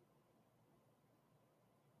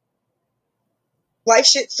 Life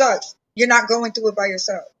shit sucks. You're not going through it by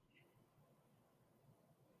yourself.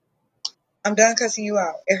 I'm done cussing you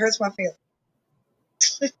out. It hurts my feelings.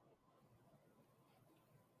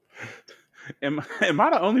 Am I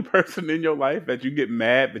the only person in your life that you get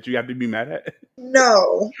mad that you have to be mad at?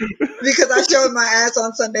 No, because I showed my ass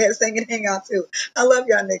on Sunday at Sing and Hangout too. I love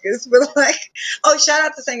y'all niggas, but like, oh, shout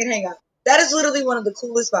out to Sing and Hangout. That is literally one of the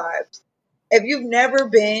coolest vibes. If you've never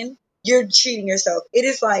been, you're cheating yourself. It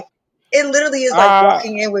literally is like Uh,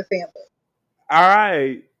 walking in with family.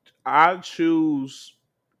 I choose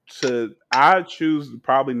I choose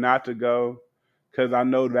probably not to go because I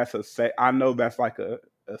know I know that's like a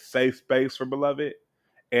safe space for beloved,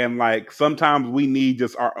 and like sometimes we need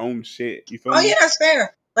just our own shit. You feel Oh yeah, me? that's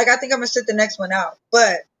fair. Like I think I'm gonna sit the next one out.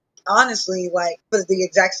 But honestly, like for the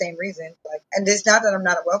exact same reason, like, and it's not that I'm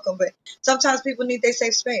not welcome, but sometimes people need their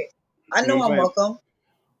safe space. I You know know what I'm I'm saying? welcome.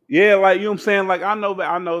 Yeah, like you know what I'm saying. Like I know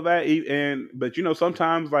that, and but you know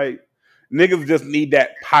sometimes like niggas just need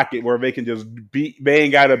that pocket where they can just be. They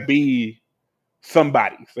ain't gotta be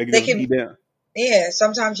somebody. They can They just can, be them. yeah.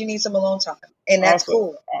 Sometimes you need some alone time, and that's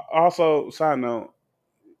Also, cool. side note,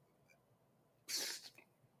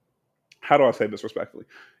 how do I say this respectfully?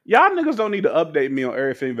 Y'all niggas don't need to update me on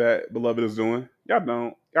everything that Beloved is doing. Y'all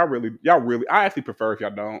don't. Y'all really. I actually prefer if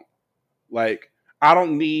y'all don't. Like, I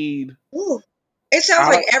don't need. Ooh. It sounds I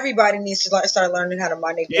like don't. everybody needs to start learning how to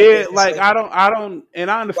mind their damn Yeah, business. like I don't,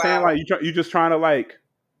 and I understand. Wow. Like you just trying to like,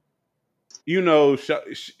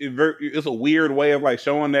 it's a weird way of like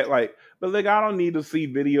showing that like, but like I don't need to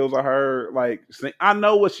see videos of her like. I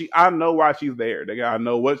know why she's there. Nigga, I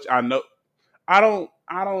know. I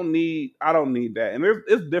don't need that. And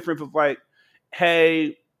there's difference. It's like,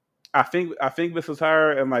 hey, I think this is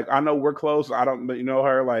her, and like I know we're close. I don't, but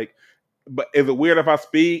her like. But is it weird if I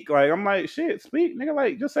speak? Like I'm like, shit, speak, nigga.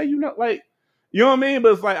 Like just say like, you know what I mean.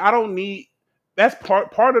 But it's like I don't need. That's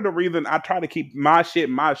part of the reason I try to keep my shit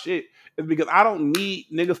is because I don't need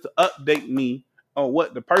niggas to update me on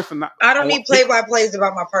what the person I don't on what. need play-by-plays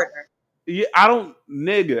about my partner. Yeah, I don't,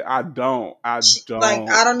 nigga. I Like, don't.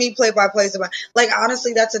 I don't need play-by-plays about. Like,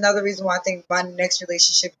 honestly, that's another reason why I think my next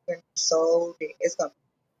relationship is going to be so big. It's going to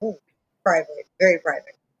be private, very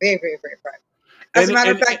private, very, very, very private. As a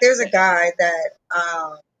matter of fact, there's a guy that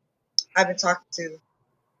I've been talking to,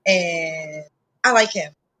 and I like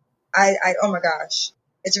him. I oh my gosh,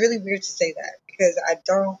 it's really weird to say that because I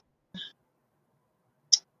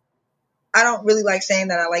don't really like saying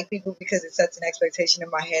that I like people because it sets an expectation in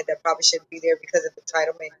my head that probably shouldn't be there because of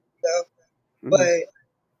entitlement. So, Mhm. but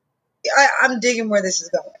I'm digging where this is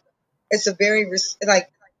going. It's a very like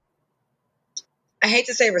I hate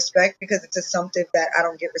to say respect because it's assumptive that I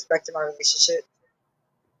don't get respect in my relationship,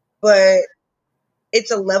 but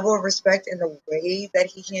it's a level of respect in the way that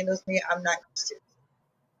he handles me. I'm not used to.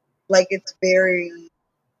 Like it's very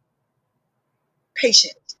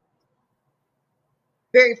patient,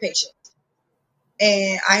 very patient,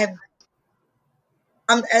 and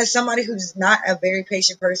I'm as somebody who's not a very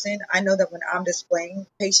patient person. I know that when I'm displaying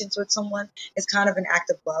patience with someone, it's kind of an act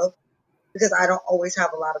of love because I don't always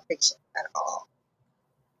have a lot of patience at all.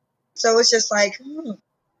 So it's just like,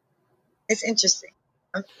 it's interesting.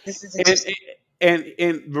 This is And interesting.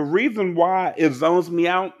 and the reason why it zones me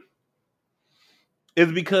out is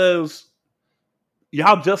because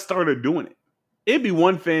y'all just started doing it. It'd be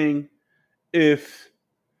one thing if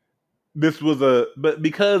this was but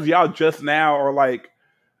because y'all just now are like,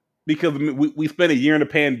 because we spent a year in the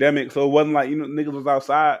pandemic, so it wasn't like niggas was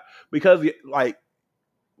outside because like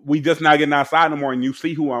we just not getting outside no more, and you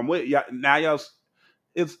see who I'm with. Yeah, now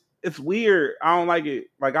it's weird. I don't like it.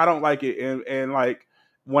 Like I don't like it, and like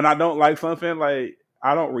when I don't like something, like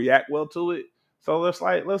I don't react well to it. So let's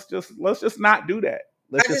just not do that. I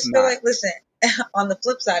Let's just just feel not. like, listen, on the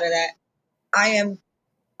flip side of that, I am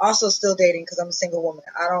also still dating because I'm a single woman.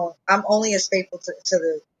 I'm only as faithful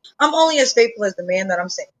I'm only as faithful as the man that I'm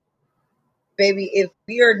saying. Baby, if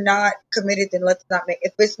we are not committed, then let's not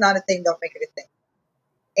if it's not a thing, don't make it a thing.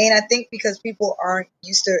 And I think because people aren't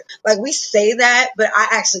used to, like, we say that, but I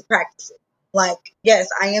actually practice it. Like, yes,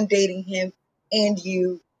 I am dating him and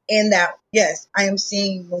you, and that, yes, I am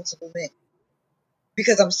seeing multiple men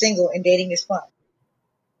because I'm single and dating is fun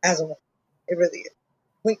as a woman. It really is.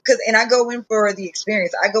 And I go in for the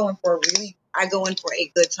experience. I go in for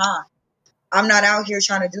a good time. I'm not out here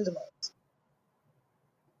trying to do the most.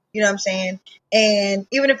 You know what I'm saying? And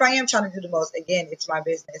even if I am trying to do the most, again, it's my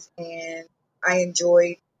business and I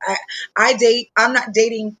enjoy, I date, I'm not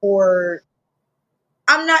dating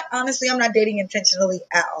intentionally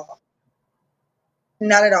at all.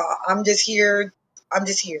 Not at all. I'm just here. I'm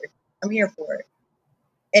just here. I'm here for it.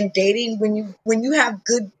 And dating, when you have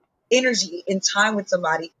good energy and time with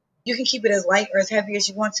somebody, you can keep it as light or as heavy as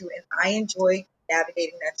you want to. And I enjoy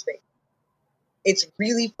navigating that space. It's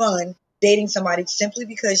really fun dating somebody simply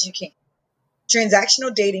because you can.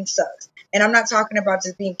 Transactional dating sucks. And I'm not talking about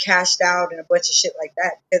just being cashed out and a bunch of shit like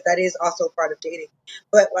that, because that is also part of dating.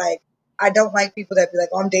 But like, I don't like people that be like,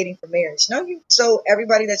 oh, I'm dating for marriage. No, so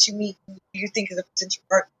everybody that you meet, you think is a potential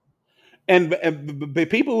partner. And the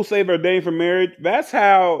people who say they're dating for marriage, that's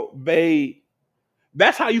how you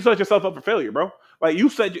set yourself up for failure, bro. Like you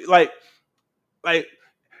said, like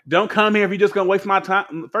don't come here if you're just gonna waste my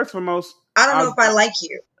time. First and foremost, I don't know if I like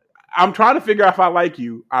you. I'm trying to figure out if I like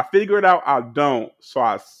you. I figured out I don't, so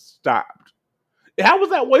I stopped. How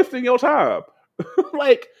was that wasting your time?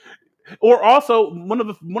 Like, or also one of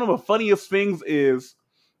the funniest things is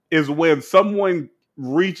when someone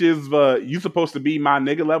reaches the you supposed to be my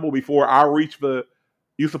nigga level before I reach the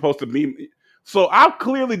you supposed to be. So I've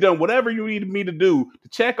clearly done whatever you needed me to do to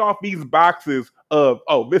check off these boxes of,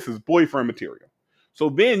 oh, this is boyfriend material. So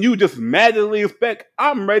then you just magically expect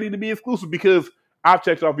I'm ready to be exclusive because I've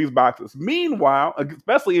checked off these boxes. Meanwhile,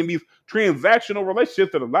 especially in these transactional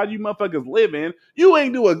relationships that a lot of you motherfuckers live in, you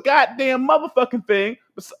ain't do a goddamn motherfucking thing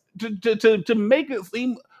to make it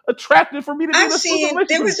seem attractive for me to be in I've a exclusive seen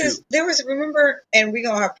relationship with you. remember, and we're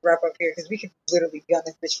gonna have to wrap up here because we could literally be on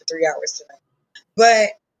this bitch for 3 hours tonight. But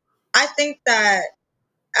I think that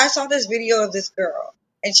I saw this video of this girl,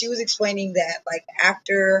 and she was explaining that, like,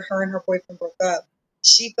 after her and her boyfriend broke up,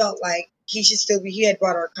 she felt like he should still be. He had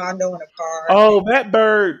bought her a condo and a car, Oh, that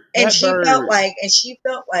bird. and That bird. she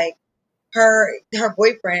felt like her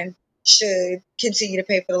boyfriend should continue to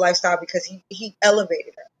pay for the lifestyle because he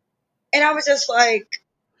elevated her. And I was just like,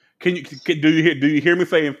 Do you hear me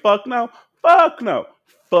saying fuck no? Fuck no.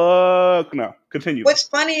 Fuck no. Continue though. what's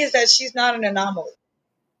funny is that she's not an anomaly.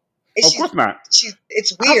 Of course not.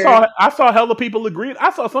 It's weird. I saw hella people agreeing.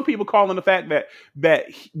 I saw some people calling the fact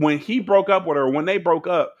when he broke up with her, when they broke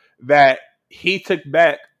up, that he took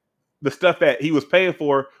back the stuff that he was paying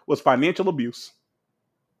for was financial abuse.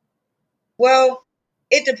 Well,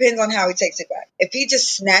 it depends on how he takes it back. If he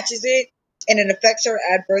just snatches it and it affects her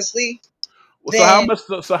adversely, then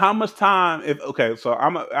So how much time? If okay, so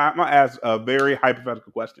I'm gonna ask a very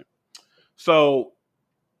hypothetical question. So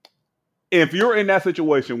if you're in that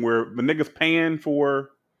situation where the niggas paying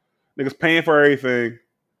for everything,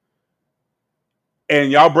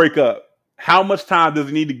 and y'all break up, how much time does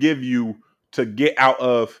he need to give you to get out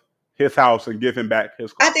of his house and give him back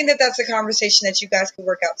his car? I think that that's a conversation that you guys can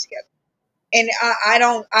work out together. And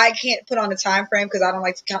I can't put on a time frame because I don't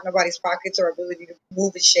like to count nobody's pockets or ability to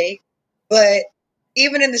move and shake. But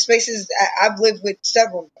even in the spaces I've lived with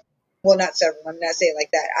several, well, not several, I'm not saying it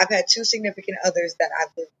like that. I've had two significant others that I've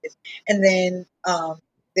lived with, and then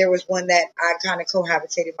there was one that I kind of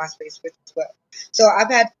cohabitated my space with as well. So I've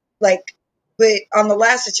had like, but on the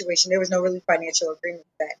last situation, there was no really financial agreement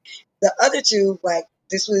with that. The other two, like,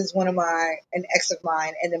 this was an ex of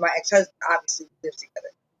mine, and then my ex husband obviously lived together.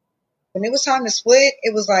 When it was time to split,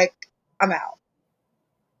 it was like, I'm out.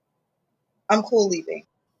 I'm cool leaving.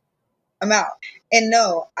 I'm out. And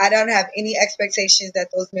no, I don't have any expectations that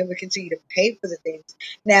those men would continue to pay for the things.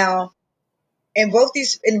 Now, in both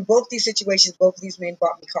these situations, both of these men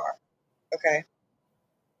bought me cars. Okay.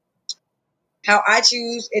 How I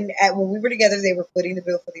choose, when we were together, they were footing the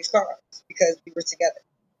bill for these cars because we were together.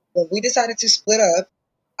 When we decided to split up,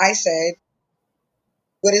 I said,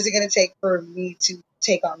 what is it going to take for me to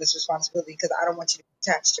take on this responsibility? Because I don't want you to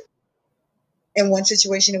be attached to it. In one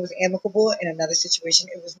situation, it was amicable. In another situation,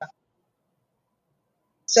 it was not.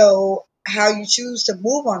 So how you choose to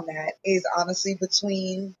move on that is honestly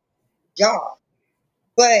between y'all.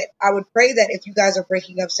 But I would pray that if you guys are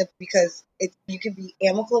breaking up simply because you can be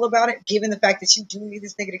amicable about it, given the fact that you do need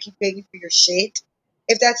this nigga to keep paying for your shit.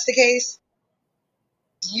 If that's the case,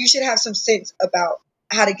 you should have some sense about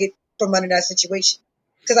how to get from under that situation.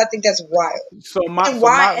 Because I think that's wild.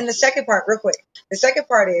 And the second part, real quick, the second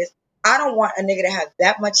part is I don't want a nigga to have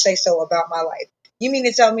that much say so about my life. You mean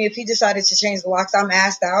to tell me if he decided to change the locks, I'm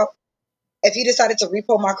assed out? If he decided to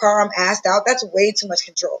repo my car, I'm assed out? That's way too much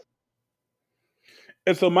control.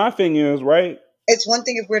 And so my thing is, right? It's one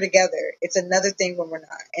thing if we're together. It's another thing when we're not.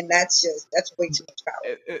 And that's way too much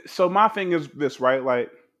power. So my thing is this, right?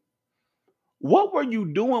 Like, what were you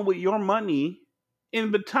doing with your money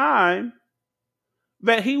in the time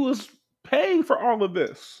that he was paying for all of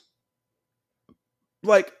this?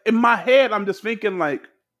 Like, in my head, I'm just thinking, like,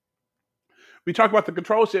 we talk about the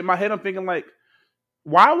control shit. In my head, I'm thinking, like,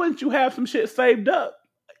 why wouldn't you have some shit saved up?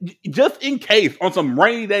 Just in case, on some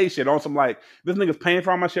rainy day shit, on some, like, this nigga's paying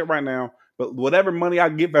for all my shit right now, but whatever money I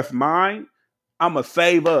get that's mine, I'm going to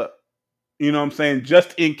save up. You know what I'm saying?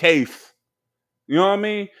 Just in case. You know what I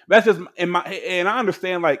mean? That's just in my, and I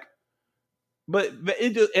understand, like, but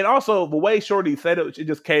it just, and also the way Shorty said it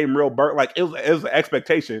just came real burnt. Like it was an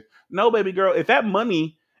expectation. No, baby girl, if that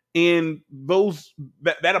money in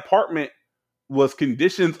that apartment was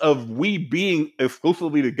conditions of we being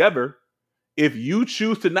exclusively together, if you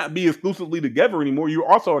choose to not be exclusively together anymore, you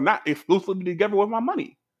also are not exclusively together with my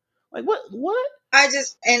money. Like what? I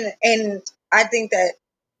just and I think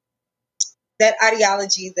that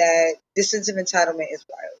ideology, that this sense of entitlement is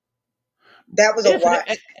wild. That was a wild,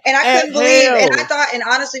 and I couldn't believe. And I thought, and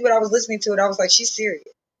honestly, when I was listening to it, I was like, she's serious.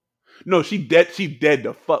 No, she dead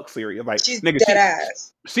the fuck serious. Like she's nigga, dead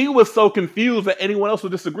ass. She was so confused that anyone else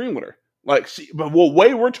was disagreeing with her. Like but the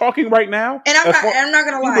way we're talking right now, and I'm not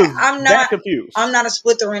gonna lie, I'm not confused. I'm not a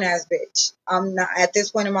split the rent ass bitch. I'm not at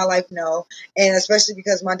this point in my life, no. And especially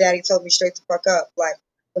because my daddy told me straight the fuck up. Like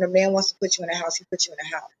when a man wants to put you in a house, he puts you in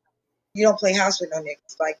a house. You don't play house with no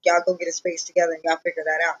niggas. Like y'all go get a space together and y'all figure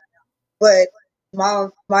that out. But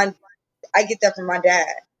I get that from my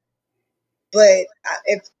dad. But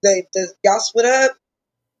if y'all split up,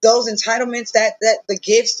 those entitlements, that the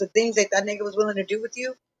gifts, the things that nigga was willing to do with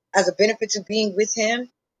you as a benefit to being with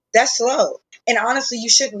him, that's slow. And honestly, you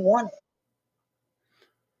shouldn't want it.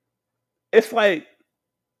 It's like,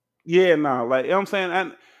 yeah, no, like, you know what I'm saying?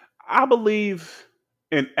 And I believe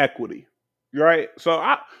and equity, right?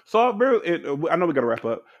 I know we got to wrap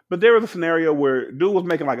up, but there was a scenario where dude was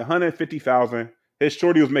making like 150,000, his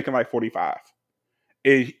shorty was making like 45,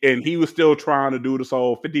 and he was still trying to do this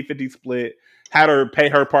whole 50-50 split, had her pay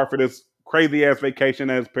her part for this crazy ass vacation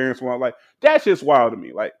that his parents want. Like, that's just wild to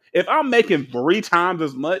me. Like, if I'm making 3 times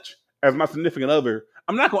as much as my significant other,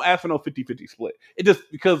 I'm not gonna ask for no 50-50 split. It just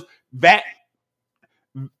because that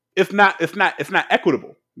it's not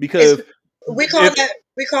equitable because we call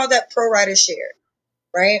that pro rata share,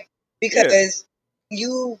 right? Because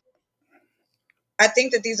I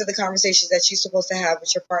think that these are the conversations that you're supposed to have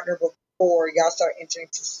with your partner before y'all start entering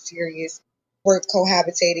into serious work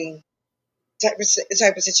cohabitating type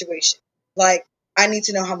of situation. Like, I need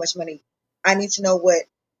to know how much money. I need to know what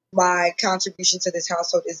my contribution to this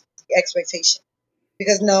household is, the expectation.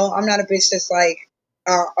 Because no, I'm not a bitch that's like,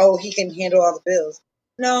 he can handle all the bills.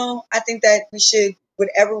 No, I think that we should,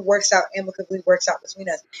 whatever works out amicably works out between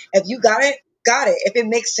us. If you got it, got it. If it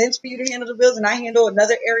makes sense for you to handle the bills and I handle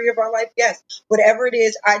another area of our life, yes. Whatever it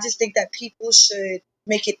is, I just think that people should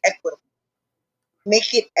make it equitable.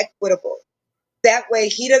 Make it equitable. That way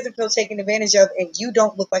he doesn't feel taken advantage of and you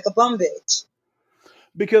don't look like a bum bitch.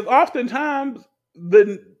 Because oftentimes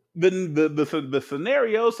the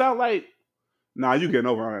scenarios sound like, nah, you getting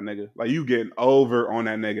over on that nigga. Like, you getting over on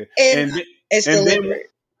that nigga. And it's deliberate.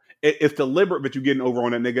 It's deliberate, but you getting over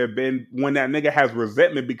on that nigga. Then when that nigga has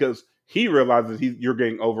resentment because he realizes you're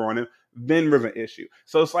getting over on him, then there's an issue.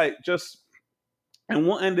 So it's like and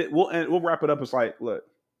we'll wrap it up. It's like, look,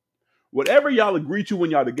 whatever y'all agree to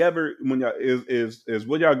when y'all together, when y'all is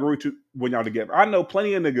what y'all agree to when y'all together. I know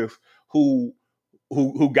plenty of niggas who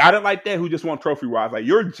got it like that, who just want trophy wives. Like,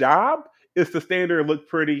 your job is to stand there and look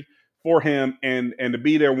pretty for him and to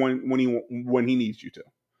be there when he needs you to.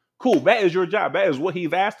 Cool, that is your job. That is what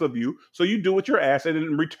he's asked of you. So you do what you're asked, and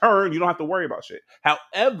in return, you don't have to worry about shit.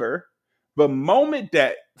 However, the moment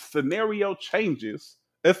that scenario changes,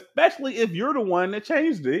 especially if you're the one that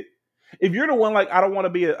changed it, if you're the one like, I don't want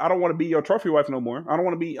to be your trophy wife no more. I don't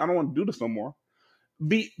want to do this no more.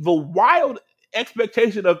 The wild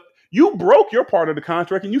expectation of, you broke your part of the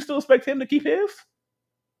contract and you still expect him to keep his?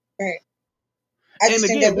 Right. I just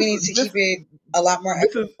think that we need to keep it a lot more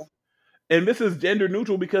equitable. And this is gender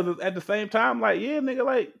neutral because at the same time, like, yeah, nigga,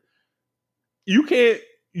 like, you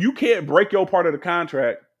can't break your part of the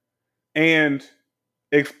contract and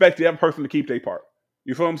expect the other person to keep their part.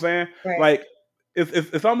 You feel what I'm saying? Right. Like,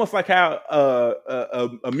 it's almost like how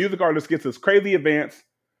a music artist gets this crazy advance,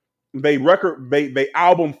 they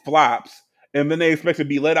album flops, and then they expect to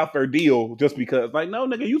be let out their deal just because. Like, no,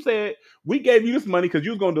 nigga, you said we gave you this money because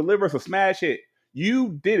you was gonna deliver us a smash hit.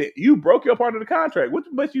 You did it. You broke your part of the contract. What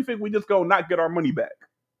makes you think we just gonna not get our money back?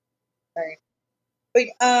 Right. But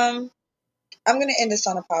I'm gonna end this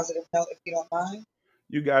on a positive note, if you don't mind.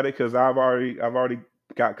 You got it, because I've already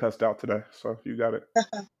got cussed out today, so you got it.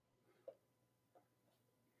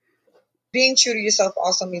 Being true to yourself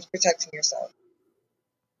also means protecting yourself.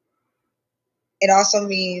 It also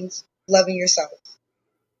means loving yourself,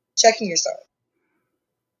 checking yourself.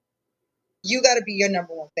 You got to be your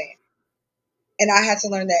number one fan. And I had to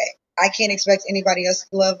learn that I can't expect anybody else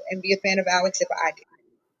to love and be a fan of Alex if I did.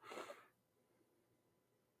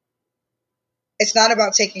 It's not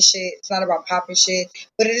about taking shit. It's not about popping shit.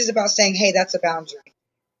 But it is about saying, hey, that's a boundary.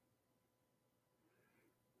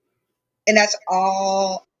 And that's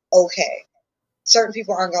all okay. Certain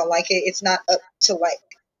people aren't going to like it. It's not up to like.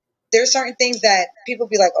 There's certain things that people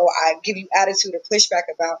be like, oh, I give you attitude or pushback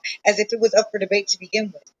about, as if it was up for debate to begin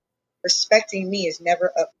with. Respecting me is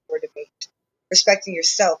never up for debate. Respecting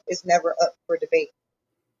yourself is never up for debate.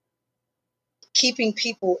 Keeping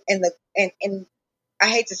people in the, and I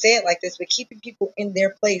hate to say it like this, but keeping people in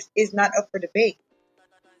their place is not up for debate.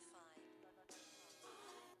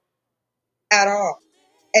 At all.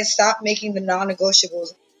 And stop making the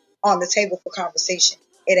non-negotiables on the table for conversation.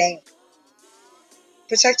 It ain't.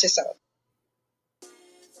 Protect yourself.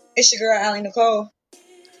 It's your girl, Allie Nicole.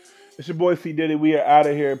 It's your boy, C. Diddy. We are out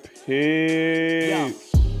of here. Peace. Yo,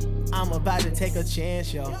 I'm about to take a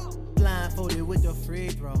chance, yo. Blindfolded with the free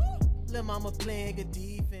throw. Lil' mama playing good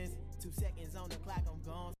defense. 2 seconds on the clock, I'm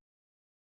gone.